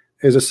ratio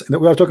is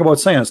we are talking about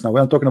science now.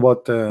 We are talking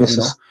about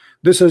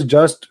this is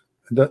just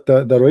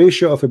the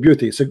ratio of a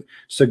beauty,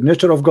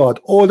 signature of God.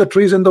 All the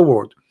trees in the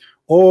world,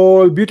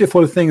 all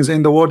beautiful things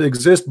in the world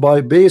exist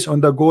based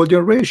on the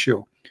golden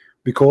ratio,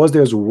 because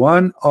there's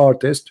one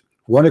artist,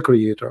 one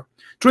creator.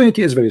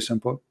 Trinity is very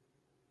simple.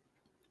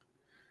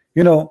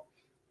 You know,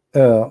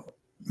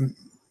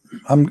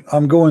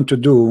 I'm going to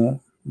do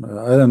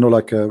I don't know,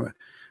 like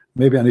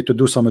maybe I need to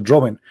do some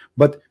drawing,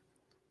 but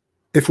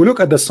if we look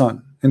at the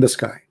sun in the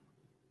sky,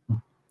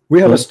 we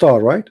have a star,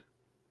 right?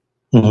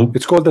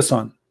 It's called the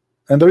sun.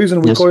 And the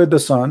reason we call it the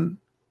sun,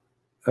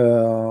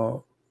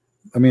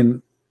 I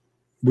mean,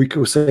 we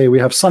could say we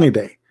have sunny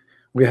day,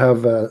 we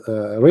have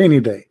a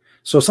rainy day.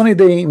 So sunny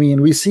day, I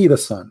mean, we see the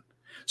sun.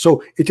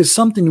 So it is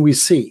something we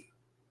see.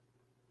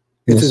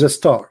 It is a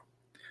star.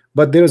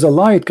 But there is a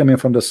light coming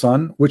from the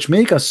sun which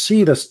make us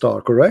see the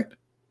star, correct?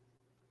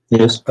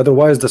 Yes.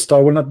 Otherwise, the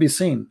star will not be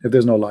seen if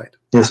there's no light.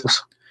 Yes.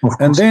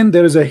 And then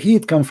there is a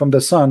heat come from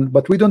the sun,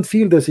 but we don't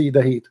feel the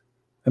heat.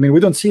 I mean, we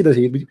don't see the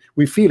heat,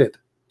 we feel it.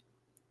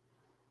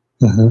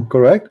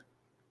 Correct?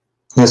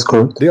 Yes,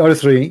 correct. They are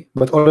 3,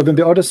 but all of them,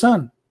 they are the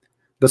sun.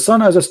 The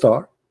sun as a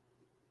star,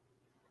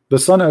 the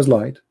sun as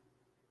light,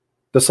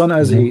 the sun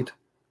as heat,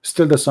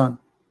 still the sun.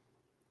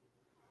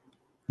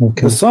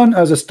 The sun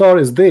as a star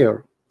is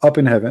there up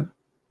in heaven.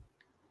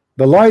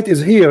 The light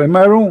is here in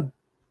my room.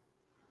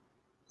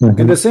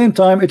 In the same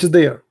time, it is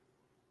there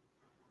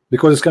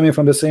because it's coming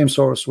from the same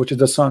source, which is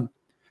the sun.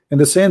 In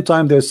the same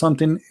time, there's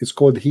something, it's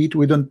called heat.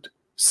 We don't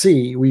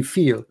see, we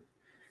feel.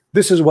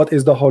 This is what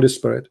is the Holy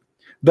Spirit.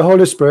 The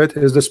Holy Spirit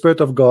is the Spirit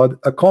of God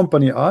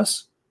accompany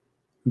us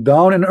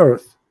down in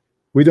earth.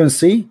 We don't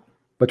see,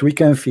 but we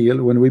can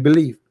feel when we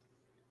believe.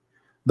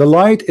 The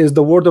light is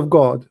the Word of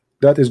God,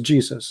 that is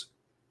Jesus.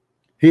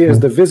 He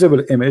is the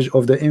visible image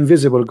of the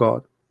invisible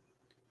God.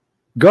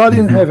 God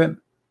in heaven,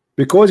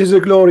 because his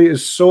glory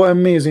is so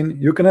amazing,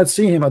 you cannot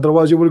see him,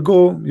 otherwise you will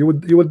go, you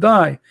will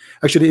die.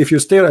 Actually, if you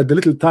stare at the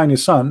little tiny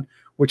sun,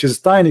 which is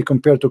tiny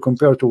compared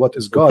to what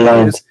is God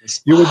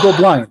is, you will go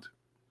blind.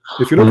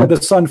 If you look at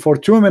the sun for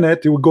 2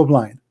 minutes, you will go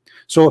blind.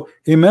 So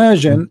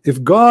imagine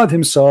if God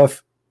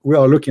himself we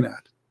are looking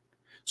at.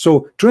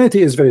 So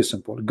Trinity is very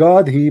simple.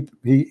 God,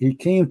 he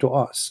came to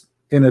us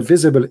in a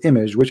visible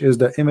image, which is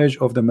the image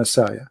of the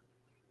Messiah.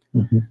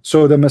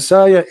 So the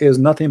Messiah is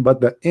nothing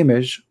but the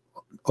image,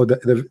 or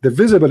the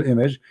visible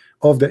image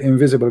of the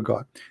invisible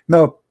God.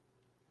 Now,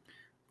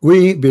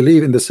 we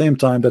believe in the same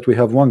time that we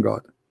have one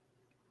God,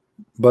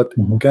 but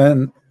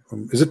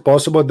is it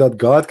possible that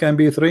God can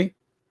be three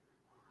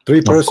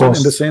persons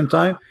in the same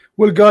time?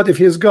 Well, God, if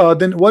he is God,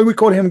 then why we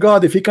call him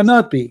God if he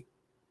cannot be?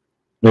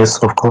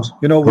 Yes, of course.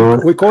 You know,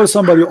 we call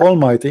somebody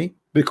Almighty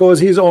because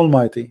he's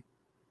Almighty.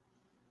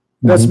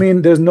 That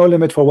means there's no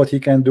limit for what he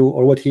can do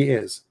or what he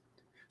is.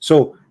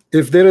 So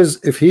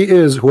if he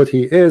is what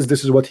he is,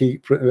 this is what he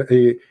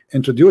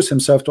introduced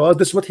himself to us.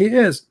 This is what he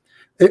is.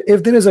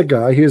 If there is a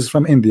guy, he is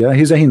from India,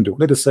 he's a Hindu,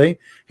 let us say,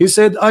 he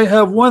said, I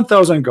have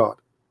 1,000 God,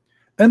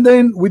 and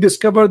then we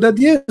discovered that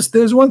yes,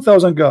 there's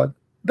 1,000 God.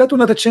 That will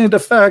not change the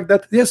fact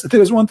that yes,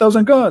 there is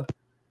 1,000 God.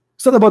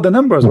 It's not about the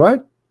numbers,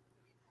 right?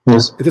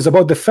 Yes, it is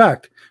about the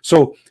fact.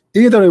 So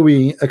either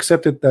we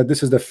accept it that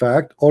this is the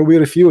fact, or we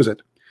refuse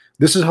it.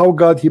 This is how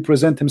God he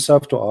present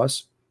himself to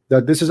us,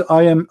 that this is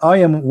I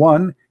am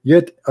one,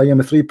 yet I am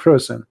a three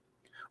person.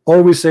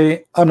 Or we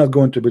say I'm not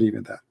going to believe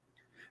in that.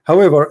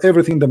 However,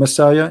 everything the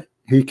Messiah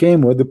he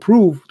came with the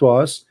proof to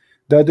us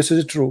that this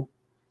is true.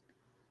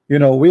 You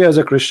know, we as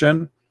a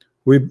Christian,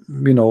 we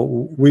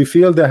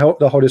feel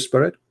the Holy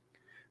Spirit,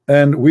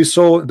 and we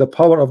saw the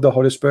power of the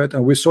Holy Spirit,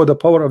 and we saw the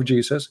power of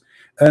Jesus,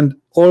 and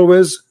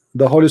always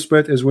the Holy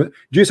Spirit is with.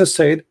 Jesus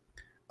said,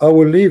 I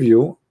will leave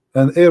you,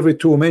 and every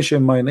two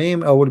mention my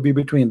name, I will be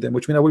between them,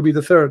 which means I will be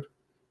the third.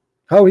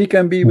 How he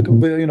can be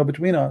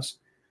between us?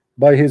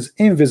 By his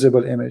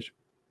invisible image.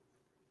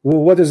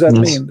 Well, what does that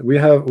mean? We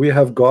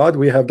have God,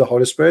 we have the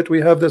Holy Spirit,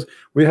 we have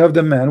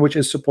the man, which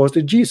is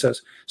supposedly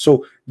Jesus.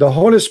 So the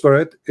Holy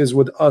Spirit is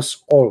with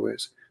us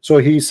always. So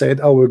he said,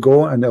 I will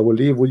go and I will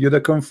leave with you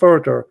the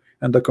Comforter,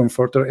 and the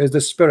Comforter is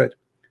the Spirit.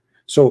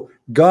 So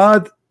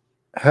God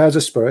has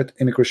a spirit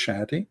in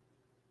Christianity.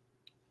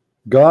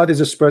 God is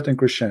a spirit in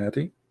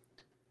Christianity.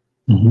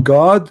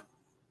 God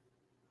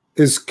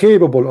is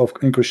capable of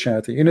in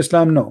Christianity. In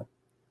Islam, no.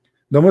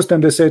 The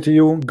Muslim, they say to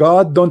you,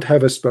 God don't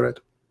have a spirit.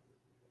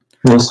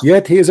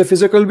 Yet he is a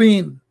physical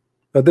being.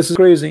 But this is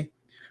crazy,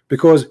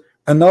 because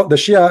and now the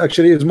Shia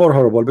actually is more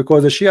horrible,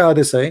 because the Shia,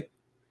 they say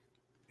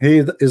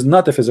he is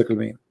not a physical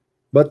being,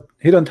 but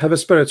he don't have a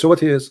spirit. So what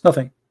he is?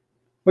 Nothing.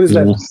 What is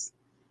left?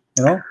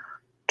 You know?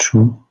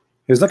 True.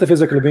 He's not a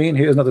physical being,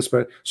 he is not a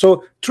spirit.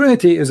 So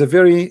Trinity is a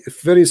very,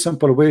 very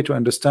simple way to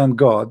understand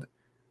God,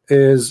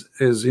 is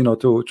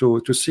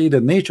to see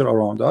the nature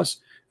around us.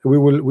 We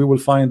will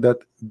find that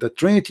the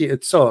Trinity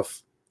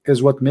itself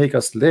is what makes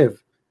us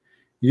live.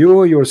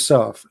 You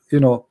yourself,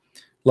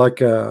 like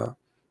 2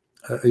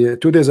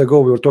 days ago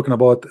we were talking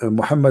about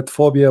Muhammad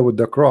phobia with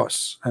the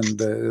cross and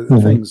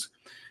things.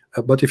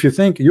 But if you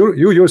think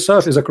you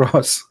yourself is a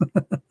cross,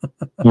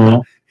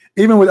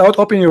 even without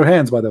opening your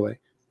hands, by the way,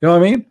 you know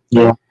what I mean?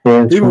 Yeah.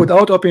 Even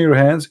without opening your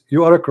hands,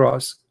 you are a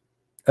cross,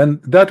 and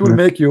that will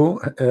make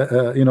you,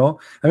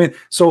 I mean,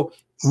 so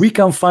we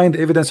can find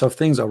evidence of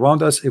things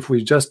around us if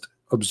we just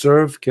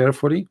observe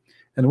carefully,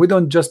 and we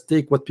don't just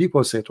take what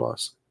people say to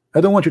us. I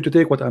don't want you to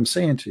take what I'm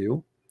saying to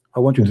you. I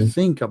want you to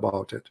think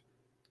about it,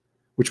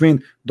 which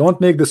means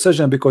don't make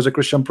decision because a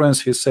Christian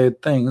prince he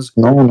said things.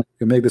 No.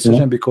 You make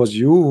decision because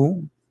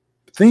you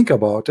think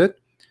about it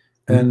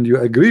and you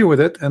agree with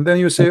it, and then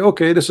you say,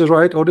 okay, this is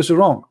right or this is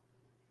wrong.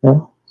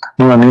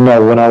 I mean,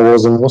 when I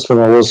was a Muslim,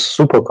 I was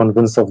super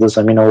convinced of this.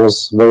 I mean, I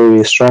was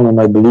very strong in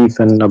my belief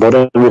and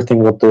about everything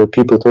what the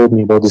people told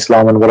me about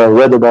Islam and what I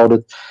read about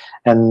it,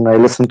 and I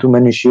listened to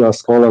many Shia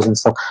scholars and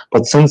stuff.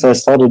 But since I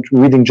started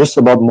reading just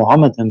about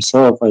Muhammad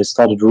himself, I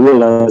started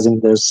realizing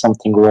there's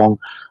something wrong.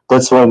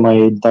 That's why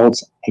my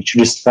doubts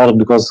actually started,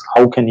 because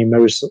how can he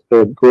marry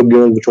a good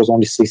girl which was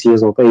only 6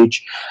 years of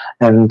age,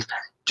 and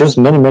just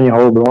many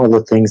horrible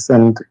other things.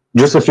 And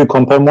just if you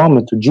compare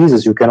Muhammad to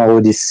Jesus, you can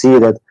already see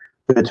that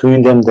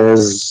between them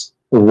there's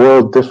a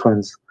world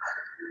difference.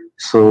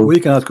 So we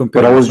cannot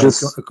compare. I was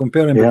just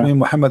comparing between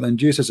Muhammad and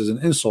Jesus is an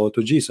insult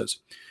to Jesus.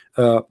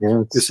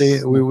 You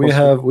see, we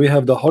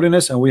have the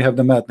holiness and we have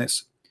the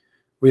madness.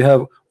 We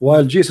have,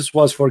 while Jesus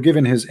was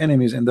forgiving his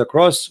enemies in the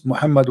cross,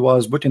 Muhammad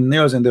was putting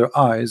nails in their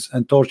eyes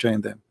and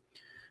torturing them.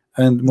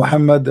 And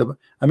Muhammad,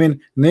 I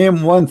mean,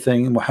 name one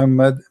thing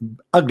Muhammad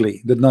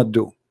ugly did not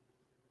do.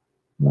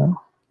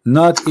 No.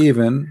 Not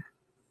even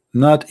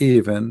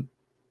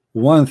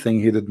one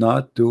thing he did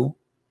not do,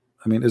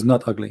 I mean, is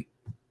not ugly.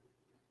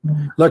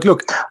 Like,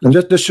 look,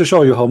 just to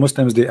show you how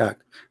Muslims they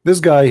act. This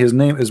guy, his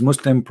name is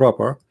Muslim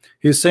proper.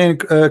 He's saying,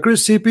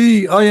 Chris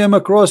CP, I am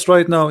a cross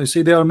right now. You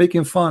see, they are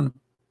making fun.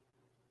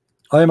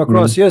 I am a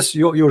cross. Yes,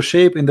 your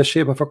shape in the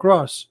shape of a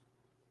cross.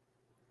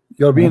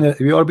 You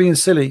are being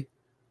silly.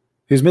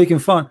 He's making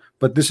fun,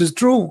 but this is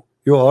true.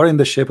 You are in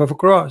the shape of a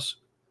cross.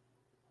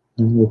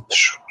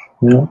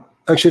 Yeah.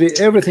 Actually,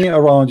 everything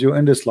around you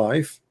in this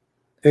life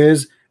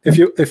is, if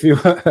you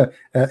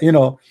you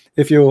know,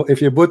 if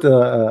you put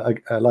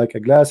like a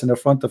glass in the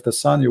front of the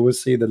sun, you will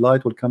see the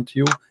light will come to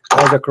you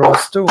as a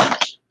cross too.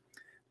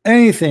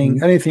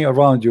 Anything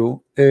around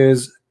you is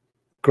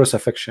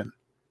crucifixion.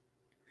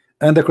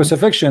 And the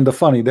crucifixion, the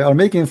funny, they are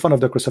making fun of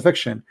the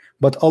crucifixion,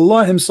 but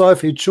Allah himself,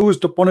 he chose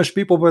to punish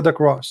people with the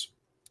cross.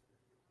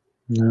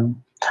 Yeah.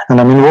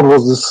 And I mean, what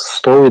was this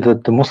story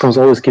that the Muslims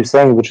always keep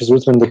saying, which is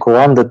written in the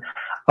Quran, that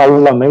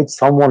Allah made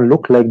someone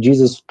look like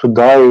Jesus to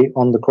die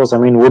on the cross? I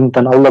mean, wouldn't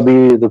then Allah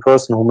be the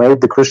person who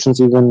made the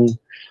Christians even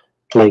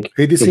like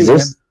he deceived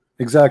exist? them?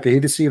 Exactly, he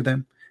deceived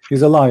them.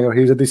 He's a liar,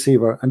 he's a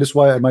deceiver, and that's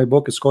why my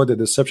book is called The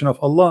Deception of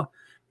Allah,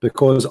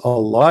 because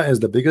Allah is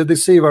the biggest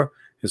deceiver.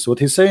 It's what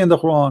he's saying in the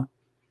Quran.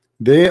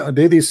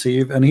 They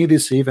deceive, and he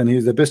deceive, and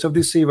he's the best of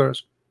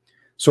deceivers.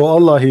 So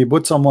Allah, he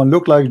put someone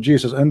look like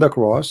Jesus in the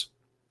cross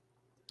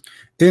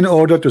in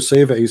order to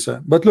save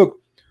Isa. But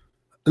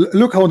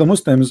look how the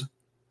Muslims,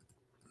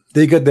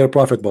 they get their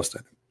prophet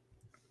busted.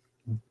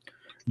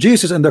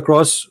 Jesus in the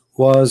cross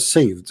was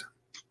saved.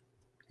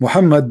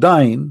 Muhammad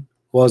dying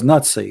was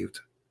not saved.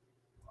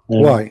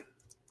 Why?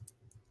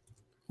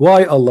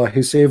 Why Allah,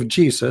 he saved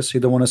Jesus, he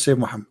don't want to save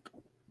Muhammad?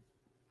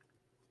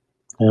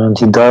 And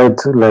he died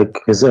like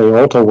his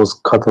aorta was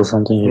cut or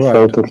something. He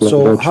felt it like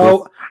so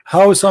that.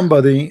 how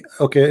somebody,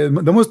 okay,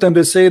 the Muslim,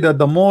 they say that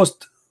the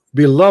most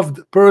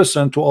beloved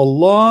person to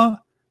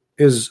Allah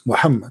is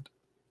Muhammad.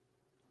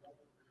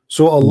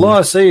 So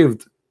Allah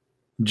saved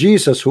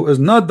Jesus, who is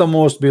not the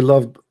most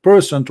beloved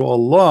person to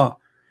Allah,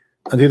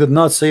 and he did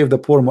not save the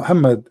poor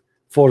Muhammad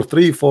for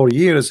 3-4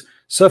 years,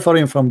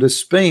 suffering from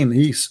this pain.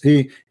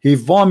 He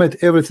vomit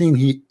everything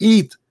he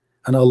eat,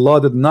 and Allah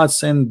did not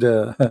send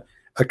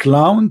a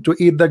clown to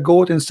eat the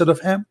goat instead of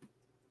him.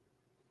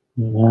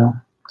 Yeah.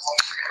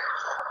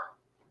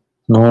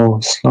 No,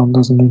 Islam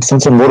doesn't make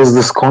sense. And what is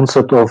this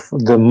concept of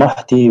the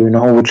Mahdi, you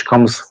know, which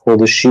comes for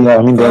the Shia?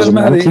 I mean, there's an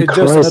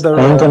Antichrist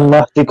and a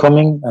Mahdi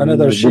coming.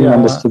 Another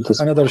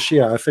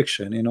Shia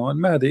fiction, you know. And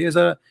Mahdi is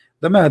the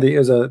Mahdi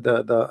is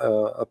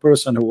a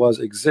person who was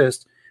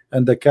exist,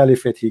 and the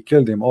Caliphate, he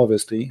killed him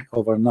obviously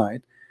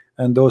overnight.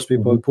 And those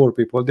people, poor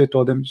people, they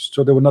told him,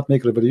 so they would not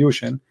make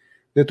revolution.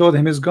 They told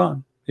him he's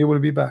gone. He will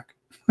be back.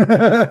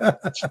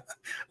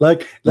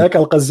 like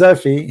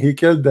Al-Qaddafi, he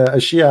killed a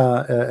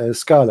Shia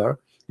scholar.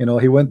 You know,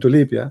 he went to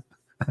Libya.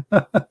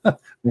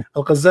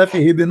 Al-Qaddafi,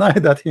 he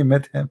denied that he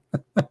met him.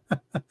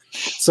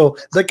 So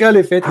the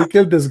Caliphate, he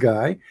killed this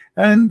guy,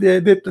 and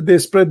they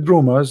spread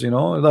rumors, you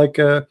know, like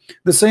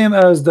the same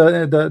as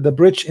the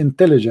British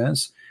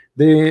intelligence.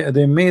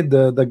 They made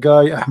the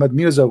guy Ahmad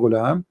Mirza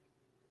Ghulam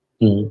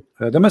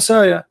the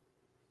Messiah.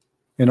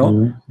 You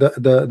know,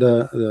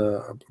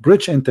 the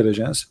British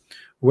intelligence,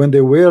 when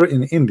they were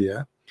in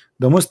India,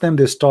 the Muslim,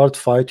 they start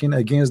fighting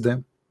against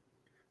them.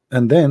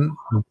 And then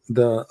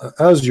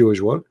as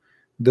usual,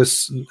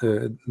 this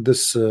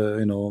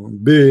you know,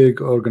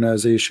 big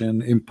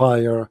organization,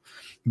 empire,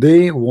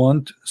 they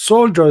want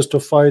soldiers to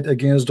fight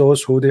against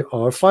those who they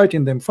are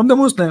fighting them from the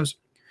Muslims.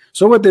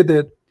 So what they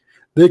did,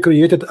 they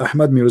created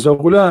Ahmad Mirza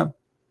Ghulam.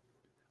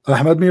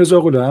 Ahmad Mirza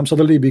Ghulam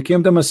suddenly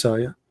became the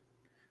Messiah,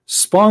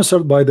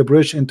 sponsored by the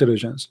British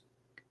intelligence,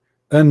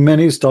 and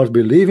many start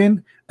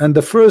believing. And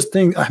the first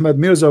thing Ahmad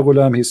Mirza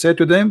Ghulam, he said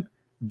to them,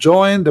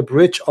 join the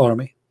British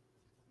army.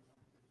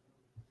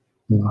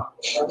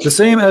 The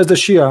same as the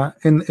Shia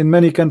in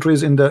many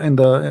countries in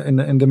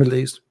the Middle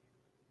East.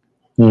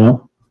 The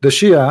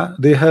Shia,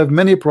 they have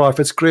many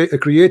prophets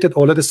created,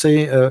 or let us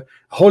say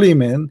holy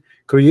men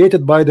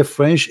created by the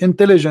French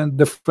intelligence.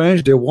 The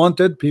French, they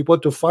wanted people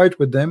to fight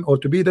with them or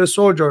to be their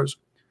soldiers.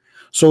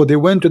 So they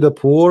went to the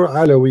poor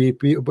Alawi,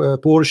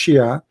 poor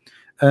Shia,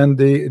 and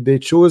they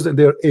chose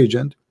their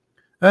agent.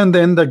 And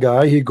then the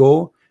guy, he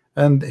go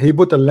and he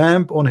put a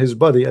lamp on his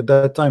body. At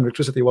that time,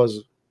 electricity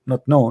was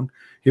not known.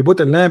 He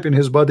put a lamp in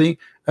his body,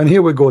 and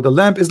here we go. The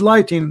lamp is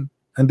lighting,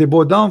 and they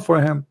bow down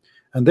for him.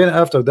 And then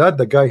after that,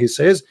 the guy, he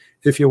says,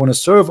 if you want to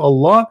serve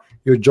Allah,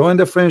 you join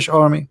the French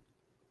army.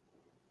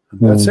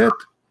 And that's it.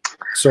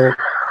 So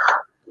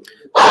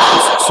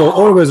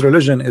always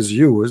religion is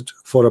used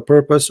for a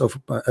purpose of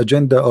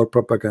agenda or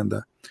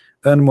propaganda,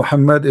 and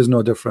Muhammad is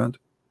no different.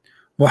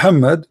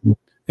 Muhammad,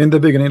 in the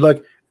beginning,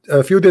 like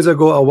a few days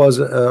ago, I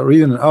was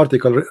reading an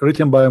article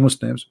written by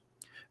Muslims,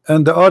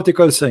 and the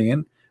article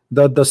saying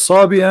that the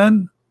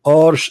Sabian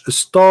are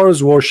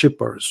stars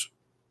worshippers.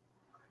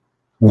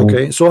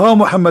 Okay, so how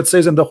Muhammad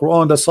says in the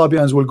Quran that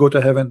Sabians will go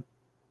to heaven?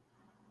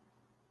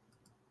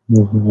 He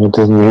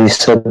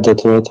said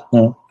that,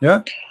 right?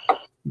 Yeah,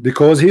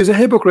 because he's a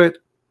hypocrite.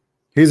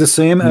 He's the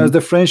same as the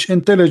French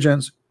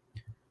intelligence.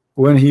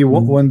 When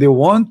they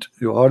want,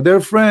 you are their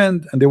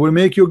friend, and they will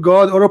make you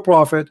God or a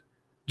prophet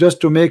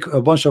just to make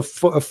a bunch of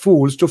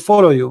fools to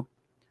follow you.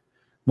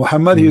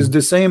 Muhammad, he is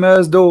the same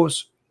as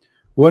those.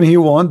 When he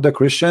want the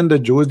Christian, the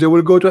Jews, they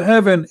will go to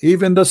heaven.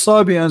 Even the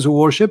Sabians who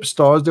worship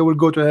stars, they will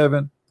go to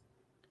heaven.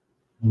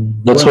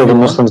 That's why the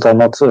Muslims are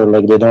not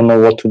like, they don't know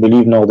what to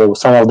believe now.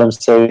 Some of them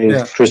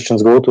say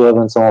Christians go to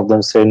heaven, some of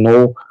them say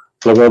no.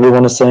 Like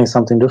everyone is saying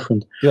something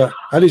different. Yeah,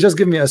 Ali, just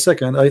give me a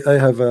second. I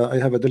have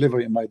a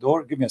delivery in my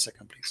door. Give me a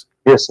second, please.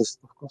 Yes, yes,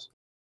 of course.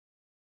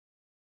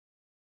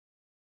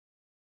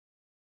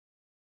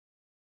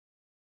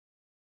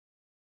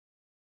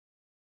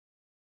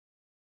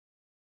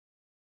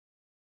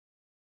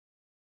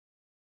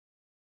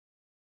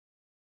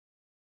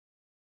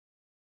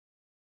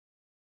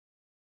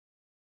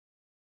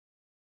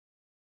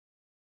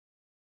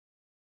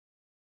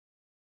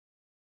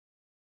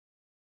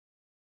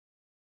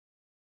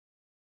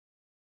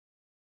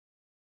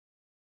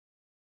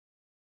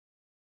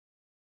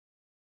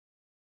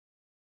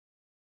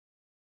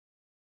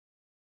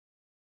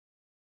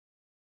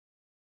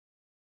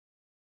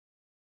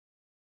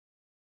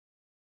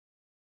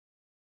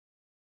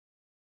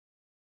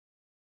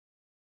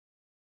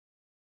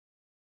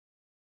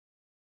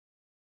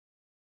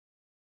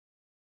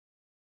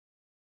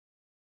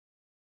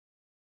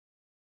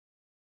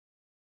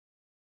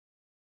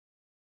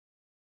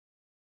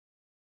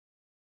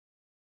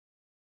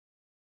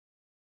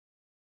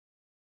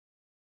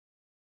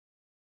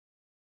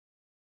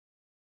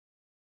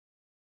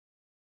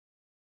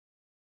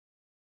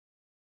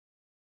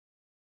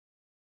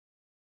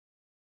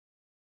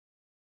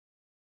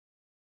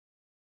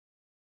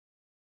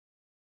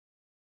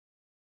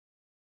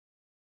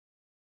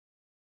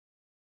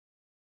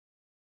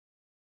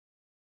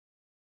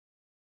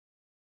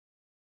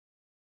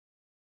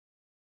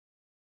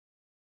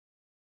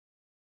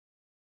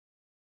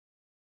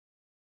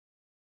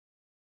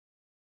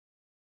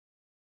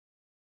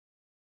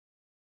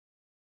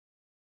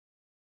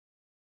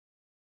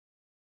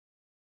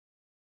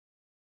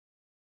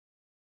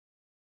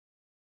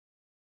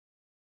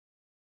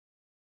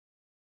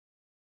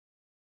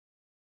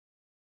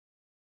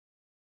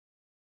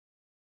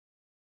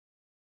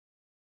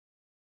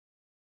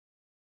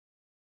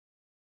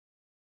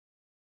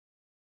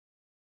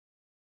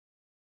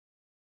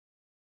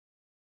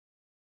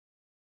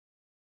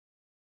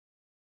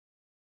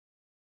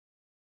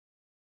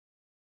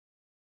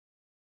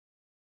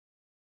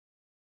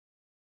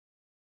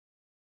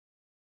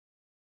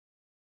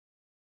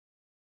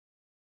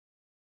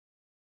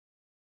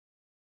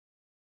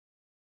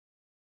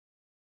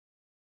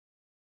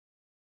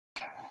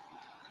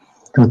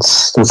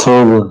 That's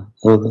horrible.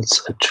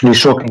 That's actually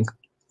shocking.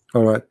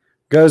 All right,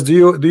 guys, do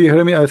you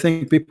hear me? I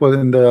think people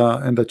in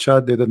the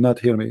chat, they did not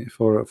hear me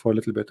for a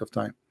little bit of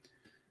time.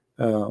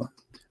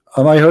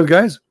 Am I heard,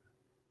 guys?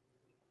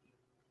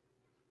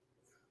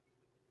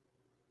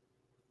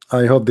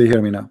 I hope they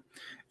hear me now.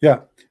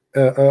 Yeah.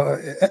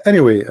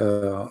 Anyway,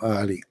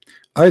 Ali,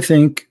 I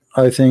think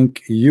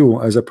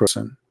you as a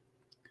person,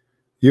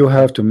 you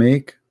have to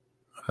make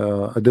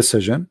a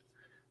decision,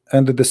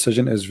 and the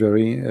decision is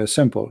very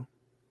simple.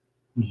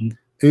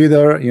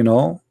 Either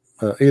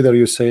either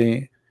you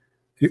say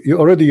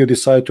you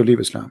decide to leave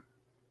Islam.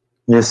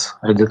 Yes,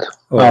 I did.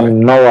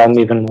 Now I'm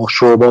even more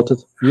sure about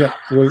it. Yeah,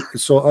 well,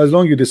 so as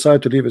long you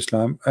decide to leave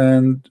Islam,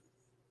 and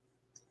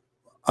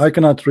I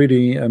cannot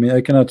really, I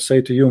cannot say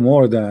to you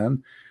more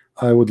than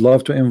I would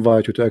love to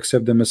invite you to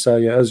accept the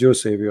Messiah as your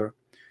savior.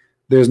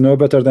 There is no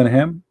better than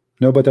him,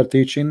 no better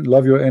teaching.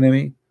 Love your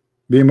enemy,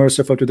 be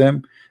merciful to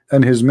them,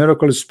 and his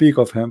miracles speak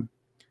of him.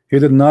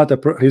 He's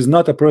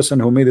not a person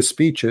who made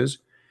speeches.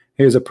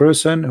 He is a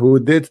person who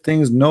did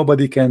things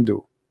nobody can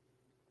do.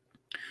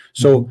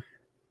 So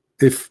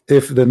if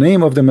the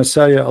name of the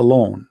Messiah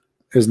alone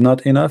is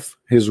not enough,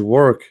 his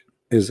work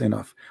is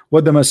enough.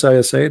 What the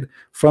Messiah said,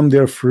 from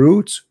their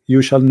fruits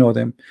you shall know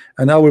them.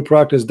 And I will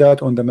practice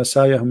that on the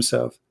Messiah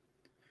himself.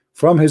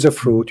 From his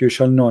fruit you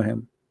shall know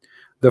him.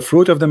 The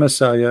fruit of the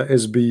Messiah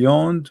is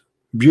beyond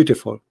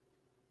beautiful,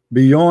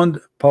 beyond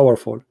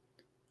powerful,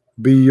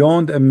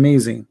 beyond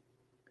amazing.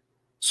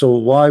 So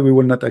why we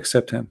will not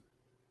accept him?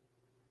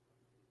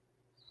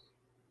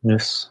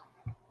 Yes.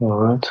 All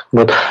right.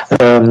 But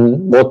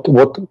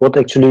what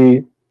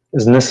actually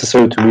is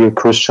necessary to be a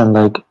Christian?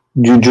 Like,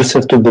 you just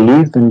have to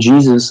believe in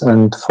Jesus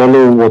and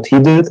follow what he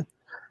did?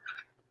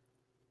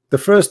 The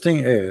first thing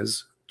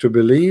is to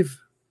believe,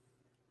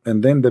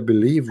 and then the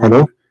belief.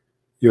 Hello?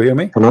 You hear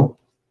me? Hello?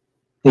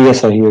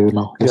 Yes, I hear you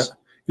now. Yes. Yeah.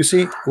 You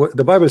see, what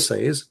the Bible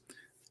says,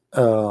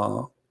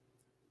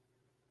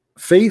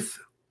 faith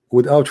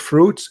without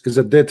fruits is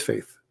a dead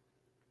faith.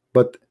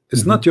 But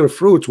it's not your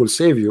fruits will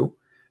save you,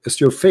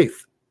 it's your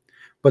faith.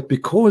 But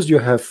because you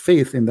have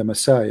faith in the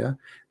Messiah,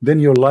 then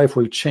your life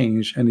will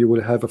change and you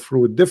will have a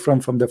fruit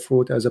different from the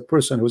fruit as a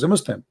person who's a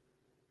Muslim.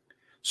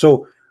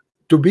 So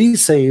to be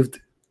saved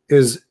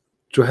is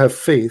to have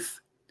faith,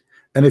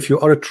 and if you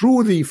are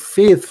truly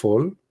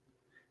faithful,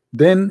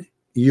 then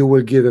you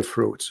will give a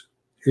fruit.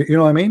 You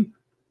know what I mean?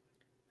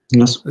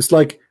 Yes. It's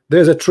like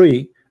there's a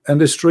tree, and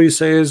this tree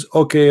says,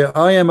 okay,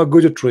 I am a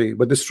good tree,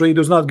 but this tree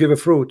does not give a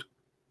fruit.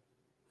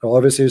 Well,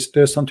 obviously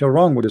there's something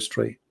wrong with this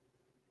tree,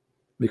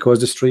 because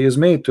this tree is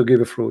made to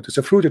give a fruit. It's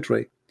a fruity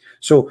tree.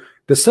 So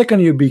the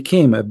second you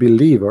became a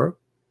believer,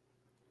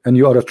 and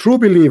you are a true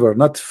believer,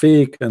 not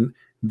fake, and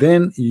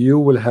then you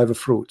will have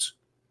fruits,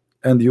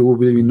 and you will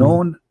be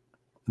known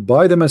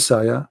by the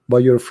Messiah by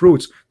your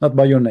fruits, not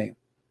by your name.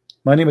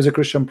 My name is a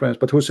Christian Prince,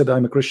 but who said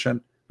I'm a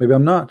Christian? Maybe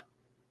I'm not.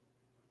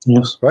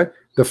 Yes. Right?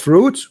 The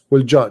fruits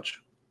will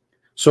judge.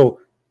 So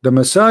the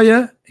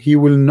Messiah, he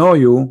will know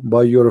you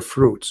by your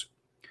fruits.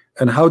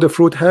 And how the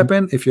fruit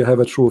happen? If you have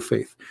a true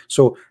faith.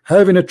 So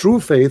having a true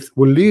faith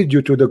will lead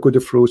you to the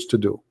good fruits to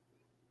do.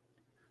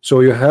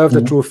 So you have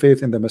the true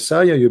faith in the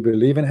Messiah, you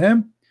believe in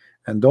him,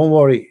 and don't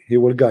worry, he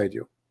will guide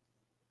you.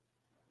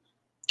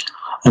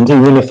 And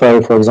even if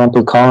I, for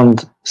example,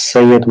 can't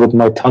say it with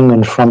my tongue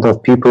in front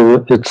of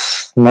people,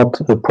 it's not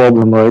a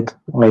problem, right?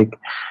 Like,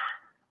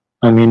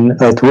 I mean,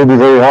 it will be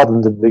very hard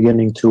in the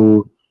beginning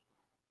to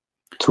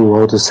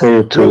how to say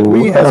it, to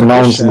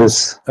announce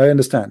this. I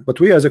understand, but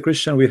we as a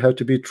Christian, we have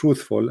to be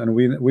truthful, and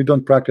we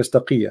don't practice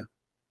taqiyya.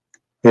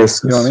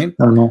 Yes, you know what I mean?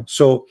 I know.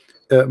 So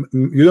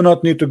you do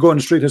not need to go on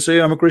the street and say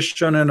I'm a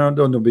Christian and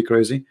don't be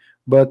crazy,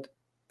 but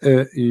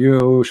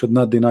you should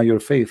not deny your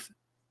faith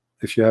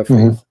if you have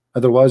faith.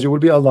 Otherwise, you will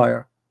be a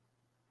liar.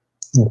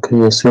 Okay,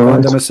 yes, you're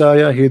right. The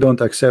Messiah, he don't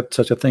accept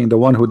such a thing. The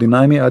one who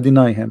deny me, I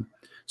deny him.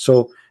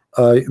 So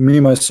me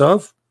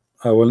myself,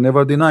 I will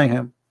never deny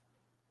him.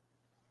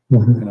 You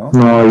know?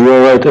 No,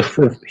 you're right. If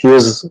he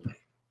is,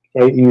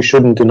 you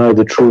shouldn't deny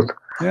the truth.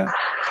 Yeah.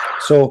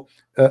 So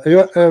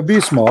be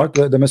smart.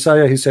 The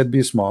Messiah, he said,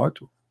 be smart,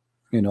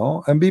 you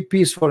know, and be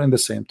peaceful in the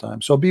same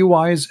time. So be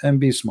wise and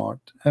be smart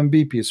and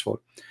be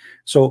peaceful.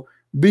 So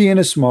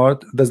being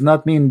smart does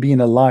not mean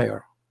being a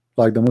liar,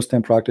 like the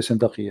Muslim practice in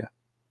taqiyya.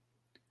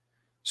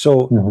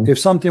 So if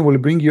something will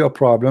bring you a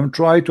problem,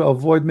 try to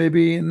avoid,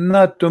 maybe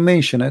not to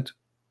mention it,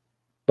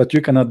 but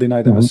you cannot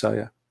deny the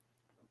Messiah.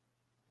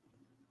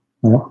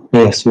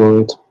 Yes,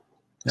 you're right.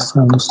 Yeah.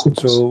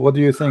 So what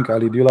do you think,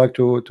 Ali? Do you like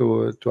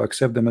to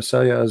accept the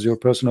Messiah as your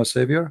personal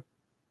savior?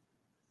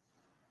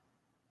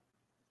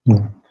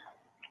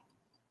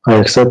 I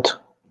accept.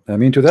 I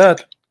mean to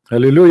that.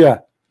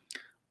 Hallelujah.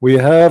 We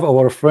have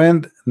our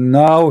friend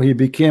now. He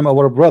became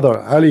our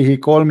brother. Ali, he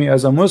called me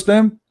as a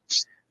Muslim,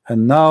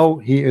 and now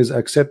he is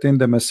accepting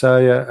the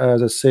Messiah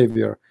as a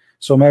savior.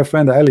 So my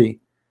friend Ali,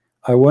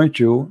 I want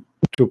you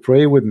to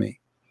pray with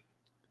me.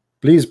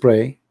 Please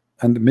pray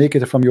and make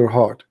it from your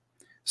heart.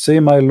 Say,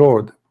 my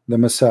Lord, the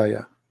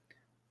Messiah,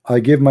 I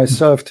give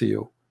myself to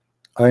you.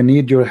 I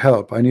need your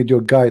help. I need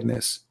your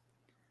guidance.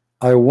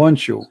 I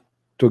want you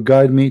to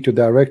guide me, to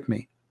direct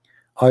me.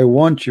 I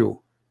want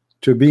you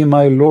to be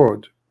my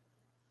Lord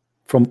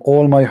from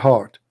all my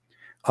heart.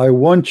 I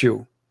want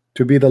you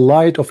to be the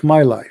light of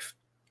my life.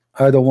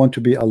 I don't want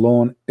to be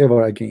alone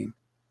ever again.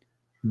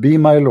 Be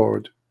my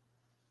Lord.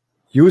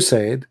 You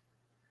said,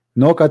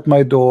 knock at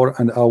my door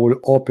and I will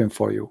open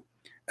for you.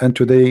 And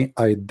today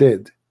I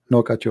did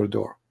knock at your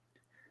door.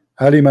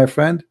 Ali, my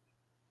friend,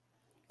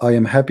 I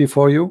am happy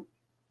for you.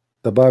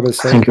 The Bible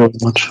said, thank you very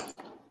much.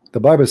 The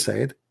Bible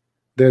said,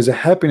 there's a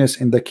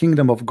happiness in the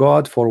kingdom of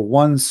God for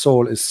one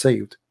soul is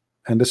saved.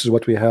 And this is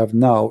what we have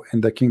now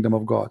in the kingdom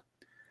of God.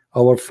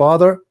 Our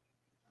Father,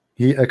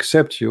 he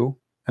accepts you,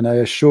 and I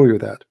assure you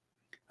that.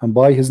 And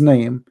by his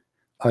name,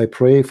 I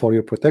pray for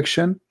your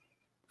protection,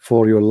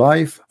 for your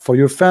life, for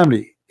your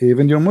family,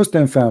 even your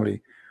Muslim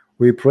family.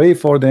 We pray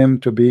for them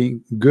to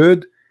be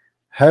good,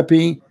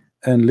 happy,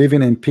 and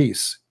living in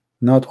peace,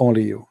 not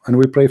only you. And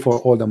we pray for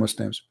all the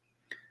Muslims.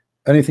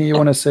 Anything you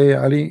want to say,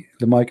 Ali?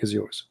 The mic is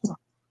yours.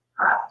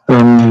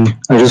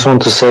 I just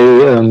want to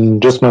say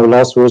just my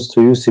last words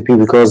to you, CP,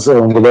 because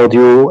without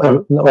you,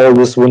 all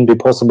this wouldn't be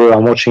possible.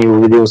 I'm watching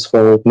your videos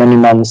for many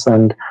months,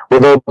 and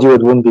without you,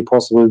 it wouldn't be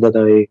possible that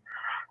I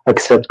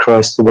accept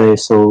Christ today.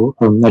 So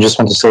I just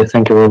want to say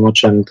thank you very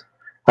much, and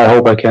I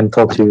hope I can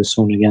talk to you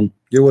soon again.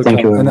 You will.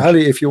 Thank you very much.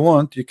 Ali, if you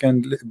want, you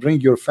can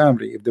bring your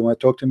family. If they want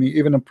to talk to me,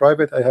 even in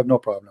private, I have no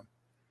problem.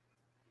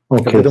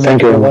 Okay,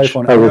 thank you very much.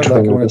 I will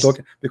try my best.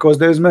 Because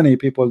there's many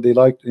people, they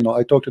like,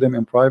 I talk to them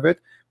in private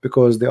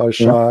because they are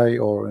shy,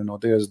 or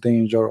there's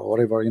danger or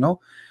whatever,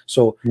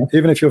 So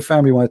even if your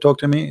family want to talk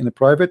to me in the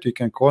private, you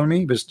can call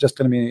me, but just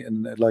tell me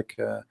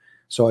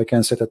so I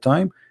can set a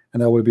time,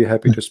 and I will be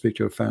happy to speak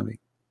to your family.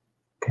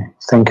 Okay,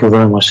 thank you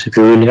very much. If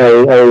you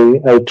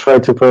really, I try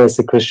to pray as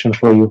a Christian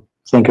for you.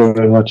 Thank you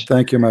very much.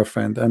 Thank you, my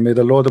friend, and may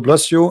the Lord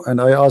bless you. And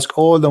I ask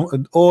all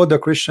the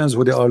Christians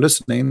who they are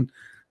listening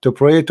to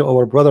pray to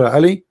our brother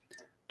Ali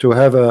to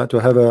have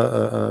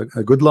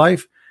a good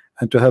life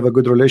and to have a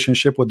good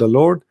relationship with the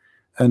Lord,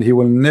 and he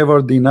will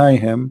never deny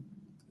him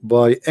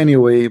by any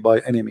way, by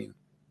any means.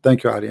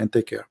 Thank you, Ali, and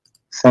take care.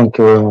 Thank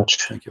you very much.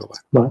 Thank you.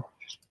 Bye.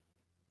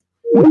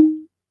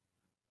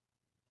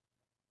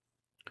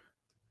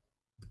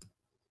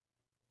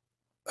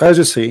 As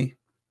you see,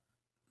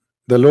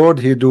 the Lord,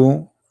 he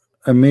do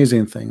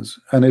amazing things,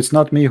 and it's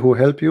not me who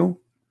help you.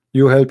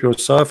 You help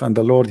yourself, and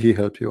the Lord, he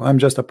help you. I'm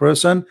just a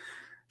person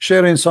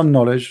sharing some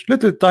knowledge,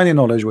 little tiny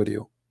knowledge with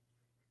you.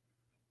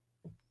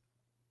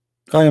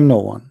 I am no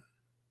one.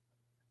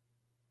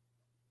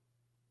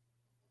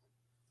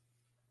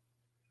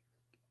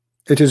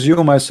 It is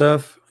you,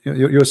 myself,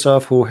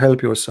 yourself, who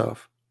help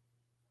yourself.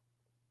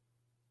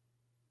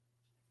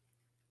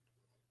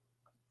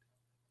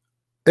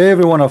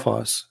 every one of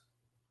us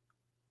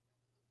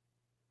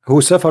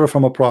who suffer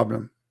from a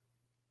problem,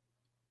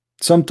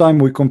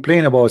 sometimes we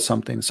complain about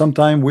something,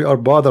 sometimes we are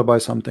bothered by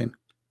something,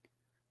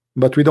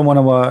 but we don't want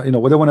to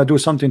we don't want to do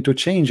something to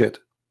change it.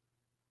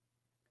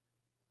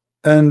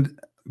 And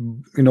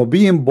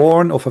being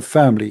born of a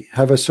family,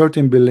 have a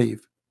certain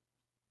belief,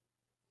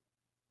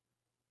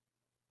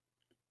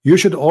 you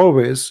should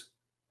always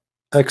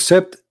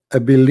accept a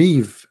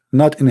belief,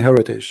 not in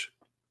heritage.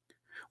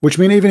 Which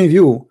means even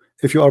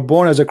if you are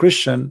born as a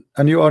Christian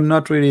and you are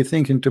not really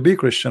thinking to be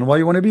Christian, why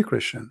you want to be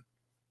Christian?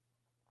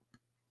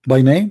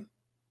 By name?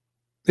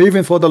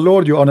 Even for the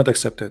Lord you are not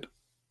accepted.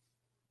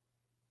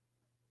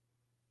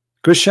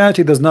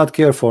 Christianity does not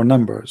care for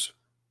numbers.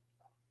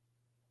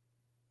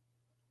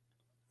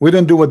 We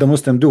don't do what the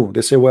Muslims do.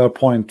 They say we are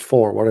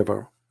 0.4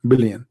 whatever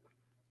billion.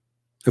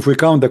 If we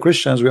count the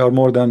Christians, we are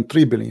more than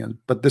 3 billion,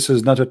 but this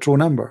is not a true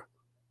number,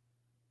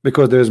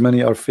 because there's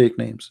many are fake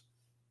names.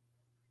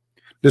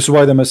 This is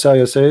why the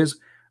Messiah says,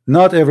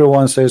 not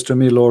everyone says to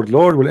me, Lord,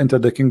 Lord, will enter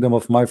the kingdom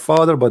of my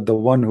Father, but the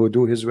one who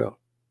do his will.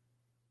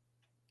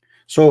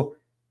 So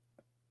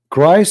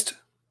Christ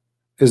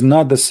is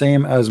not the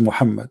same as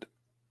Muhammad,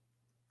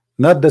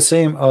 not the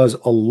same as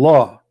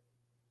Allah.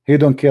 He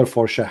don't care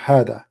for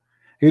shahada.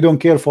 He don't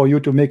care for you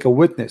to make a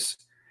witness.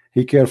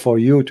 He cares for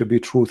you to be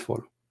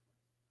truthful.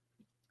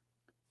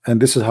 And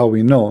this is how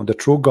we know the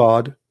true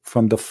God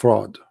from the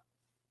fraud.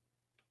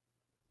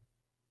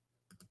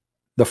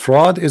 The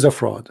fraud is a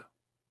fraud.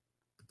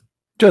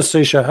 Just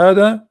say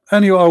shahada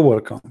and you are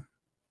welcome.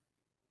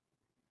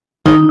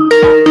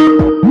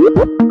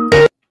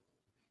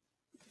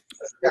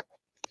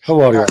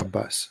 How are you,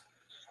 Abbas?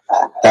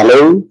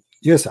 Hello.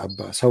 Yes,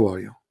 Abbas, how are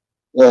you?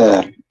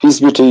 Yeah, peace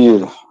be to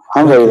you.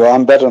 I'm very well.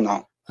 I'm better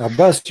now.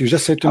 Abbas, you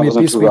just said to me,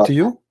 peace be to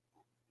you?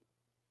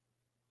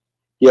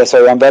 Yes,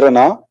 sir, I'm better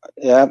now.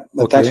 Yeah,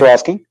 okay. Thanks for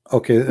asking.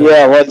 Okay.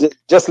 Yeah, well,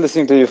 just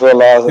listening to you for a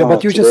last. Yeah,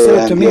 but you just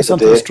said to me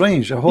something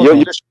strange.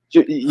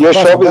 Your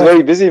shop is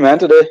very busy, man,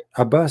 today.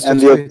 Abbas,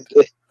 just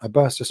wait.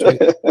 Abbas, just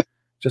wait.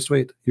 Just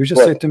wait. You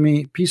just said to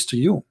me, peace to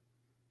you.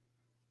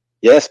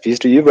 Yes, peace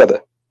to you,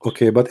 brother.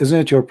 Okay, but isn't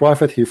it your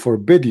prophet? He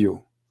forbid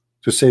you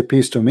to say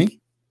peace to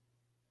me.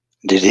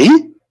 Did he?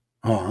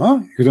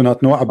 You do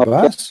not know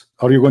Abbas?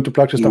 Are you going to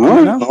practice the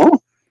Quran now? No.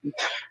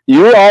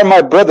 You are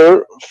my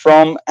brother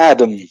from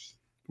Adam.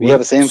 We have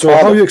the same father.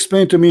 So how you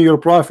explain to me your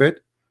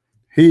prophet?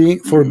 He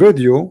forbid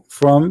you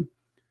from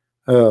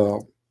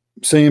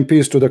saying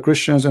peace to the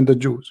Christians and the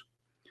Jews.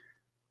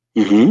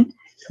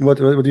 What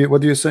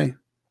do you say?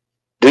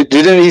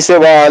 Didn't he say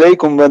wa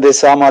alaikum when they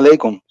say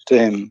alaikum to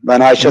him? When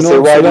Aisha say,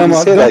 why did he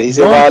say that? He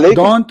said wa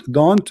alaikum.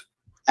 Don't.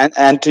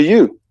 And to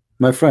you,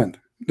 my friend.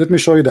 Let me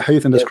show you the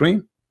hadith in the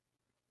screen,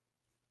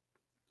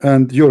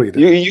 and you read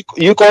it.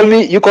 You call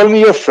me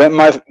your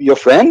friend, your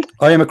friend.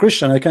 I am a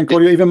Christian. I can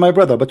call you even my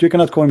brother, but you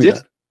cannot call me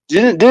that.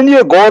 Didn't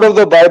your God of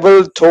the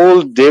Bible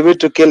told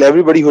David to kill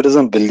everybody who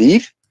doesn't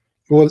believe?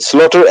 Well,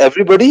 slaughter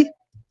everybody.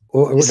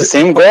 It's the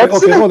same God.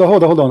 Okay, hold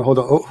on.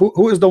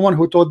 Who is the one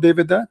who told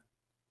David that?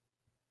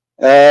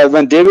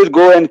 When David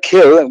go and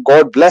kill,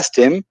 God blessed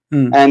him,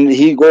 and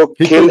he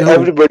kill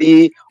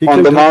everybody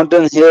on the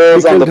mountain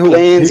hills, on the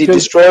plains. He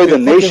destroyed the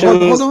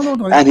nations,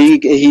 and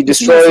he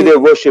destroyed their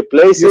worship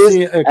places,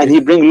 and he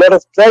bring a lot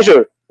of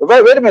treasure.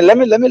 Wait a minute.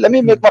 Let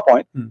me make my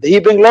point. He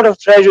bring a lot of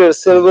treasure,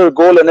 silver,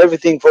 gold, and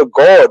everything for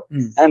God,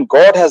 and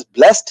God has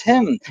blessed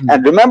him.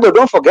 And remember,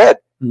 don't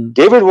forget,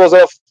 David was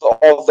of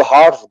the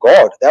heart of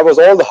God. That was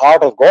all the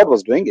heart of God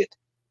was doing it.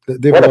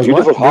 What a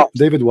beautiful heart.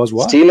 David was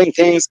what? Stealing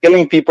things,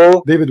 killing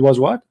people. David was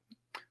what?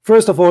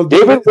 First of all,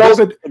 David was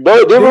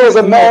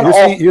a man of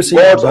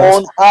God's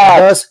own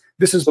heart.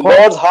 This is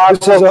God's heart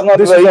was not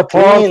very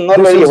clean, not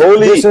very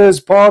holy. This is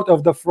part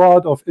of the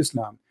fraud of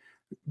Islam.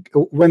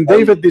 When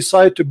David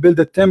decided to build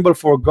a temple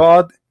for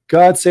God,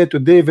 God said to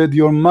David,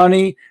 your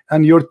money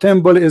and your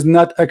temple is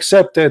not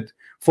accepted,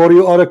 for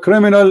you are a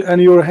criminal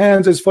and your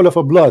hands is full of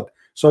blood.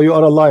 So you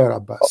are a liar,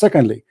 Abbas.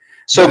 Secondly,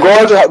 so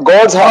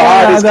God's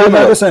heart is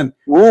criminal. Listen,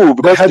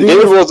 because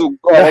David was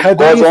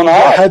God's own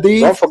heart.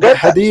 Don't forget the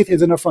hadith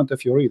is in the front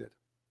if you read it.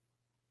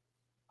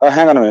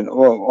 Hang on a minute.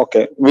 Oh,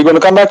 okay, we're going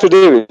to come back to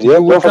David. Yeah,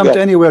 we'll come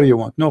to anywhere you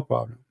want, no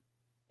problem.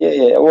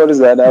 Yeah. What is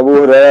that? Abu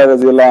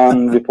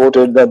Hurairah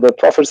reported that the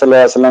Prophet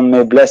ﷺ,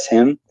 may bless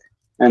him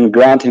and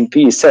grant him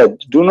peace, said,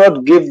 do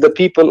not give the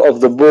people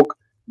of the book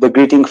the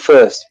greeting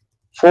first.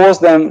 Force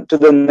them to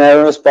the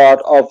narrowest part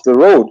of the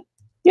road.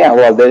 Yeah,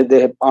 well,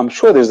 I'm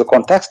sure there's a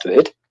context to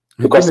it,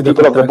 because the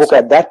people of the book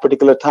at that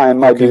particular time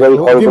might be very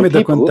horrible give me the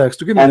people. Context.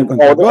 Give me the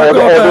context.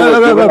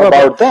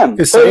 About them.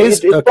 It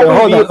says,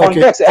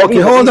 okay,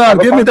 hold on.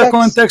 Give me the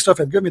context of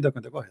it. Give me the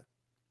context. Go ahead.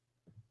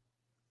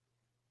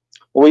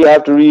 We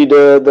have to read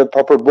the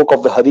proper book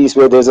of the hadith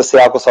where there's a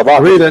siyaq sabaq.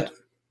 Read it.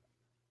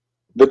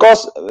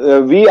 Because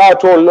we are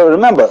told,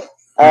 remember,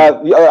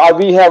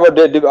 we have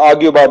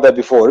argue about that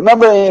before.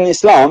 Remember in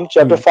Islam,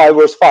 chapter 5,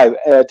 verse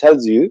 5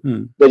 tells you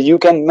that you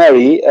can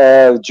marry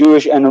a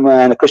Jewish and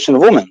a Christian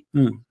woman.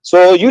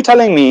 So you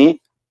telling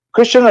me,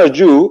 Christian or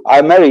Jew,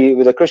 I marry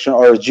with a Christian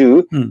or a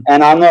Jew,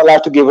 and I'm not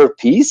allowed to give her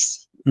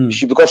peace?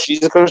 because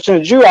she's a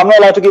Christian Jew, I'm not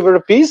allowed to give her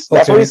a peace.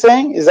 That's what he's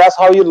saying. Is that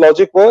how your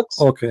logic works?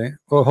 Okay.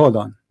 Well, hold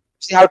on.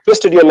 See how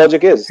twisted your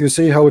logic is. You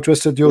see how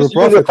twisted your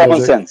prophet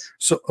common sense.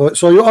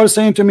 So you are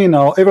saying to me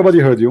now, everybody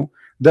heard you,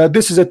 that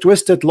this is a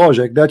twisted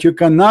logic, that you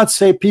cannot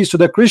say peace to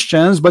the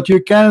Christians, but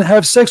you can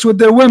have sex with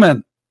their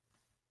women.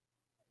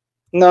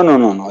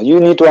 No. You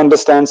need to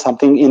understand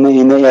something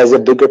as a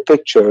bigger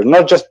picture,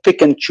 not just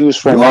pick and choose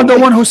from. You are the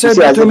one who said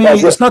that to me.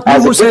 It's not me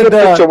who said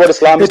that.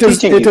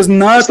 It is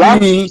not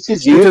me.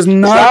 It is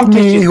not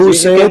me who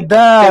said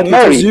that. It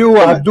is you,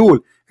 Abdul.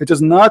 It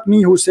is not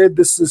me who said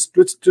this is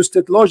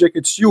twisted logic.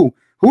 It's you.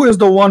 Who is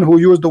the one who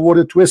used the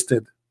word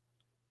twisted?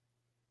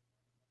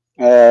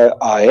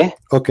 I.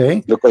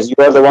 Okay. Because you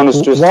are the one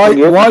who's twisted.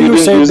 Why you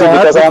say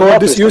that? Because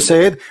this you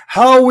said,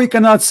 how we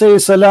cannot say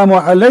Salamu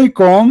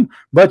Alaikum,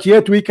 but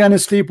yet we can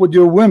sleep with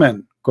your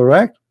women,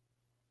 correct?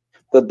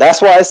 But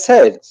that's why I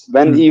said,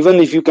 when even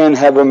if you can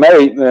have a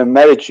marry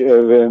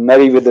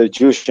with a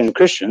Jewish and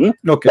Christian,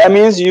 that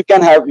means you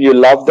can have, you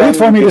love them, read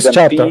for me this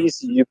chapter.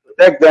 Peace, you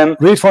protect them.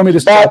 Read for me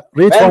this chapter.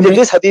 Read for me.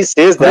 This hadith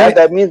says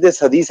that means this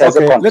hadith has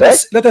a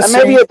context. Let us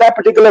and maybe at that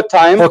particular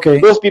time,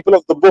 those people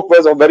of the book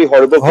were very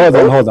horrible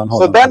people. Hold on.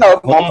 So then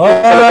don't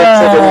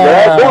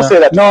say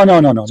that.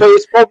 No. So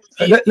it's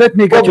probably, let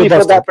me get you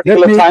busted.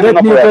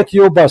 Let me get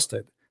you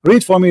busted.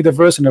 Read for me the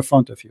verse in the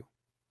front of you.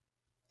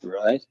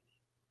 Right.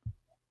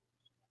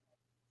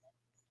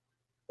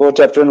 What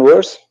chapter and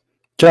verse?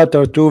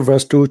 Chapter 2,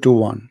 verse 2 to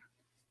 1.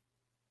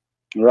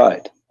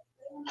 Right.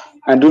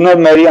 And do not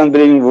marry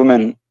unbelieving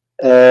women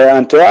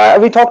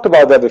until we talked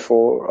about that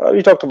before.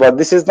 We talked about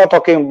this is not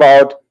talking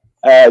about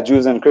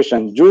Jews and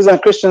Christians. Jews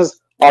and Christians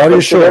are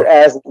considered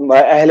as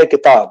Ahl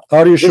Kitab.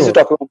 Are you sure? This is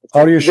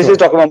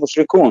talking about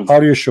Mushrikun.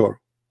 Are you sure?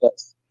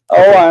 Yes.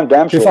 Oh, I'm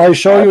damn sure. If I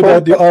show you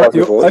that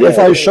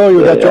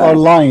you are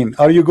lying,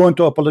 are you going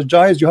to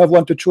apologize? You have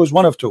one to choose,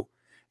 one of two.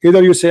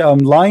 Either you say I'm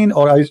lying,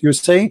 or you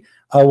say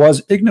I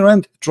was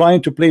ignorant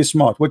trying to play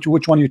smart. Which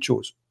one you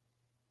choose?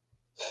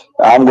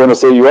 I'm going to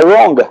say you are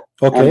wrong.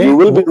 Okay. And you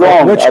will be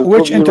wrong.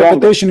 Which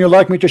interpretation you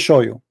like me to show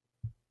you?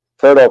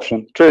 Third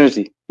option,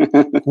 Trinity.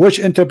 Which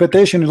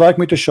interpretation you like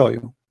me to show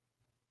you?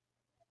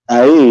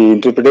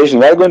 Interpretation.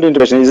 Why going to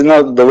interpretation? Is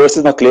not the verse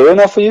is not clear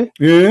enough for you?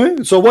 Yeah.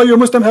 So why you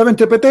Muslim have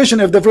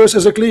interpretation if the verse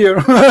is clear?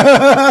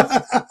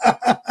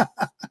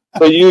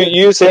 So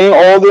you saying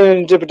all the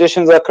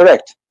interpretations are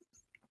correct?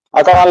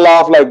 I can't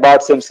laugh like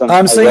Bart Simpson.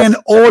 I'm saying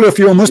all of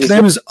you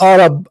Muslims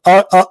are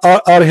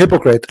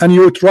hypocrite, and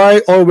you try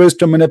always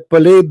to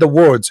manipulate the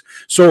words.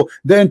 So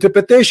the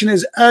interpretation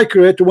is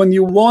accurate when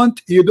you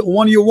want, you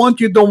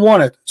don't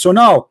want it. So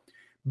now,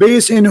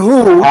 based in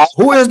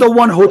who is the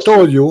one who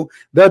told you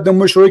that the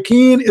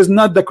mushrikeen is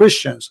not the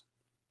Christians?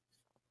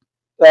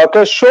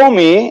 Okay, show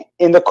me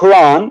in the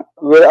Quran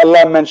where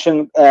Allah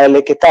mentioned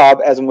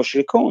Kitab as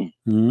mushrikun.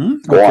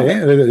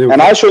 Okay,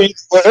 and I'll show you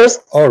the verse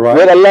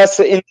where Allah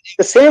in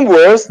the same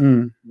verse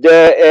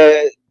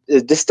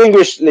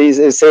distinguishly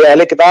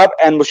say Kitab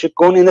and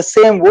mushrikun in the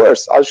same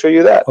verse. I'll show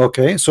you that.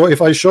 Okay, so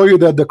if I show you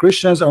that the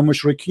Christians are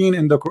mushrikeen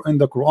in the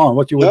Quran,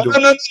 what you will do? No,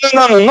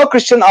 not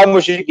Christian are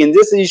mushrikeen.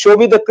 This you show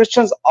me the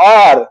Christians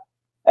are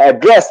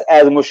addressed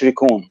as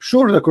mushrikun.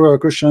 Sure, the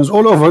Christians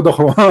all over the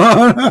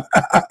Quran.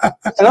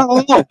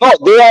 no,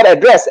 they are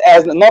addressed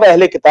as not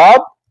Ahl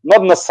Kitab,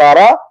 not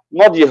Nasara,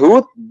 not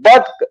Yahud,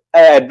 but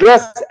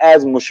addressed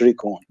as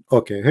mushrikun.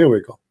 Okay, here we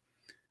go.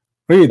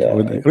 Read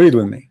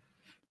with me.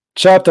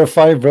 Chapter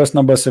 5, verse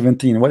number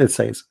 17. What it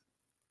says?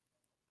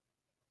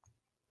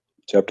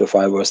 Chapter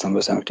 5, verse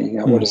number 17.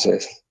 Yeah, what it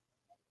says.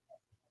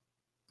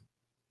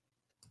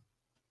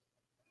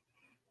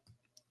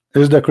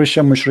 Is the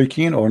Christian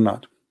mushrikeen or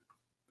not?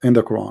 In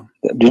the Quran.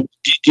 Did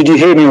you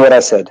hear me what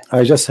I said?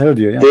 I just heard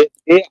you. Yeah.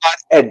 They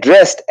are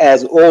addressed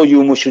as "Oh,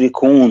 you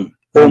mushrikun,"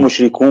 "Oh,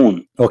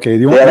 mushrikun." Okay.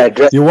 You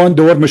want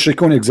the word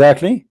mushrikun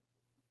exactly?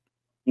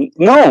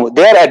 No,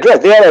 they are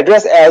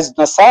addressed as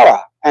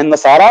Nasara, and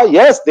Nasara,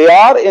 yes, they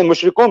are in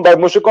mushrikun. But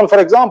mushrikun, for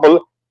example,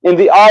 in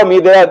the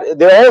army, they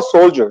are all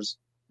soldiers,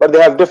 but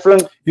they have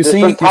different.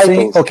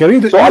 Titles. Okay,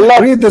 read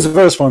this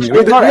verse for me.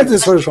 Read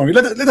this verse for me.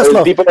 Let us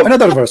laugh.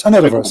 Another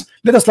verse.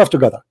 Let us laugh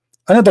together.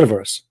 Another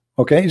verse.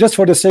 Okay, just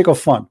for the sake of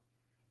fun.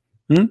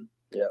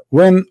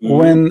 When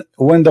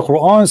the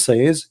Quran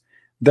says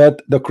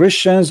that the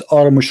Christians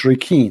are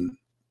mushrikeen,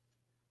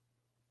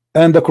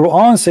 and the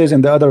Quran says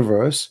in the other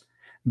verse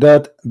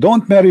that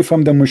don't marry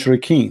from the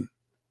mushrikeen.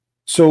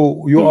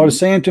 So you are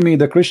saying to me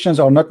the Christians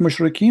are not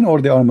mushrikeen,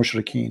 or they are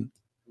mushrikeen?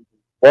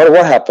 Well,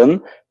 what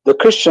happened? The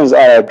Christians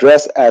are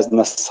addressed as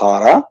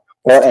Nasara.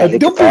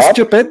 Don't be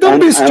stupid.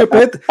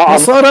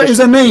 Nasara is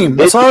a name.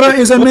 Nasara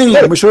is a name.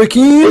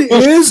 Mushrikeen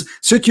is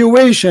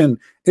situation.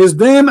 Is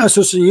them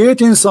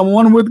associating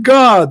someone with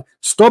God.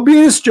 Stop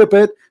being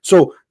stupid.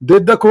 So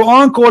did the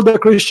Quran call the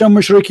Christian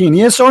mushrikeen?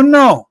 Yes or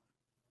no?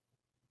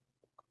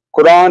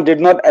 Quran did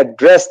not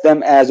address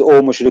them as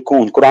 "Oh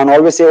mushrikun." Quran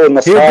always say "Oh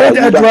Nasara." He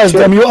did address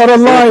them. You are a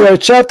liar.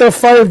 Chapter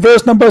 5,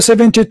 verse number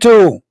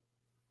 72.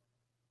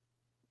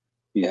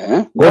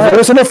 Yeah. The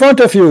verse in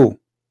front of you.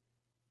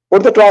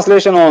 Put the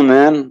translation on,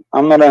 man.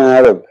 I'm not an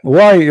Arab.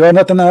 Why? You're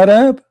not an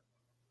Arab?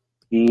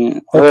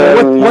 Okay,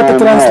 what the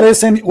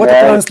translation? What the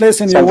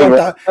translation you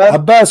want,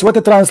 Abbas? What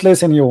the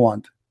translation you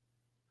want?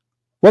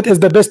 What is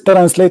the best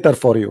translator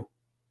for you?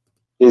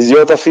 Is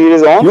your tafsir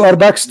is on? You are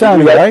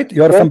Pakistani, right?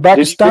 You are from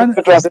Pakistan,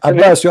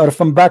 Abbas. You are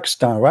from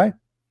Pakistan, right?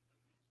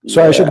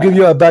 So I should give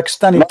you a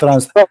Pakistani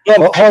translation.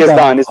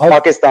 Pakistan. It's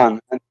Pakistan.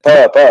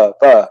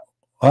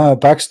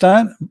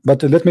 Pakistan,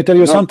 but let me tell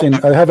you something.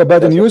 I have a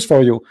bad news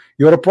for you.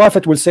 Your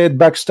prophet will say it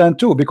Pakistan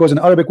too, because in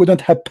Arabic we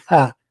don't have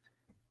pa.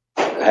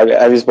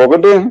 Have you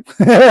spoken to him?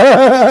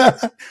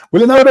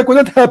 Well, in Arabic we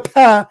don't have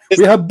pa.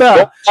 We have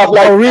ba.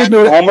 Read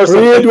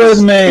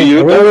with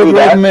me.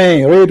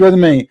 Read with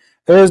me.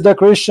 Is the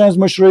Christians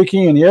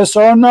mushrikeen? Yes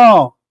or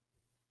no?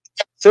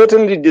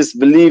 Certainly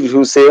disbelieve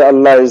who say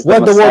Allah is the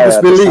what Messiah, the word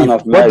disbelieve?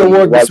 What the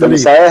word disbelieve? The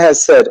Messiah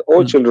has said,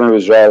 O children of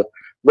Israel,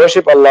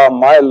 worship Allah,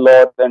 my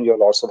Lord and your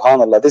Lord.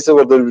 Subhanallah. This is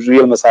what the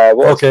real Messiah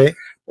was. Okay.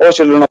 O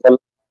children of Allah,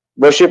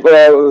 worship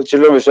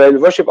children of Israel,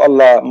 worship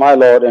Allah, my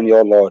Lord and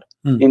your Lord.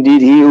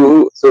 Indeed, he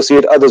who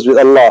associates others with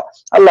Allah,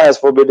 Allah has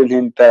forbidden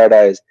him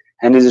paradise,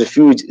 and his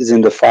refuge is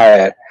in the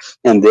fire,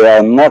 and they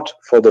are not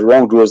for the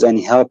wrongdoers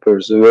any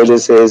helpers. Where it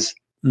says,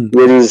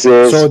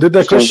 so did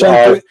the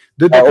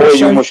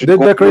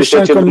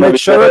Christian commit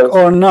shirk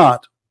or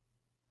not?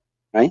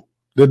 Right?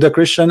 Did the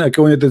Christian,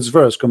 according to this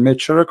verse,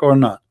 commit shirk or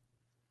not?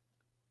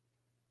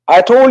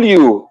 I told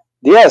you,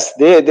 yes,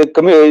 they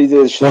commit.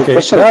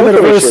 The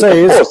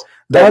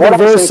other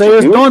verse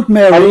says, don't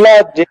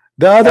marry.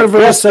 The other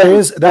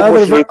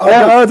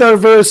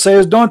verse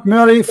says, don't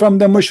marry from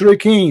the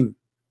mushrikeen.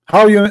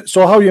 How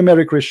you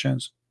marry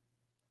Christians?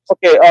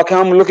 Okay,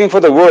 I'm looking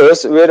for the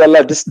verse where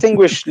Allah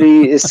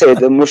distinguishedly said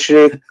the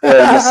mushrik,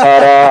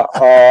 Nasara.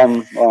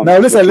 Now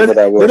listen,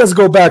 let us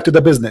go back to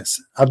the business.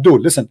 Abdul,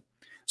 listen.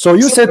 So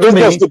you said to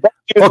me, okay,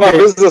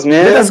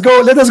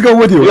 let us go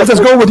with you. Let us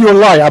go with your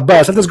lie,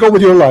 Abbas. Let us go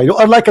with your lie. You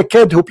are like a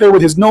kid who play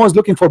with his nose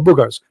looking for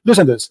boogers.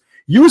 Listen to this.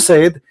 You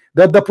said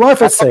that the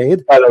Prophet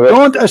said,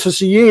 don't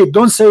associate,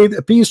 don't say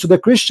peace to the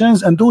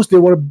Christians, and those they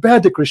were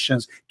bad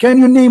Christians. Can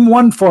you name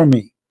one for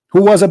me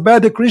who was a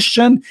bad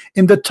Christian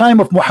in the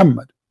time of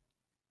Muhammad?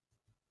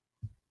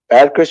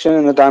 Bad Christian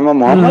in the time of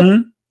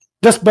Muhammad?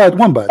 Just bad,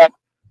 one bad.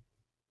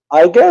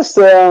 I guess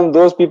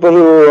those people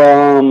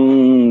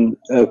who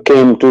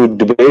came to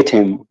debate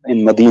him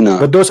in Medina.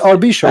 But those are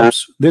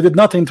bishops. They did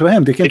nothing to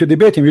him. They came to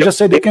debate him. You just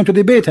said they came to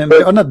debate him.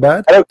 They are not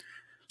bad.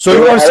 So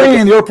you are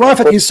saying your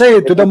prophet, he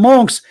said to the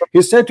monks,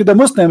 he said to the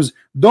Muslims,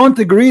 don't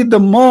greet the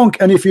monk,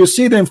 and if you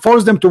see them,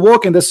 force them to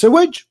walk in the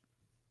sewage?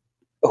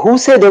 Who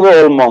said they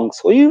were all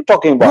monks? What are you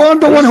talking about? You are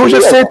the one who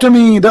just said to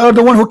me, they are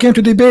the one who came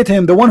to debate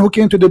him. The one who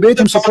came to debate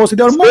him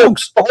supposedly they are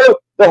monks.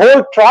 The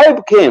whole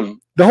tribe came.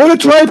 The whole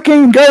tribe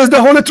came, guys.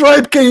 The whole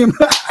tribe came.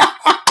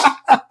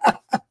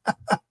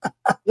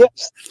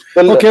 Yes.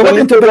 Okay, what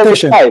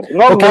interpretation?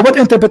 Okay, what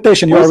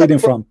interpretation you are reading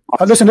from?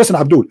 Listen,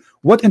 Abdul.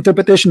 What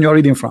interpretation you are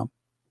reading from?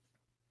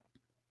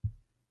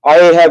 I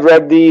have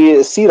read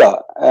the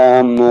Sirah.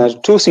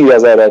 2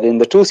 Sirahs I read. In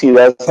the 2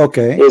 Sirahs,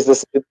 okay, is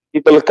the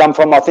people come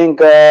from, I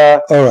think.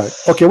 All right.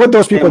 Okay, what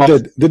those people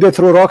did? Did they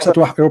throw rocks at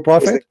your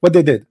prophet? What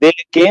they did? They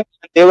came.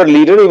 They were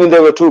leader. Even they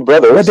were 2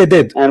 brothers. What they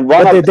did? And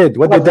what they did?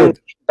 What they did?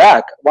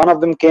 Back. One of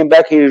them came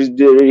back.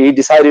 He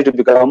decided to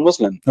become a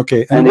Muslim.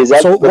 Okay. And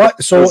so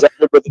what? So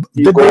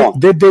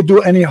did they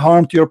do any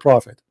harm to your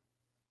prophet?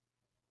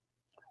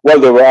 Well,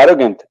 they were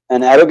arrogant,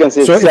 and arrogance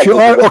is. So if you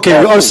are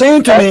okay, you are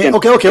saying to me,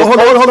 okay,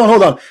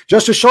 hold on,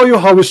 just to show you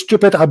how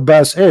stupid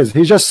Abbas is.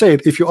 He just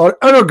said, if you are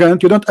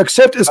arrogant, you don't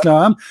accept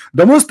Islam.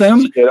 The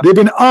Muslims, they've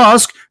been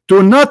asked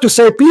to not to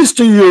say peace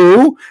to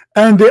you,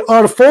 and they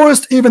are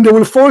forced, even they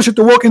will force you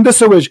to walk in the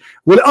sewage.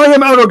 Well, I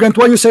am arrogant.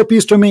 Why you say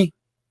peace to me?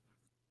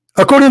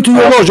 According to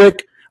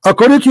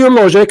your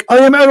logic, I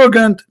am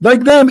arrogant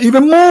like them,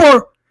 even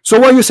more. So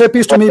why you say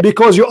peace to me?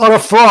 Because you are a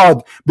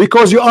fraud,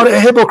 because you are a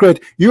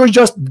hypocrite. You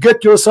just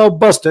get yourself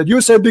busted. You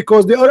said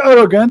because they are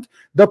arrogant,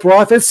 the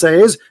prophet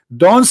says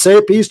don't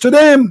say peace to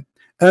them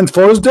and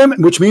force them,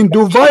 which means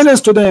do violence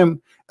to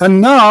them.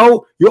 And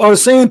now you are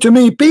saying to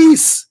me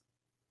peace.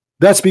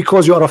 That's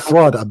because you are a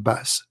fraud,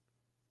 Abbas.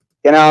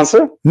 Can I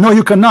answer? No,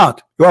 you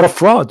cannot. You are a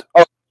fraud.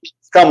 Oh,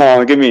 come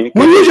on, give me.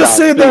 When you just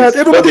said that,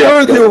 everybody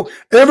heard you.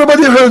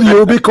 Everybody heard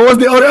you because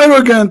they are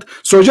arrogant.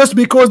 So just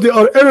because they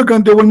are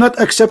arrogant, they will not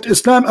accept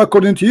Islam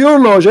according to your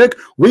logic.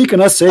 We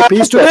cannot say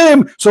peace to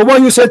them. So why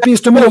you said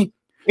peace to me?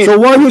 So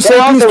why you say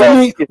peace to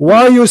me?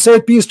 Why you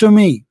said peace to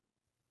me?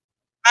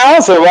 I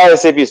answer why I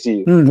say peace to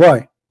you.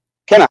 Why?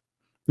 Can I?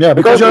 Yeah,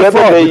 because you are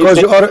fraud.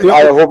 Because you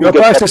are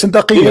practicing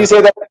taqiyya. Did you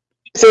say that?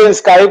 Say in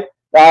Skype,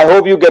 I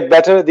hope you get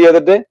better the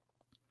other day.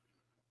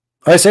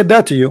 I said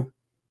that to you.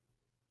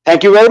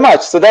 Thank you very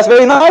much. So that's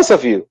very nice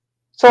of you.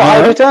 So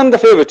I return the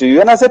favor to you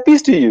and I say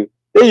peace to you.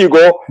 There you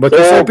go. But you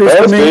say peace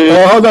to me.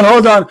 Oh,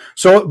 hold on.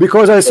 So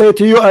because I say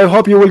to you, I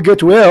hope you will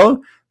get well,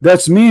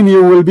 that's mean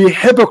you will be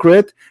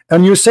hypocrite,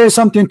 and you say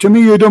something to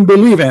me you don't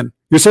believe in.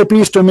 You say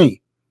peace to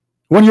me.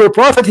 When your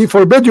prophet, he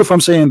forbid you from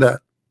saying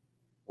that.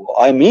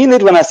 I mean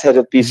it when I said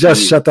a peace.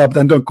 Just shut up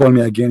and don't call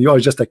me again. You are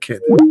just a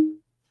kid.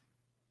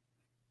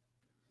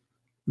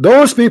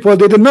 Those people,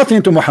 they did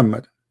nothing to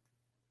Muhammad,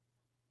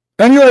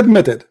 and you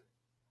admit it.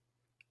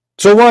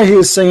 So why he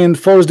is saying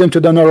force them to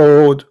the narrow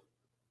road?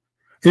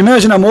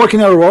 Imagine I'm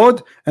walking a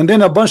road and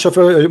then a bunch of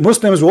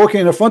Muslims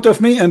walking in front of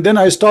me, and then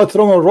I start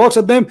throwing rocks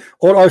at them,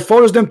 or I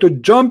force them to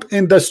jump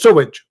in the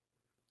sewage.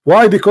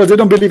 Why? Because they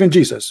don't believe in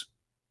Jesus.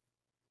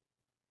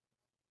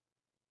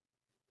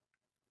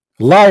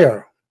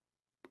 Liar.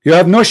 You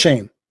have no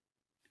shame.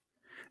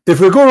 If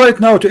we go right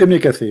now to Ibn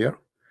Kathir,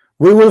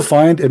 we will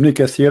find Ibn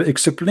Kathir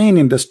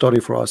explaining the story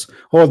for us.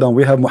 Hold on,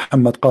 we have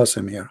Muhammad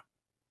Qasim here.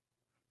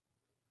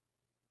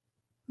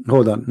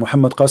 Hold on,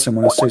 Muhammad Qasim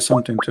want to say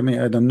something to me.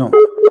 I don't know.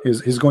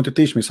 He's going to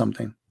teach me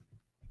something.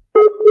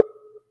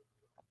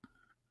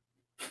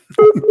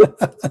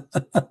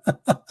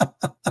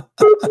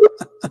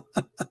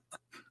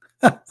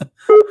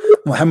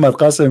 Muhammad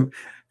Qasim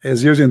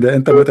is using the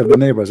internet of the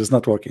neighbors. It's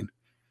not working.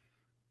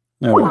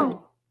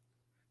 No.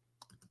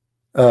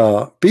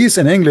 Peace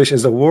in English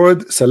is the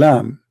word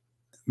salam,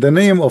 the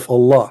name of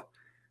Allah.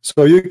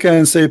 So you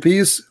can say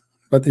peace,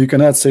 but you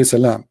cannot say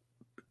salam.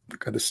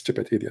 Look at this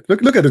stupid idiot.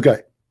 Look at this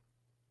guy.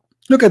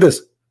 Look at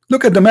this.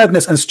 Look at the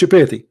madness and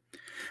stupidity.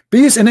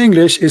 Peace in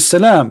English is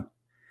salam,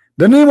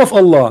 the name of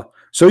Allah.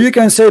 So you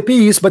can say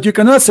peace, but you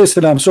cannot say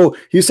salam. So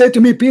he said to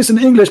me peace in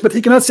English, but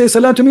he cannot say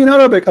salam to me in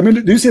Arabic. I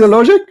mean, do you see the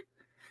logic?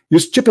 You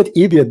stupid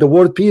idiot. The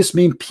word peace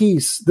means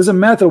peace. Doesn't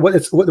matter what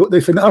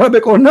if in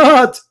Arabic or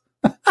not.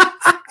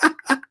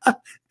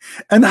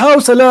 And how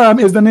salam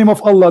is the name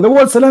of Allah? The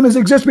word salam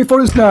exists before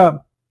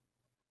Islam,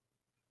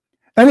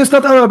 and it's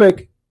not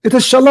Arabic. It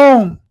is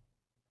shalom.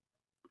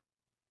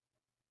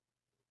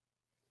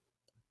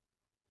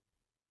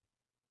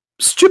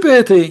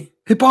 Stupidity,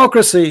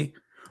 hypocrisy.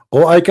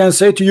 Or I can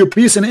say to you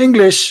peace in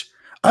English,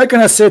 I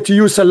cannot say to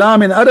you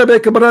salam in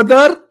Arabic,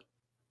 brother.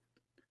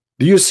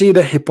 Do you see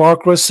the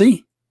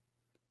hypocrisy?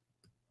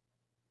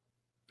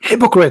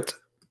 Hypocrite.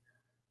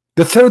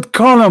 The third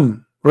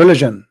column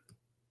religion.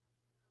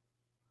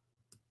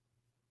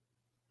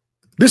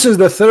 This is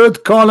the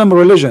third column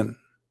religion.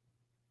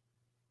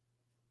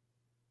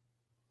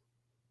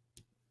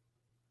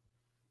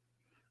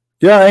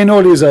 Yeah, I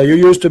know, Lisa. You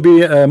used to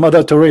be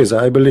Mother Teresa.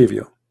 I believe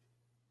you.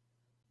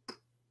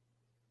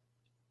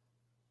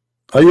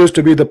 I used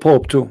to be the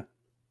Pope too.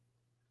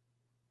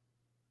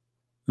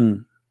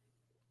 Do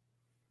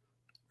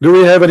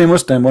we have any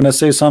Muslim want to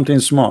say something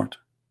smart?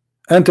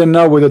 Until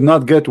now we did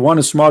not get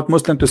one smart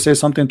Muslim to say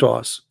something to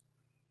us.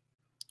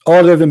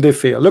 All of them they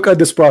fail. Look at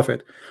this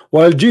prophet.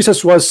 While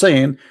Jesus was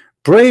saying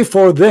pray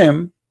for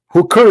them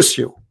who curse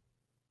you,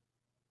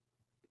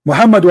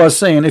 Muhammad was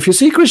saying if you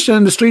see Christian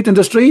in the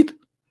street,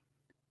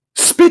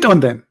 spit on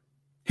them,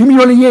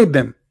 humiliate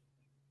them.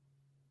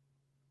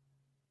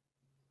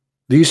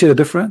 Do you see the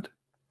difference?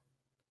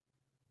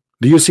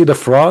 Do you see the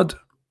fraud?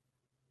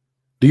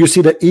 Do you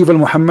see the evil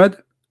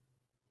Muhammad?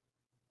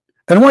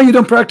 And why you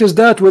don't practice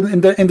that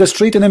in the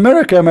street in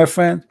America, my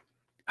friend?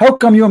 How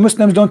come you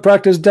Muslims don't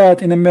practice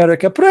that in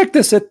America?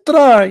 Practice it,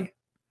 try.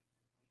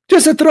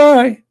 Just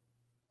try.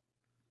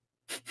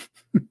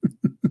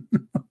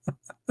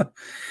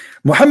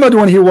 Muhammad,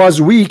 when he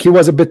was weak, he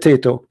was a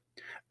potato.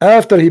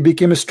 After he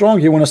became strong,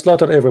 he want to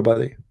slaughter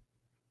everybody.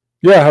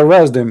 Yeah,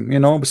 harass them, you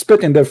know,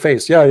 spit in their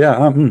face.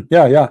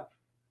 Yeah.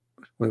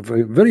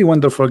 Very, very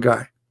wonderful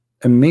guy,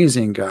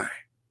 amazing guy.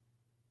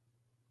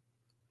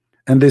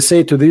 And they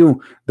say to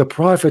you, the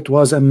prophet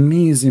was an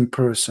amazing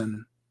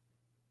person.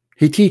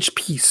 He teach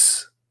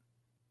peace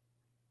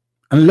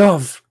and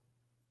love.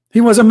 He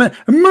was a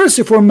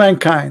mercy for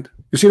mankind.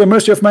 You see the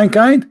mercy of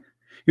mankind?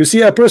 You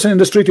see a person in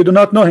the street, you do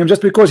not know him,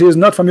 just because he is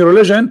not from your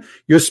religion,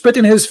 you spit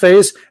in his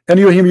face and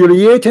you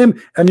humiliate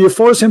him and you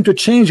force him to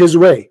change his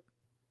way.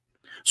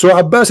 So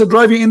Abbas is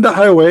driving in the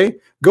highway,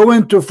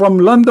 going from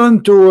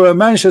London to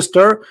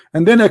Manchester,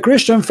 and then a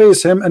Christian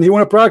face him and he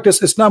want to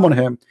practice Islam on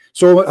him.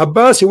 So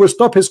Abbas, he will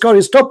stop his car.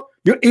 He stop,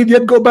 you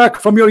idiot, go back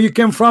from where you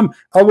came from.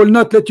 I will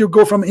not let you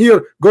go from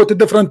here. Go to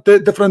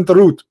different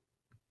route.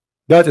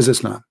 That is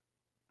Islam.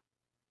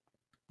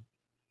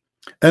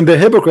 And the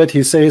hypocrite,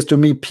 he says to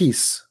me,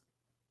 peace.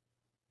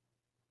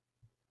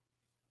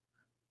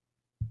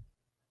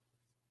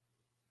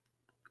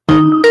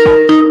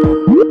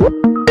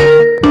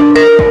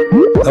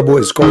 Abu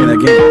is calling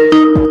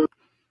again.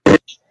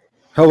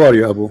 How are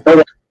you, Abu?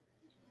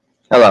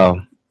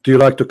 Hello. Do you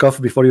like to cough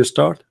before you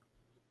start?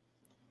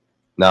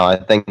 No, I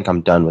think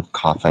I'm done with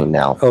coughing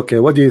now. Okay,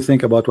 what do you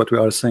think about what we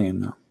are saying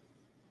now?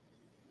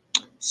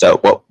 So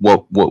what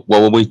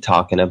were we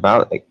talking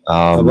about? Like,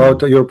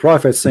 about your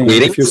prophet saying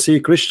greetings? If you see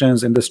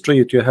Christians in the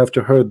street, you have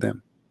to hurt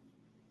them.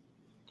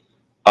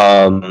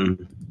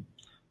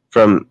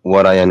 From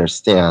what I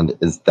understand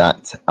is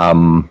that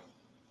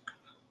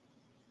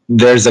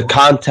there's a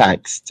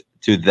context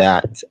to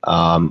that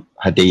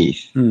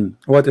hadith.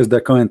 What is the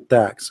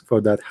context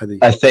for that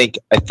hadith? I think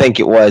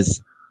it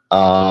was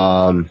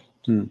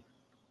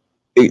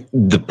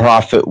the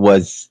prophet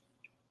was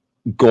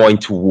going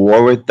to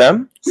war with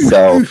them.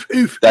 So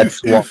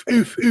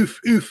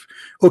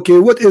okay,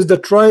 what is the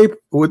tribe?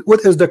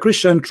 What is the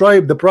Christian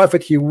tribe? The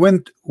prophet he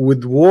went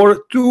with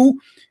war to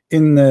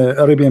in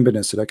Arabian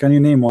Peninsula? Can you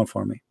name one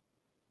for me?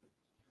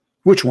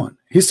 Which one?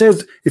 He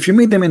says if you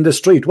meet them in the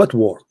street, what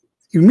war?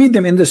 You meet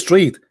them in the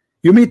street.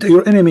 You meet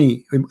your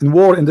enemy in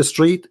war in the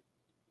street.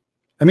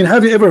 I mean,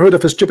 have you ever heard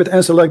of a stupid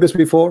answer like this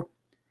before?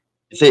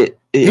 See,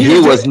 he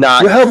was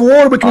not. You have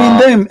war between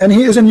them, and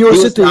he is in your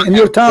city, in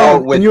your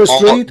town, in your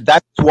street.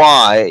 That's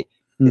why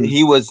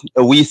he was.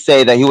 We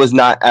say that he was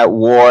not at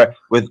war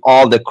with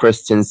all the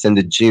Christians and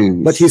the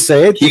Jews. But he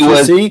said, he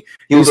said,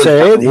 if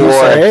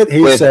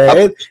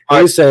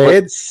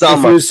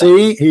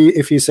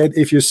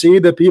you see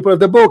the people of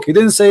the book, he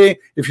didn't say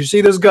if you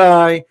see this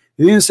guy.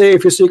 He didn't say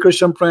if you see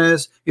Christian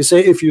Prince. He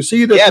said if you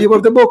see the people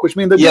of the book, which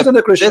means the Jews and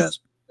the Christians.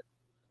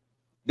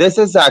 This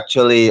is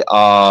actually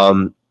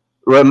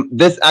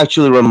this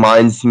actually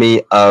reminds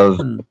me of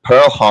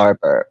Pearl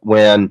Harbor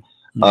when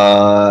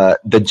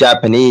the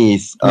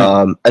Japanese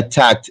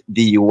attacked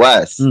the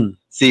U.S.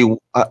 See,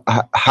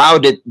 how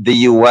did the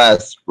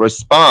U.S.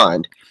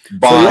 respond?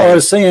 So you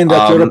are saying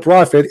that your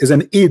prophet is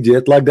an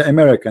idiot like the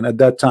American at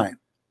that time?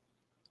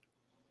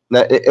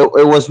 No,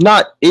 it was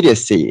not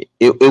idiocy.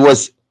 It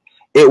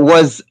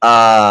was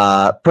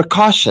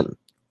precaution.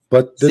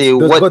 But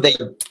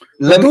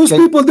those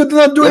people did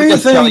not do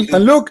anything.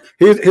 And look,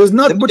 he's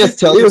not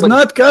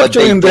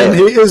capturing them.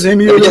 He is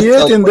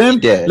humiliating them.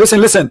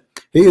 Listen.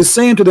 He is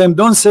saying to them,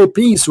 don't say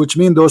peace, which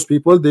means those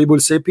people, they will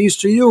say peace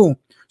to you.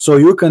 So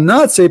you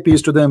cannot say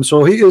peace to them.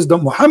 So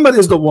Muhammad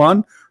is the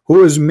one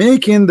who is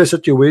making the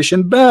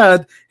situation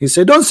bad. He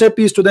said, don't say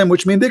peace to them,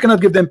 which means they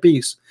cannot give them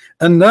peace.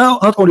 And now,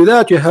 not only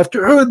that, you have to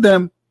hurt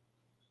them.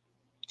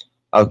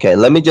 Okay,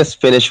 let me just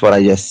finish what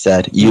I just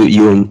said.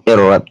 You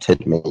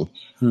interrupted me.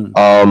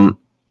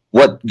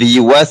 What the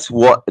U.S.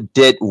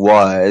 did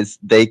was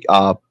they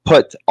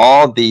put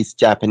all these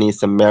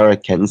Japanese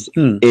Americans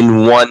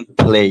in one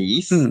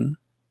place.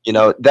 You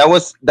know, that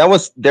was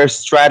their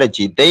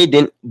strategy. They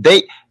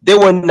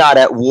were not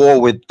at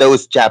war with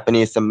those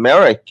Japanese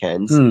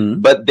Americans,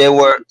 but they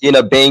were,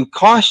 being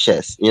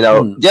cautious,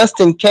 just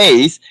in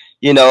case,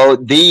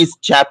 these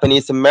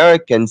Japanese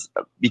Americans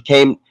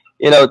became,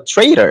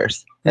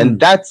 traitors. And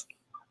that's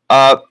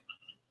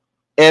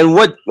and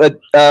what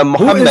Muhammad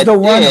who is the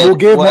one who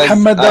gave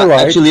Muhammad the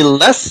right? Actually,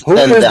 less. Who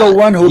is the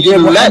one who gave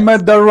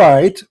Muhammad the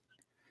right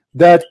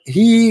that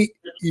he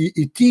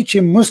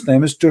teaching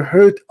Muslims to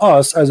hurt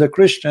us as a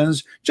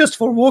Christians just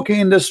for walking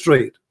in the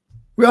street?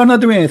 We are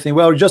not doing anything.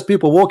 We are just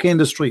people walking in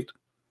the street.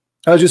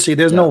 As you see,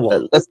 there's no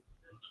war.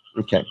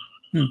 Okay.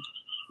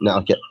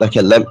 No.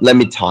 Okay. Let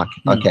me talk.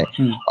 Okay.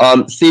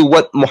 See,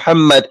 what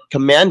Muhammad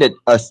commanded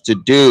us to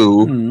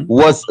do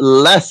was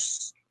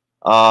less.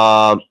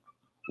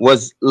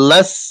 Was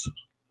less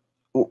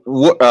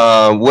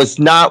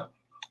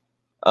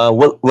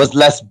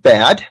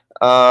bad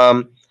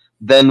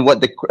than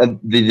what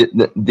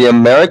the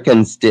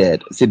Americans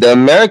did. See, the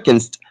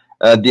Americans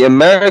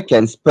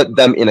put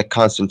them in a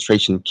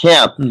concentration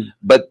camp,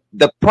 but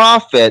the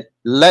Prophet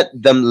let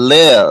them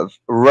live,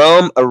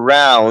 roam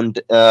around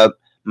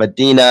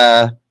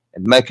Medina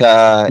and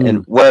Mecca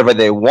and wherever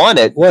they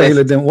wanted. Why he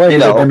let them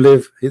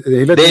live?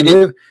 He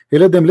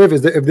let them live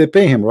if they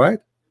pay him, right?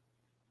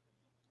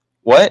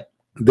 What?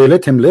 They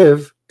let him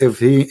live if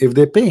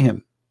they pay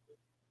him.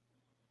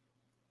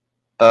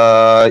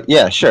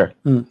 Yeah, sure.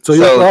 So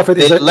your prophet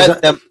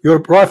your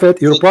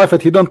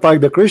prophet. He don't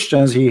like the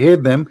Christians. He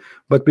hate them,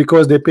 but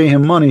because they pay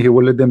him money, he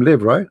will let them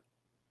live, right?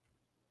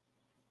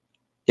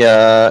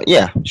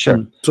 Yeah,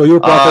 sure. So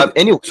your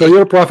prophet. So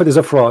your prophet is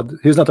a fraud.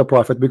 He's not a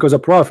prophet because a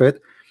prophet,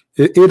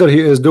 either he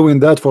is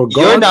doing that for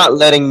God. You're not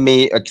letting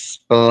me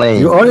explain.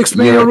 You are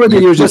explaining already.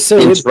 You just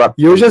said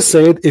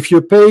if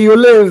you pay, you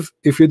live.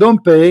 If you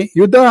don't pay,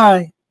 you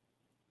die.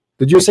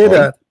 Did you say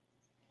that?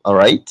 All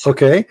right.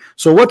 Okay.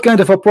 So what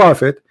kind of a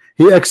prophet?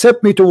 He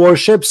accept me to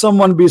worship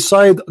someone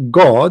beside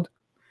God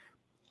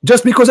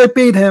just because I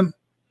paid him,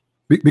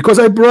 because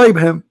I bribe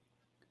him.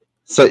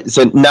 So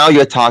now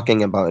you're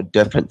talking about a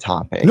different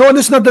topic. No,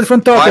 this is not a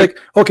different topic.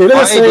 Okay,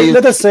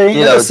 let us say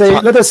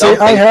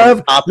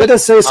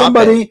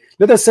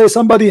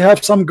somebody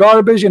have some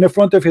garbage in the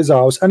front of his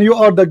house, and you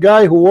are the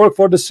guy who work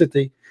for the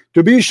city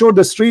to be sure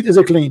the street is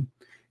clean.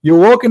 You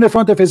walk in the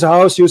front of his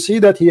house, you see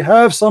that he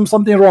have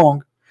something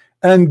wrong,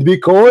 and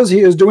because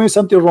he is doing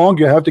something wrong,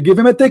 you have to give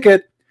him a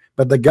ticket.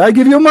 But the guy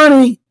give you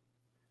money.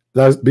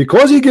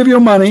 Because he give you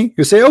money,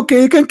 you say,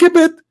 okay, you can keep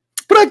it.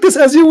 Practice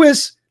as you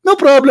wish, no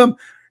problem.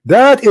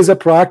 That is a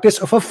practice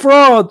of a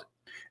fraud.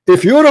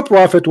 If your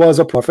prophet was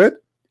a prophet,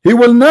 he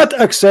will not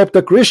accept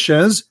the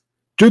Christians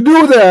to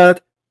do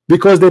that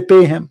because they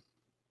pay him.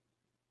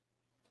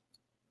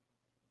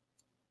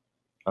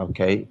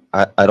 Okay,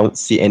 I don't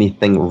see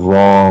anything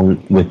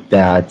wrong with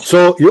that.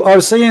 So you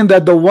are saying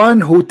that the one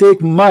who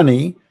take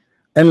money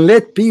and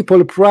let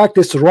people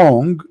practice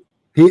wrong,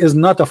 he is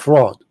not a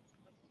fraud.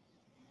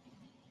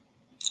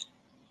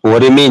 What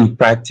do you mean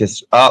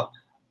practice?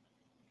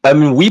 I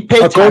mean, we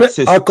pay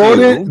taxes.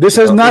 This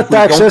is not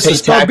taxes.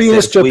 Stop being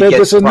stupid.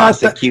 This is not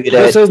taxes.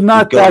 This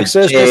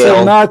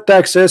is not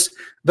taxes.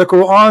 The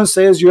Quran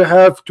says you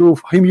have to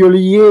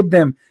humiliate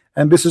them,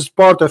 and this is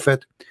part of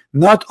it.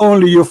 Not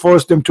only you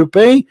force them to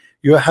pay,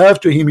 you have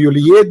to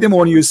humiliate them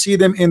when you see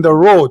them in the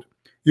road.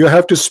 You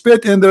have to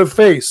spit in their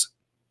face.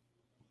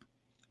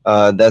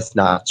 That's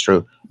not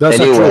true. That's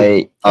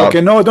anyway, not true.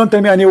 Okay, no, don't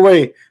tell me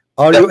anyway.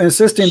 Are you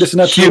insisting this is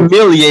not true?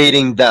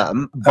 Humiliating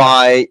them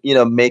by, you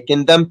know,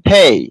 making them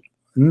pay.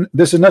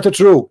 This is not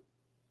true.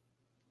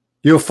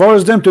 You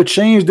force them to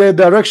change their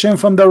direction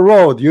from the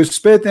road. You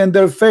spit in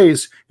their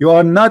face. You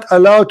are not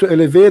allowed to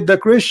elevate the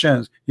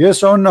Christians.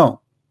 Yes or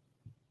no?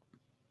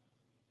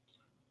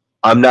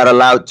 I'm not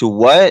allowed to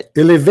what?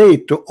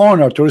 Elevate, to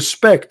honor, to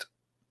respect.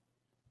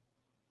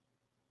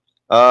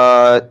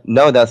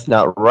 No, that's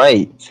not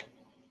right.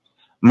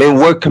 I mean,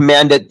 we're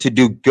commanded to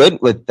do good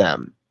with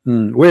them.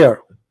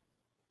 Where?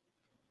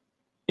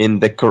 In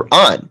the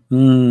Quran.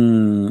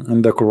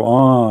 In the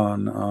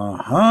Quran.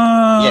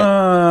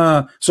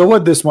 Yeah. So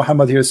what this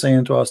Muhammad here is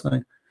saying to us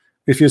now?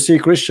 If you see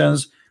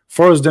Christians,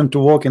 force them to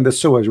walk in the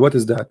sewage. What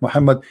is that?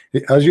 Muhammad,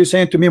 as you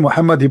saying to me,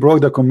 Muhammad, he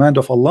broke the command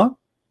of Allah?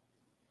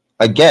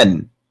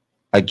 Again,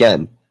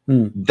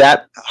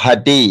 that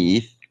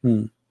hadith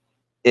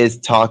is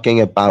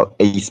talking about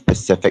a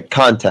specific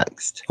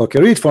context. Okay,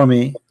 read for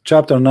me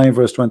chapter 9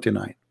 verse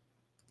 29.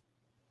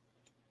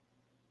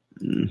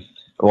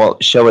 Well,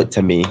 show it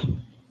to me.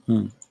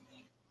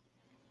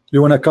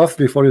 You want to cough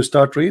before you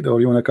start read,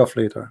 or you want to cough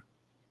later?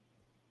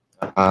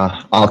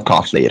 I'll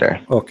cough later.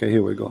 Okay,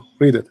 here we go.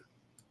 Read it.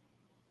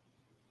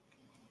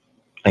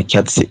 I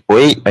can't see.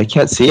 Wait, I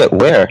can't see it.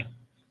 Where?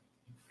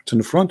 It's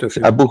in front of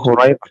you. Abu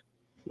Hurairah.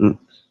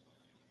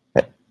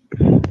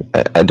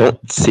 I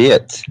don't see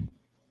it.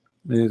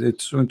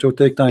 It's going to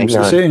take time.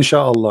 So say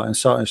inshallah,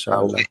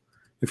 inshallah.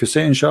 If you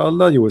say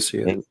inshallah, you will see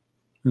it.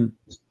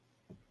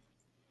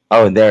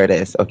 Oh, there it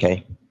is.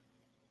 Okay.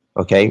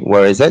 Okay,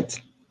 where is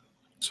it?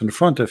 It's in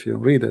front of you.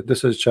 Read it.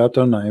 This is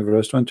chapter 9,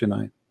 verse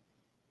 29.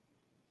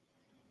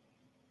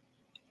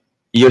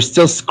 You're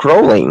still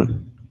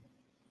scrolling.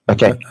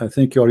 Okay. I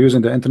think you are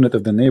using the internet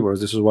of the neighbors.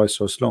 This is why it's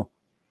so slow.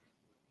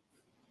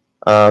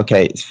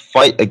 Okay.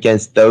 Fight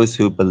against those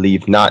who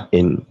believe not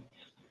in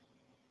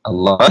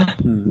Allah,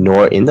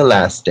 nor in the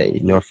last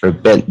day, nor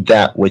forbid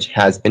that which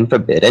has been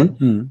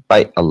forbidden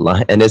by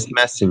Allah and His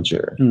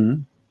Messenger.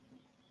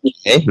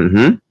 Okay.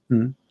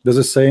 Does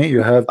it say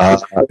you have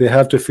they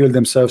have to feel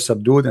themselves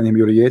subdued and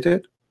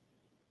humiliated?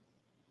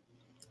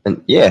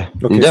 And yeah.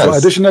 Okay. So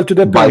additional to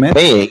the payment,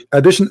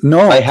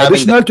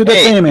 additional to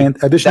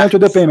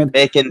the payment.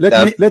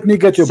 Let me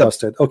get you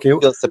busted. Okay.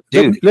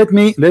 Let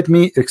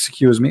me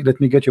excuse me. Let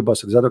me get you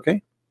busted. Is that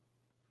okay?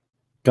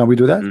 Can we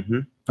do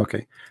that?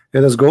 Okay.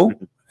 Let us go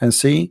and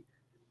see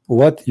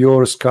what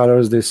your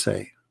scholars they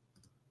say.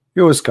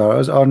 Your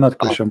scholars are not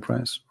Christian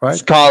Prince, right?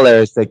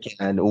 Scholars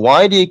again.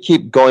 Why do you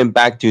keep going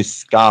back to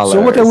scholars?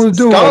 So what I will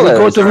do, I will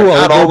go to who?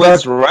 Not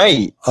always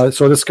right.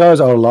 So the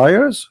scholars are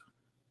liars?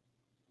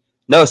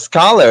 No,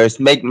 scholars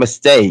make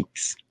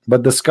mistakes.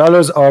 But the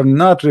scholars are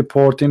not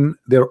reporting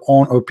their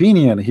own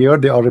opinion. Here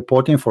they are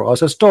reporting for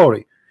us a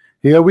story.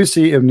 Here we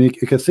see Ibn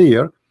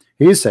Kathir.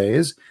 He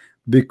says,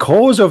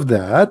 because of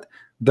that,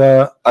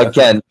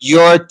 again,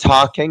 you're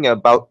talking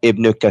about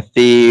Ibn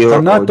Kathir.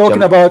 I'm not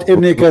talking about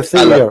Ibn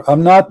Kathir.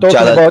 I'm not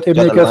talking about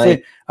Ibn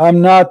Kathir.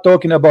 I'm not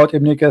talking about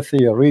Ibn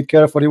Kathir. Read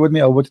carefully with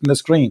me. I'll put it in the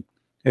screen.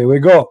 Here we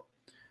go.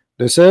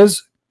 This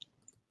is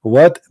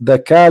what the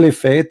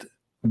caliphate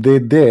they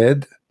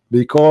did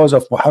because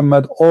of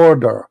Muhammad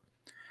order.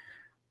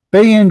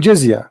 Paying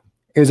jizya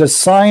is a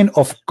sign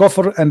of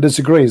kufr and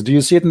disgrace. Do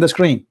you see it in the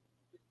screen?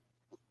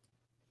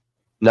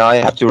 Now I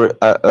have to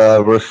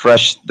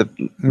refresh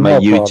my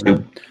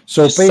YouTube.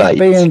 So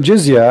paying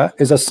jizya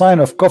is a sign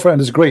of kufr and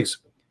disgrace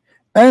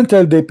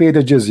until they pay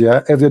the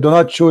jizya if they do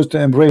not choose to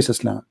embrace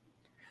Islam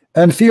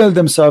and feel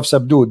themselves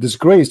subdued,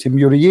 disgraced,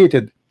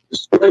 humiliated.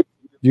 Do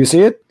you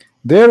see it?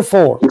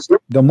 Therefore,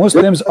 the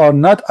Muslims are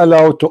not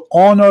allowed to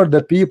honor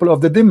the people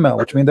of the Dhimma,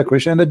 which means the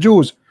Christian and the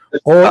Jews,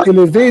 or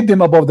elevate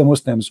them above the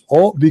Muslims,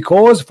 or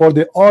because for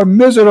they are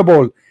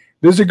miserable,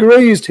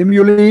 disgraced,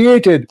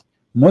 humiliated.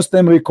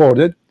 Muslim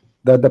recorded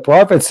that the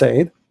Prophet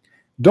said,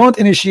 don't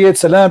initiate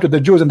salam to the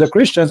Jews and the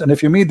Christians, and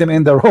if you meet them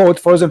in the road,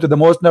 force them to the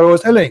most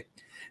narrowest alley.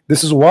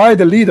 This is why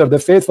the leader, the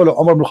faithful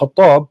Umar ibn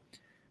Khattab,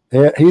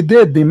 he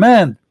did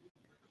demand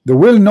the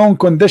well-known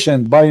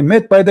condition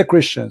met by the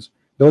Christians,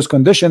 those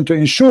conditions to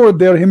ensure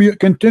their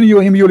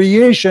continued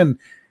humiliation,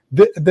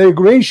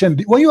 degradation.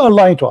 Why you are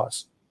lying to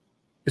us?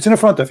 It's in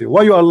front of you.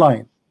 Why you are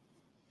lying?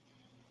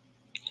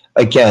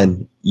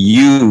 Again,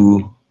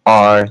 you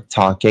are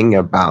talking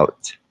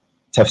about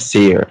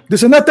tafsir.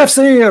 This is not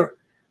tafsir.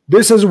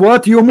 This is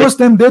what you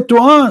Muslim did to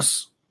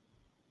us.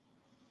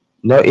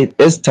 No, it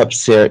is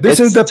tafsir.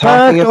 This is the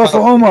pact of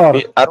Umar.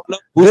 I don't know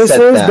who this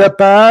said is that. The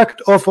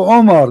pact of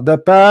Umar. The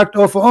pact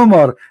of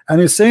Umar.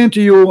 And he's saying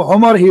to you,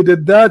 Umar, he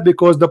did that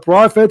because the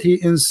Prophet,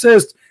 he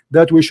insists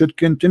that we should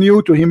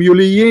continue to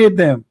humiliate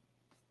them.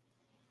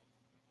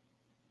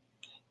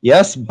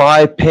 Yes,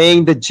 by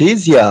paying the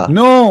jizya.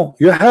 No,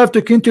 you have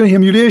to continue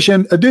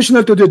humiliation.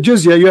 Additional to the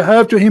jizya, you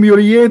have to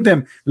humiliate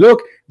them.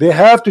 Look, they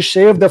have to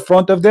shave the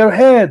front of their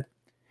head.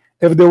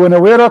 If they want to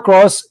wear a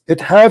cross,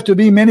 it have to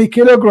be many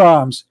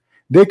kilograms.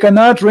 They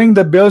cannot ring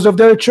the bells of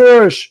their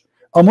church.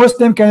 A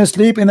Muslim can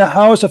sleep in the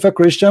house of a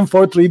Christian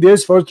for 3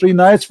 days, for 3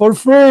 nights for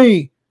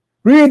free.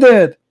 Read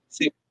it.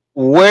 See,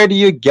 where do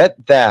you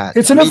get that?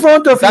 It's in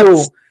front of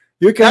you.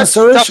 You can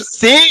search.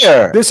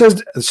 Tafsir. This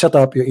is, shut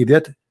up, you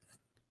idiot.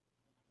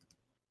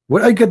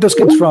 Where I get those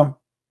kids from?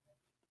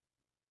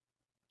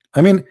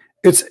 I mean,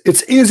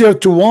 it's easier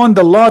to win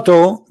the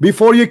lotto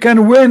before you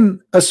can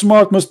win a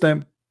smart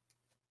Muslim.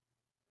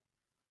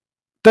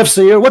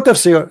 Tafsir, what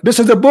tafsir? This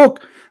is a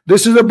book.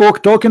 This is a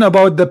book talking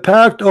about the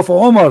pact of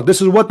Umar.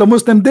 This is what the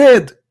Muslim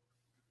did.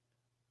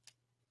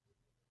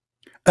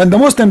 And the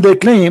Muslim, they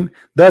claim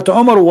that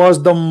Umar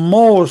was the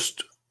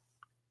most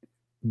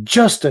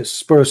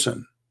justice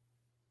person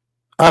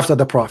after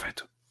the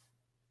Prophet.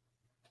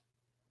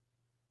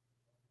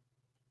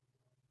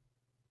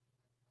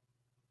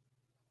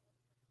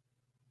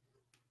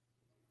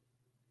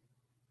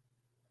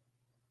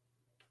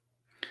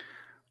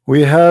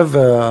 We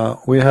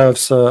have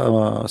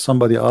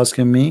somebody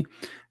asking me.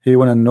 He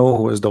want to know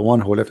who is the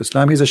one who left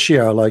Islam. He's a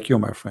Shia like you,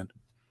 my friend.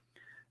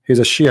 He's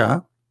a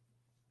Shia.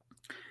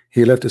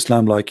 He left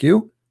Islam like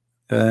you,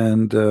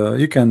 and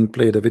you can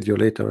play the video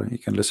later. You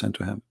can listen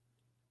to him.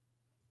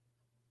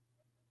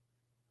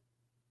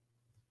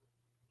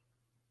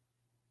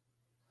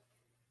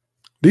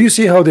 Do you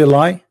see how they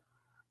lie?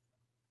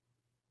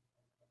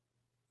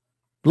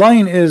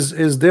 Lying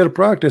is their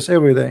practice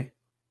every day.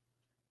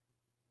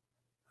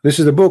 This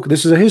is a book.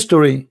 This is a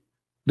history.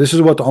 This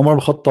is what Umar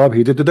al-Khattab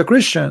he did to the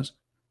Christians.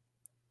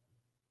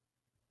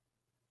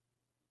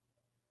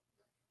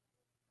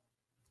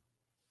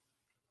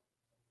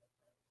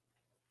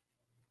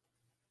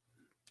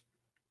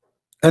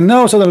 And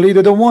now suddenly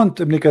they don't want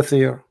Ibn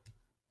Kathir.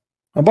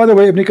 And by the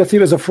way, Ibn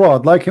Kathir is a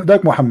fraud,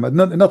 like Muhammad,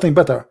 nothing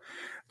better.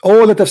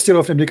 All the tafsir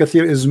of Ibn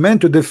Kathir is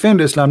meant to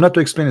defend Islam, not to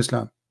explain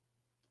Islam.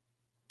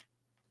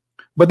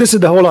 But this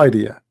is the whole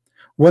idea.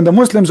 When the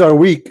Muslims are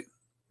weak,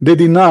 they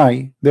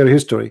deny their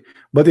history.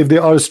 But if they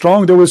are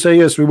strong, they will say,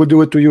 yes, we will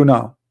do it to you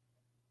now.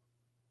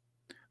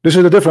 This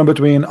is the difference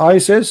between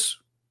ISIS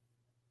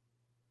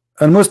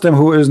and Muslim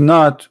who is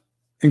not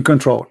in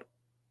control.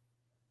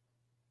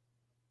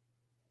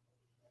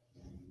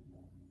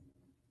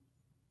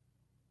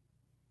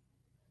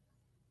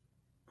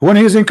 When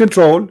he is in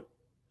control,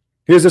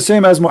 he is the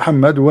same as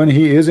Muhammad when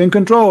he is in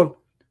control.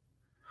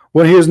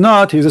 When he is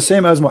not, he is the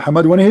same as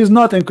Muhammad when he is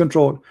not in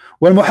control.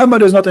 When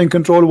Muhammad is not in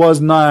control, was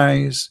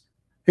nice.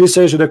 He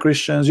says to the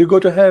Christians, you go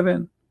to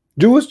heaven.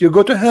 Jews, you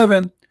go to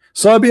heaven.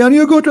 Sabian,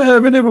 you go to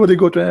heaven. Everybody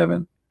go to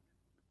heaven.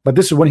 But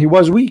this is when he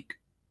was weak.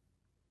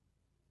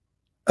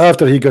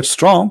 After he got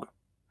strong,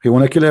 he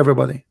want to kill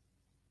everybody.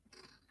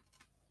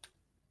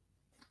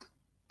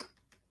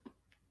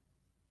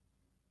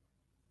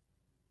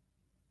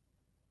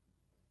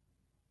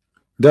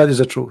 That is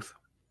the truth.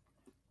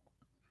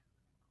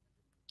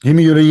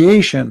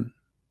 Humiliation,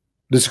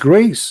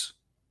 disgrace.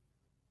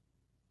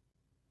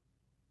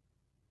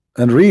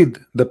 And read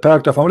the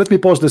pact of Umar. Let me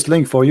post this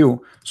link for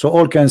you so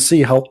all can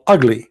see how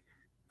ugly.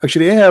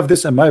 Actually, I have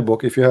this in my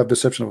book. If you have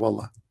Deception of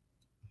Allah,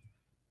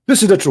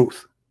 this is the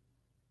truth.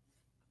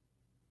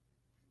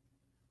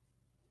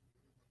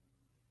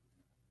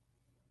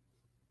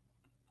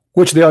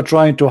 Which they are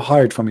trying to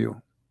hide from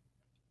you.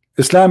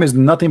 Islam is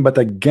nothing but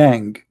a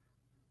gang.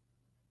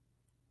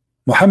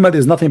 Muhammad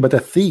is nothing but a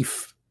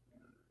thief.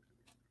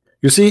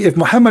 You see, if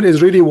Muhammad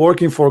is really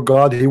working for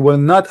God, he will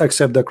not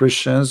accept the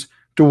Christians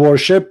to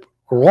worship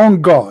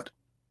wrong God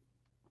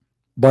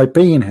by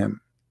paying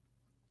him.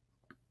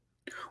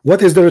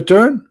 What is the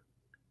return?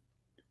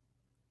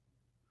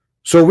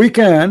 So we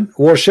can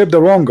worship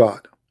the wrong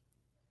God,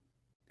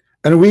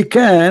 and we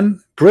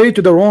can pray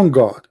to the wrong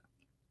God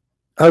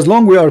as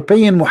long we are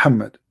paying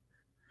Muhammad.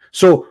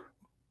 So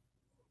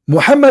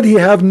Muhammad, he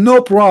have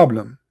no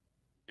problem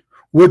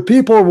with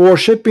people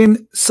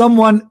worshiping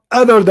someone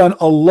other than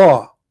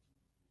Allah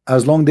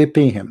as long they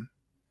pay him.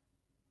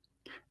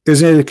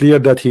 Isn't it clear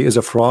that he is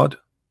a fraud?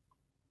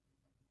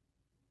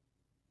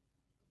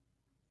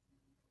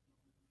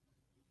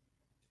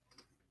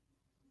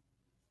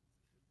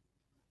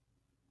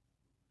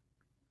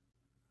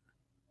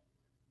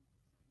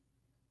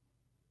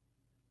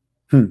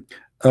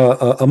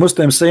 A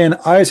Muslim saying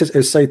ISIS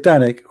is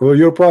satanic. Well,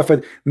 your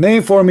prophet,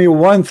 name for me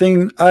one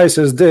thing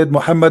ISIS did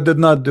Muhammad did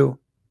not do.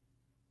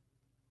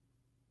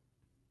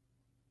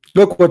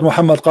 Look what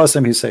Muhammad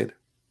Qasim he said.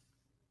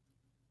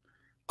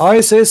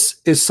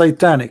 ISIS is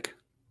satanic.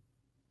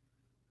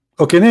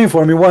 Okay, name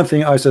for me one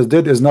thing ISIS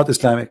did is not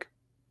Islamic.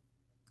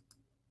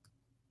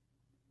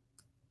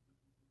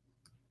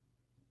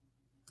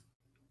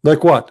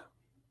 Like what?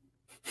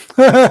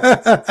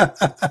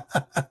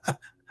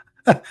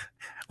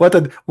 What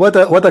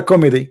a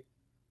comedy.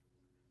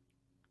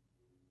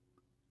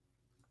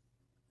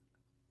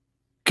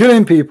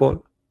 Killing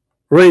people,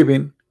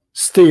 raping,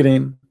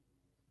 stealing,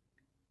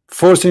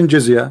 forcing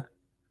jizya,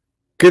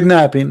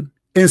 kidnapping,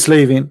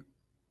 enslaving.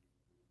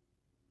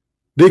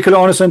 They kill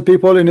innocent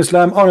people in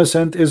Islam.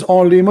 Innocent is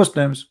only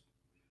Muslims,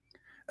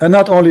 and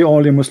not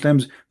only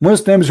Muslims,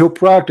 Muslims who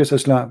practice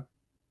Islam.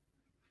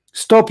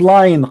 Stop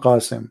lying,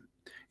 Qasim.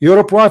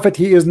 Your prophet,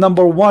 he is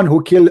 #1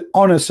 who killed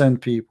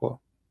innocent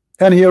people,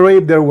 and he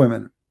raped their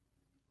women.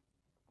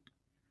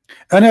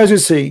 And as you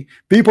see,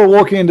 people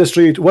walking in the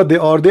street, what they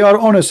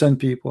are innocent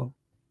people.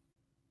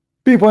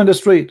 People in the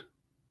street.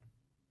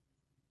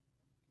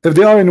 If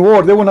they are in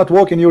war, they will not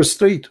walk in your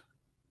street.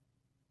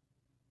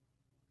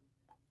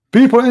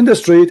 People in the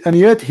street, and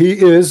yet he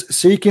is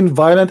seeking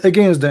violence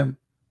against them.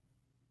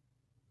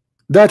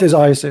 That is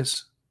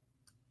ISIS.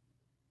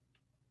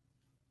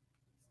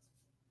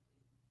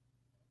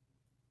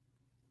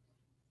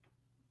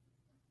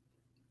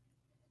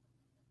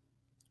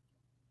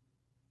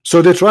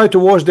 So they try to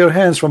wash their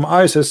hands from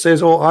ISIS,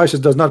 says, oh, ISIS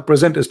does not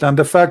present Islam.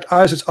 The fact,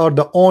 ISIS are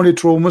the only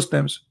true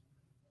Muslims.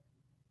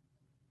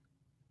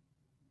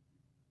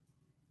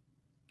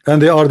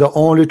 And they are the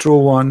only true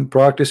one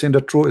practicing the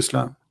true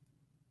Islam.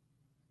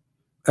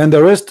 And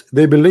the rest,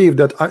 they believe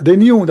that, they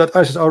knew that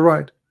ISIS are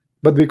right,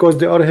 but because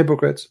they are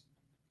hypocrites.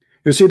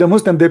 You see, the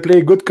Muslim, they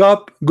play good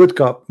cop,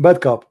 bad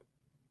cop.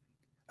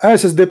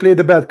 ISIS, they play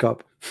the bad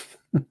cop.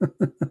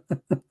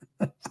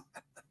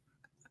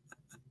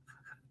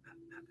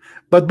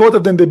 But both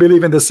of them, they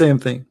believe in the same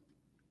thing.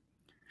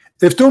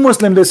 If two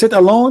Muslims, they sit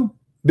alone,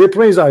 they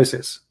praise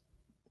ISIS.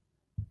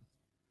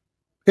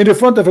 In the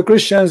front of a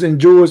Christians and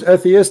Jews,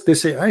 atheists, they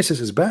say ISIS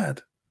is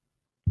bad.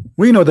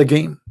 We know the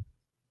game.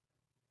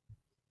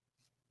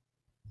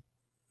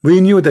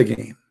 We knew the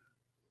game.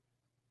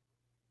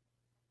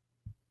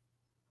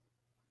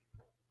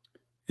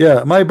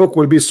 Yeah, my book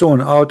will be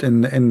soon out in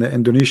the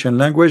Indonesian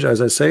language,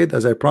 as I said,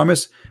 as I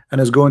promised,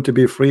 and it's going to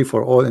be free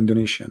for all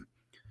Indonesian.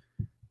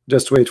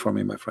 Just wait for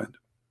me, my friend.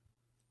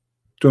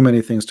 Too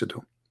many things to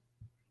do.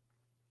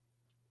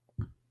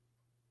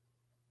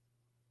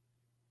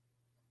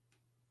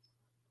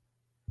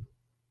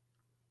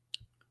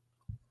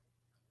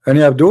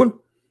 Any Abdul?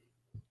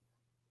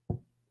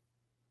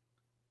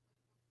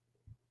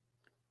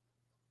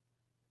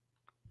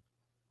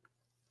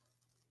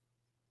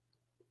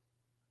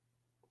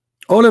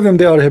 All of them,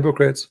 they are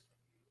hypocrites.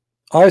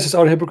 ISIS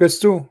are hypocrites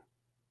too.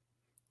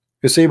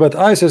 You see, but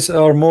ISIS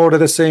are more,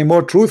 let us say,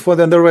 more truthful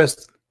than the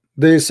rest.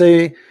 They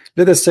say,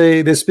 let us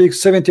say, they speak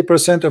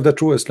 70% of the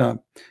true Islam.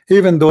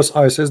 Even those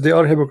ISIS, they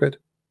are hypocrite.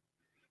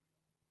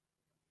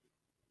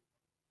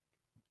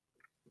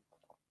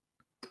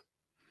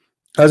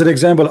 As an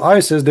example,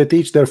 ISIS, they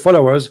teach their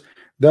followers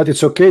that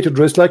it's okay to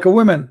dress like a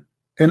woman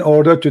in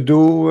order to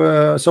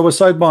do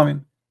suicide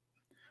bombing,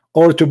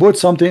 or to put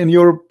something in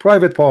your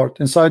private part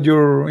inside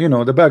your, you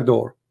know, the back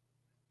door.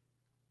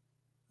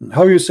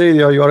 How you say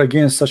you are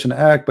against such an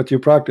act, but you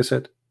practice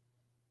it?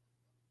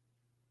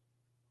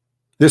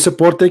 They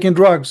support taking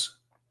drugs,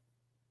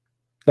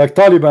 like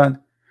Taliban.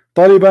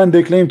 Taliban,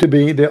 they claim to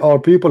be, they are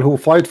people who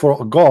fight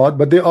for God,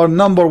 but they are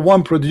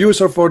 #1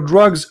 producer for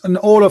drugs in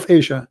all of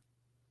Asia.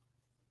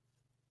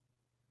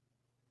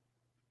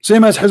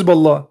 Same as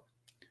Hezbollah.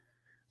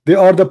 They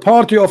are the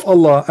party of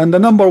Allah, and the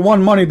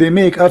 #1 money they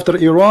make after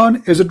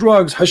Iran is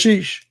drugs,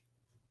 hashish.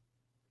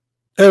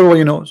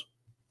 Everybody knows.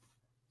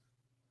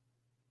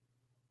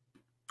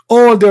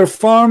 All their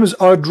farms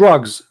are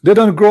drugs. They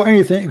don't grow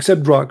anything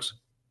except drugs.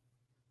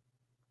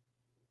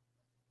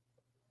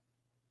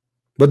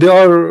 But they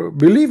are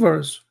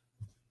believers.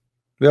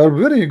 They are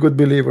very good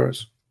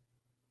believers.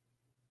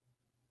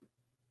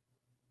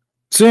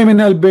 Same in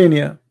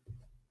Albania.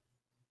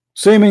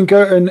 Same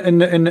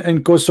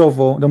in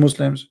Kosovo, the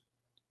Muslims.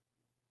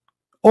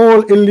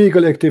 All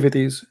illegal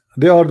activities.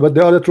 They are, but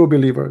they are the true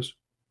believers.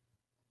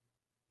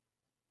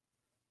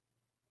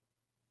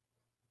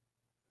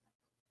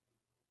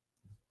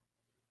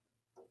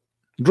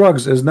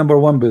 Drugs is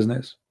 #1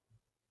 business.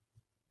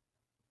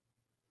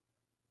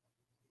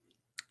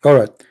 All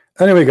right.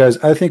 Anyway, guys,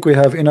 I think we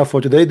have enough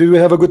for today. Did we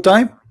have a good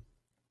time?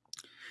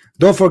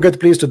 Don't forget,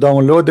 please, to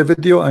download the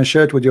video and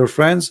share it with your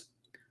friends.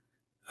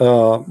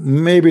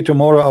 Maybe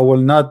tomorrow I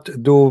will not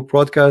do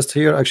broadcast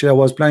here. Actually,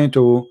 I was planning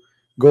to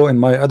go in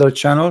my other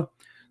channel,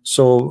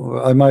 so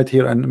I might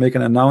here and make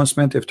an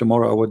announcement if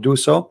tomorrow I would do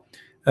so,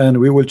 and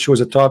we will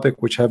choose a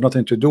topic which have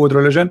nothing to do with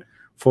religion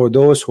for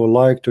those who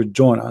like to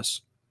join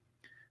us.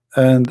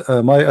 And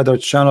my other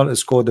channel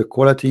is called The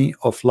Quality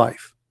of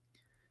Life.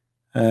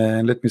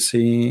 And let me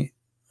see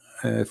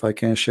if I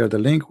can share the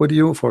link with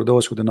you for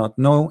those who do not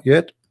know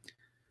yet.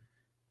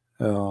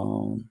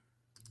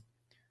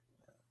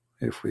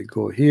 If we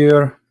go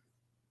here,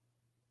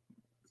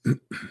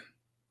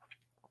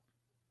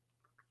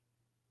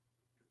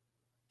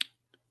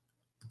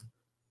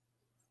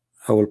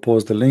 I will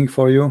post the link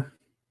for you.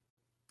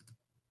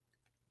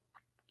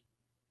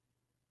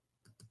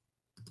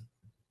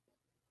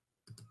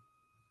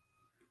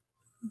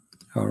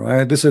 All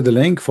right, this is the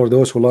link for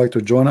those who like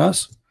to join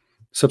us.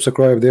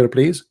 Subscribe there,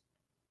 please.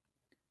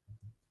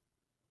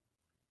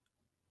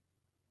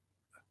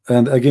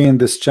 And again,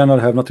 this channel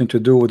have nothing to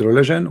do with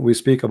religion. We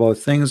speak about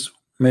things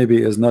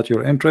maybe is not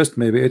your interest,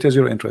 maybe it is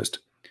your interest.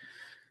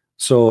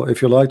 So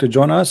if you like to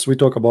join us, we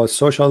talk about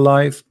social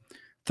life,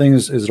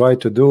 things is right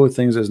to do,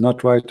 things is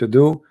not right to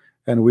do,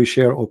 and we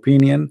share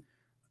opinion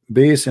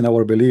based in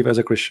our belief as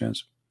a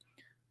Christians.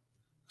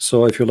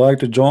 So if you like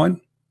to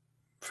join,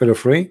 feel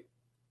free.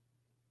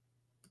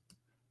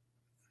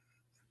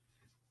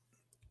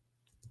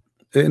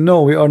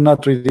 No, we are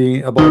not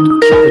really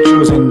about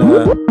choosing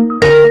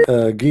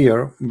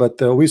gear, but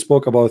we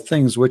spoke about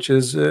things which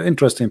is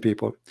interesting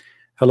people.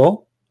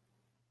 Hello?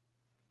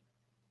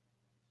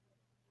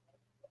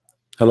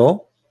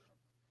 Hello?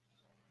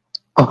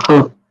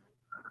 What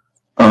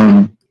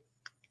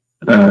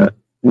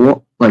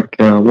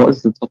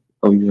is the topic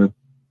of your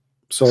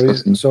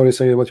discussing? Sorry,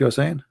 say what you are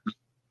saying.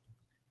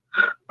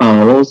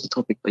 What was the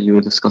topic that you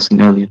were discussing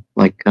earlier?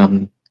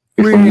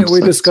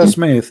 We discussed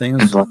many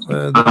things.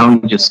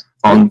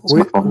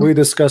 We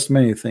discussed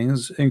many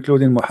things,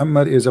 including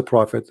Muhammad is a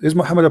prophet. Is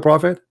Muhammad a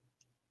prophet?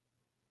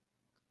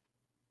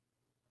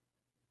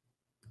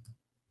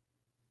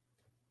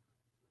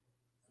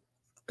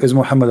 Is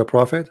Muhammad a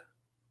prophet?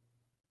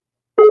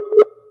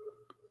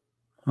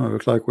 Oh,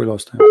 looks like we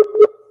lost him.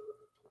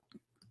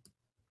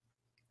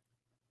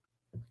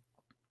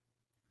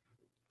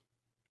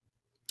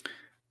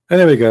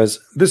 Anyway, guys,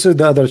 this is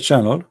the other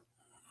channel.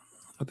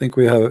 I think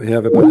we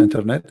have a bad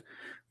internet.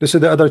 This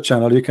is the other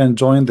channel. You can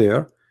join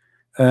there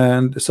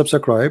and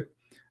subscribe.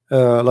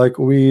 Like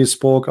we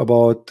spoke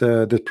about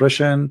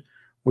depression.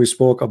 We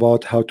spoke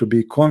about how to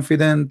be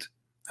confident,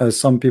 as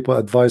some people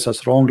advise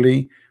us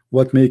wrongly.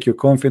 What make you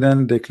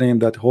confident? They claim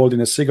that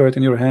holding a cigarette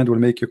in your hand will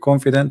make you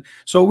confident.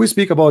 So we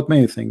speak about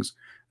many things,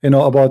 you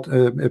know, about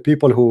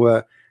people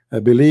who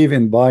believe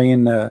in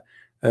buying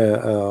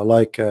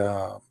like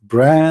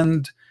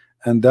brand,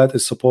 and that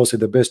is supposedly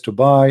the best to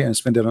buy and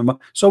spend their money.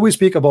 So we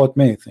speak about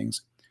many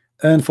things,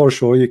 and for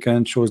sure you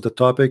can choose the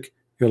topic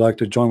you like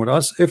to join with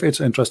us. If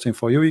it's interesting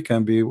for you, you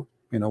can be, you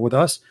know, with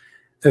us.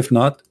 If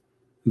not,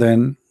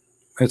 then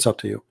it's up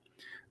to you.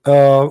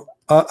 I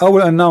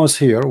will announce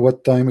here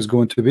what time is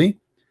going to be.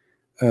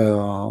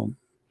 And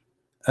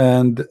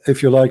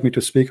if you like me to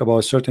speak about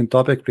a certain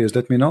topic, please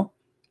let me know.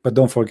 But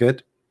don't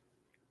forget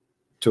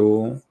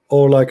to,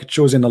 or like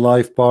choosing a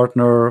life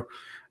partner,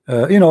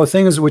 you know,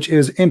 things which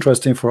is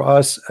interesting for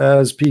us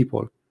as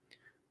people,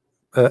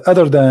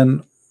 other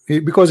than,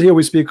 because here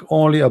we speak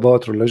only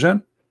about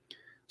religion.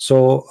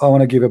 So I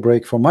want to give a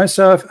break for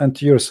myself and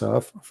to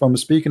yourself from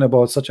speaking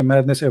about such a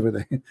madness every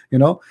day, you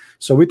know.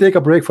 So we take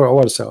a break for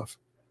ourselves.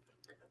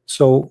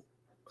 So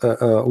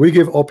we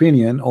give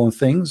opinion on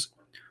things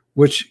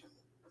which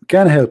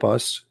can help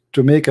us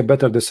to make a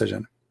better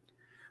decision.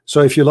 So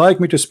if you like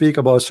me to speak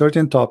about a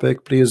certain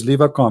topic, please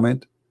leave a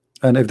comment,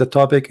 and if the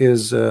topic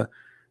is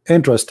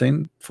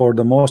interesting for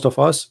the most of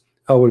us,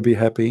 I will be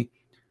happy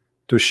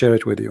to share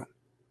it with you.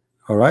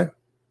 All right.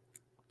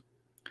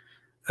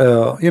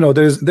 You know,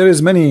 there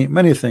is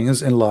many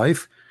things in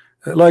life,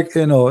 like,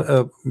 you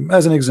know,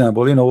 as an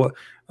example, you know,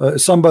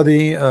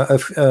 somebody,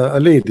 a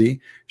lady,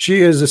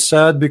 she is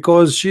sad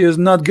because she is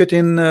not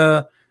getting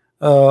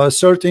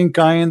certain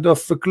kind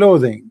of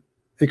clothing,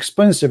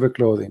 expensive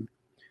clothing.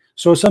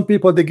 So some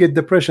people, they get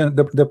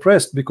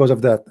depressed because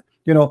of that.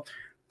 You know,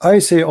 I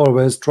say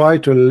always try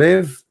to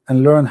live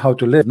and learn how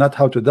to live, not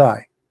how to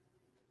die.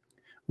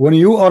 When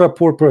you are a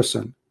poor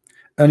person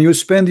and you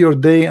spend your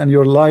day and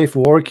your life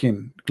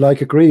working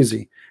like a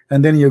crazy,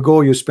 and then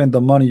you spend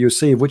the money you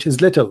save, which is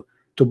little,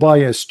 to buy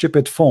a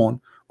stupid phone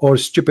or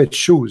stupid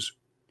shoes,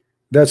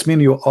 that's mean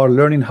you are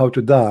learning how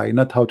to die,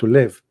 not how to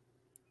live.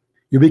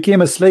 You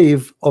became a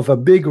slave of a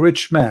big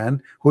rich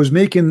man who's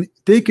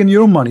taking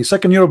your money,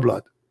 sucking your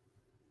blood.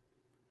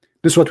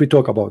 This is what we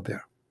talk about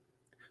there.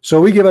 So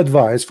we give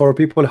advice for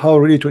people how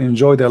really to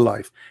enjoy their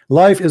life.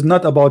 Life is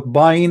not about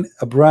buying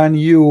a brand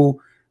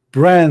new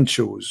brand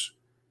shoes.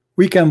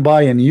 We can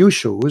buy a new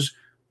shoes,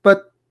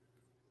 but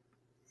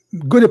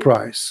good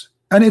price,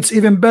 and it's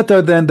even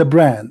better than the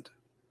brand.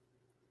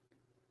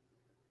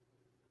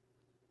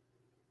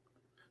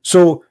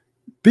 So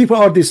people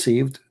are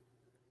deceived,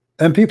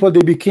 and people,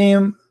 they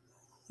became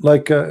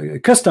like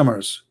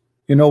customers.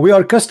 You know, we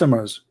are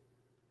customers.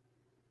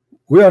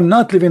 We are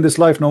not living this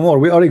life no more.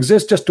 We are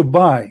exist just to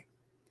buy.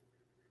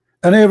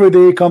 And every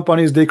day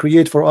companies, they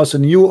create for us a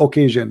new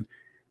occasion: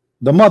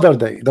 the Mother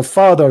Day, the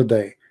Father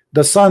Day,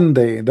 the Son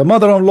Day, the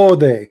Mother-in-law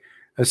Day,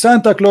 a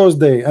Santa Claus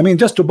Day. I mean,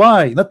 just to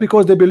buy, not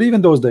because they believe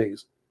in those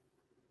days.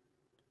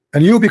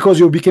 And you, because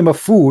you became a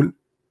fool,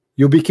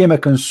 you became a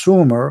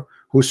consumer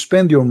who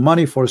spend your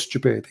money for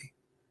stupidity.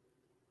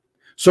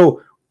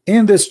 So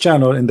in this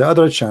channel, in the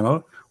other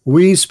channel,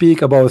 we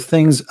speak about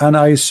things, and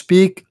I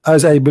speak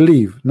as I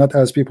believe, not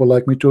as people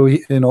like me to,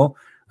 you know,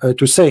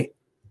 to say.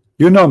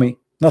 You know me,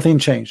 nothing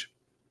changed.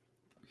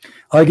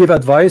 I give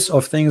advice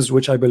of things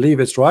which I believe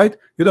it's right.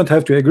 You don't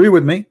have to agree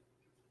with me.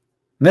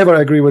 Never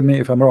agree with me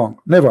if I'm wrong.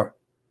 Never,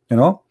 you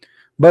know.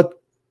 But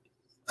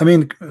I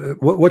mean,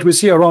 what we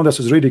see around us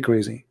is really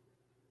crazy.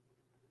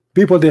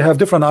 People, they have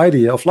different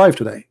idea of life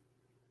today,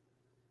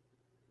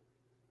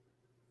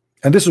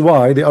 and this is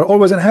why they are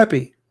always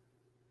unhappy.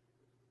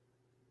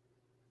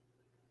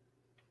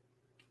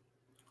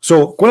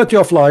 So quality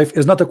of life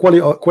is not a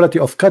quality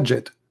of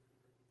gadget.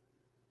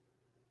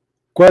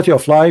 Quality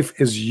of life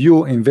is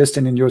you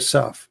investing in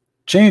yourself,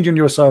 changing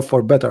yourself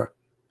for better.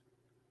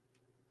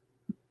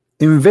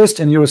 Invest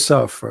in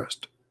yourself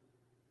first.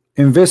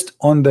 Invest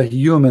on the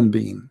human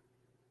being,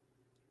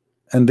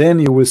 and then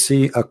you will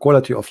see a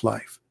quality of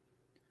life.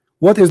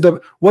 What is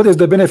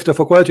the benefit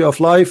of a quality of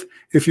life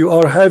if you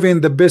are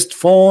having the best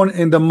phone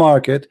in the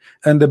market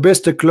and the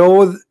best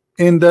clothes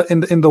in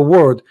the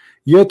world,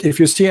 yet if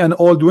you see an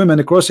old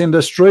woman crossing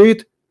the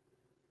street,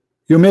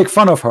 you make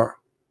fun of her?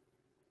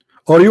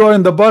 Or you are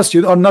in the bus,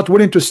 you are not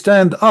willing to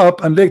stand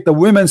up and let the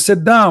women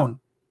sit down.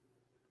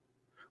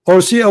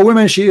 Or see a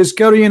woman, she is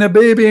carrying a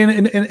baby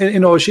and you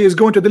know, she is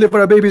going to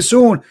deliver a baby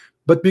soon,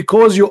 but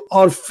because you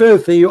are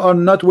filthy, you are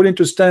not willing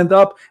to stand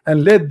up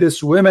and let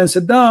this woman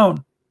sit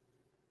down.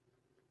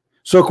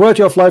 So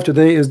quality of life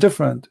today is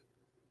different.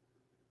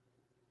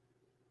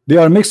 They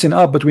are mixing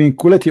up between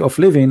quality of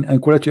living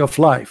and quality of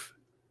life.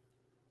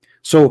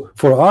 So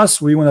for us,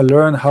 we want to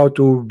learn how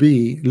to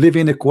be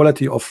living a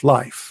quality of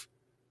life,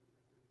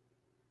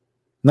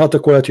 not the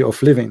quality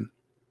of living,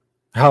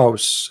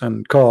 house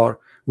and car.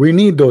 We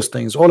need those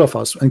things, all of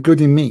us,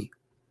 including me.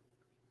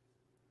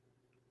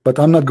 But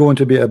I'm not going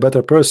to be a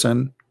better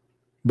person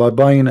by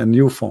buying a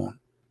new phone.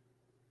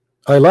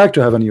 I like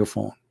to have a new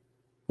phone.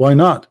 Why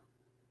not?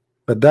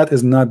 But that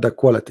is not the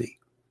quality.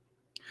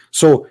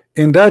 So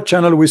in that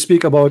channel we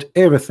speak about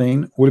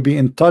everything. We'll be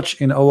in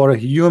touch in our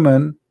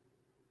human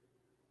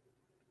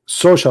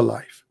social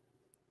life,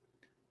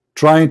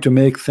 trying to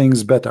make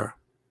things better.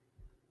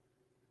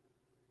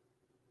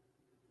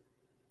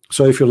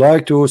 So if you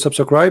like to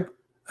subscribe,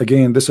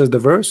 again, this is the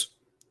verse,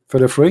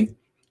 feel free.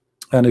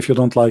 And if you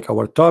don't like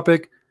our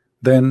topic,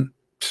 then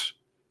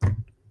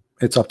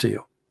it's up to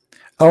you.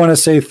 I want to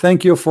say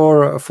thank you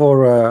for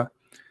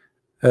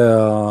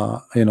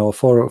you know,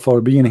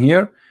 for being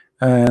here,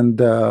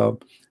 and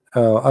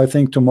I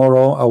think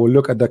tomorrow I will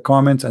look at the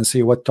comments and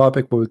see what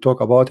topic we will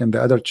talk about in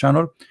the other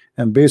channel,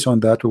 and based on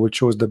that we will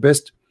choose the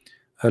best.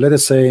 Let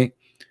us say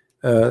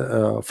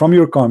from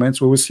your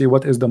comments we will see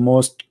what is the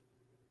most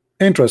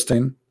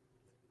interesting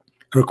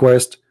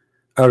request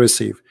I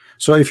receive.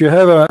 So if you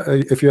have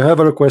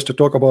a request to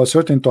talk about a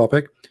certain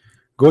topic,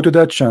 go to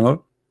that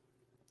channel,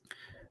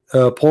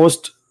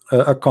 post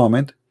a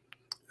comment.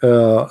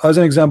 As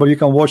an example, you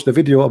can watch the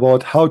video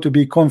about how to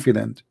be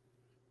confident.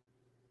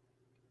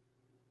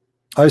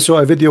 I saw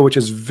a video which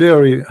is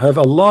have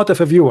a lot of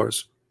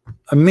viewers.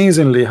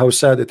 Amazingly how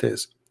sad it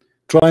is,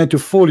 trying to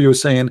fool you,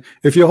 saying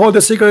if you hold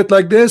a cigarette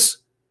like this,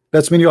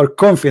 that's mean you are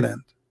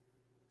confident.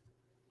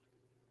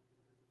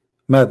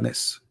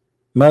 Madness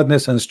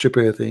and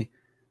stupidity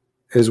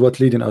is what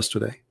leading us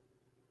today,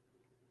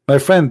 my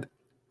friend.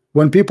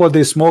 When people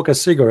they smoke a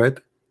cigarette,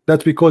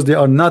 that's because they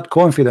are not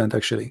confident.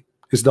 Actually,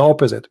 it's the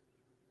opposite.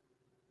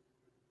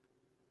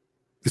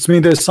 It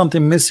means there's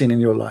something missing in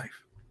your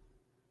life.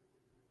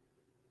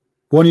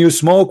 When you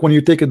smoke, when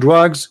you take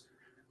drugs,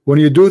 when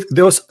you do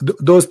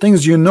those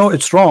things, you know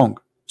it's wrong.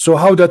 So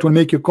how that will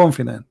make you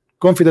confident?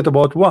 Confident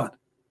about what?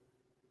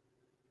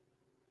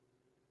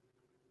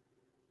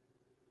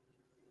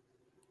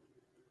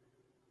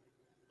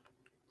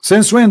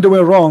 Since when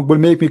doing wrong will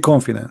make me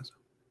confident?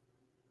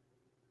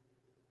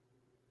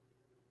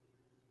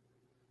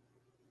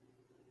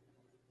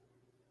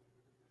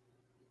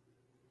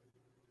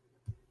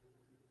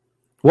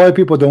 Why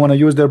people don't want to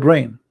use their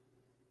brain?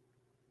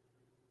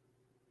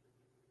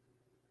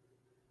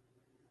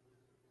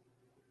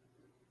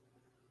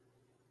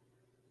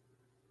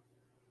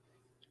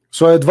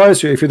 So I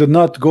advise you, if you did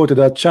not go to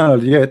that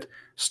channel yet,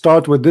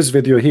 start with this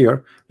video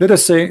here. Let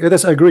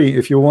us agree.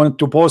 If you want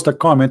to post a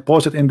comment,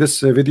 post it in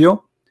this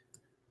video,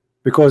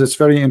 because it's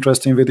very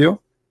interesting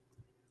video,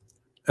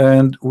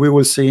 and we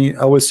will see.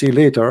 I will see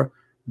later,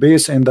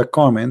 based in the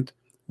comment,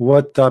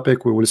 what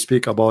topic we will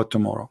speak about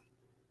tomorrow.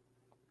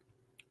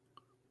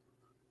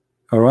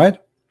 All right,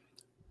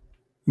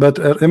 but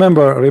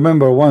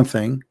remember one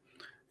thing,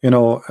 you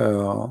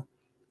know,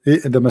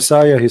 the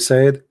Messiah, he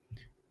said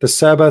the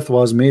Sabbath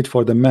was made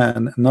for the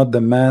man, not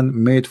the man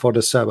made for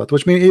the Sabbath,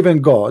 which means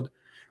even God,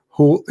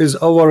 who is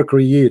our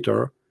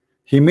creator,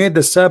 he made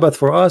the Sabbath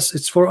for us.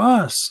 It's for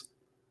us.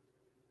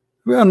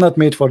 We are not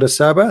made for the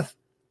Sabbath.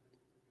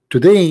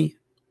 Today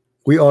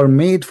we are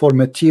made for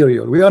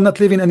material. We are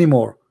not living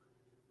anymore.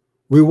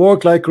 We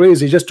work like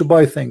crazy just to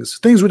buy things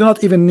we do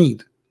not even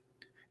need.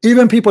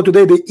 Even people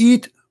today, they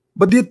eat,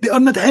 but they are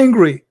not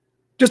hungry,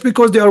 just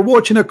because they are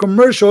watching a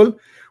commercial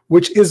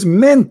which is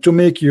meant to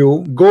make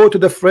you go to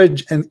the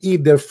fridge and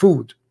eat their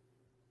food.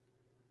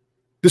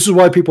 This is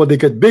why people, they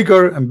get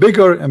bigger and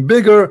bigger and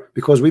bigger,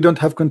 because we don't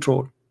have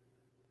control.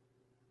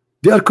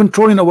 They are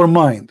controlling our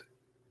mind,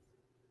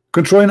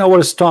 controlling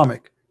our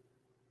stomach,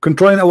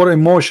 controlling our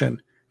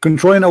emotion,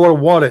 controlling our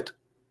wallet.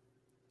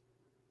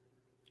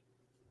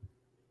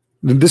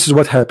 And this is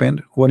what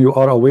happened when you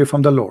are away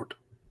from the Lord.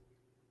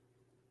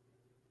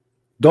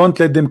 Don't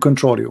let them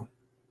control you.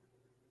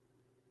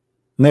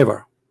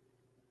 Never.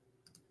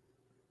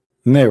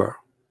 Never.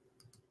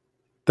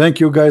 Thank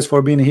you guys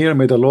for being here.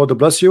 May the Lord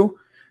bless you.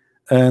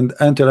 And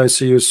until I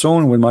see you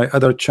soon with my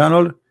other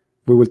channel,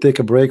 we will take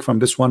a break from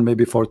this one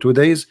maybe for 2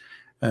 days.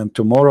 And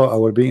tomorrow I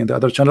will be in the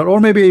other channel, or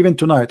maybe even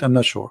tonight. I'm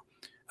not sure.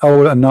 I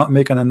will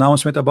make an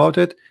announcement about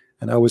it,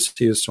 and I will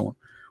see you soon.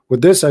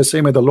 With this, I say,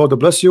 may the Lord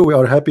bless you. We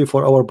are happy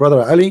for our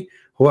brother Ali,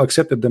 who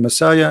accepted the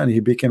Messiah and he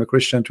became a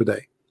Christian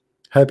today.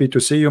 Happy to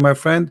see you, my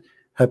friend,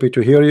 happy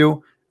to hear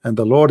you, and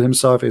the Lord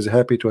himself is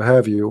happy to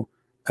have you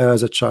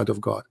as a child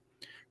of God.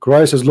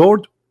 Christ is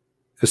Lord,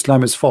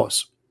 Islam is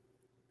false,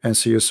 and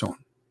see you soon.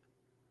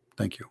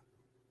 Thank you.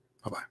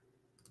 Bye-bye.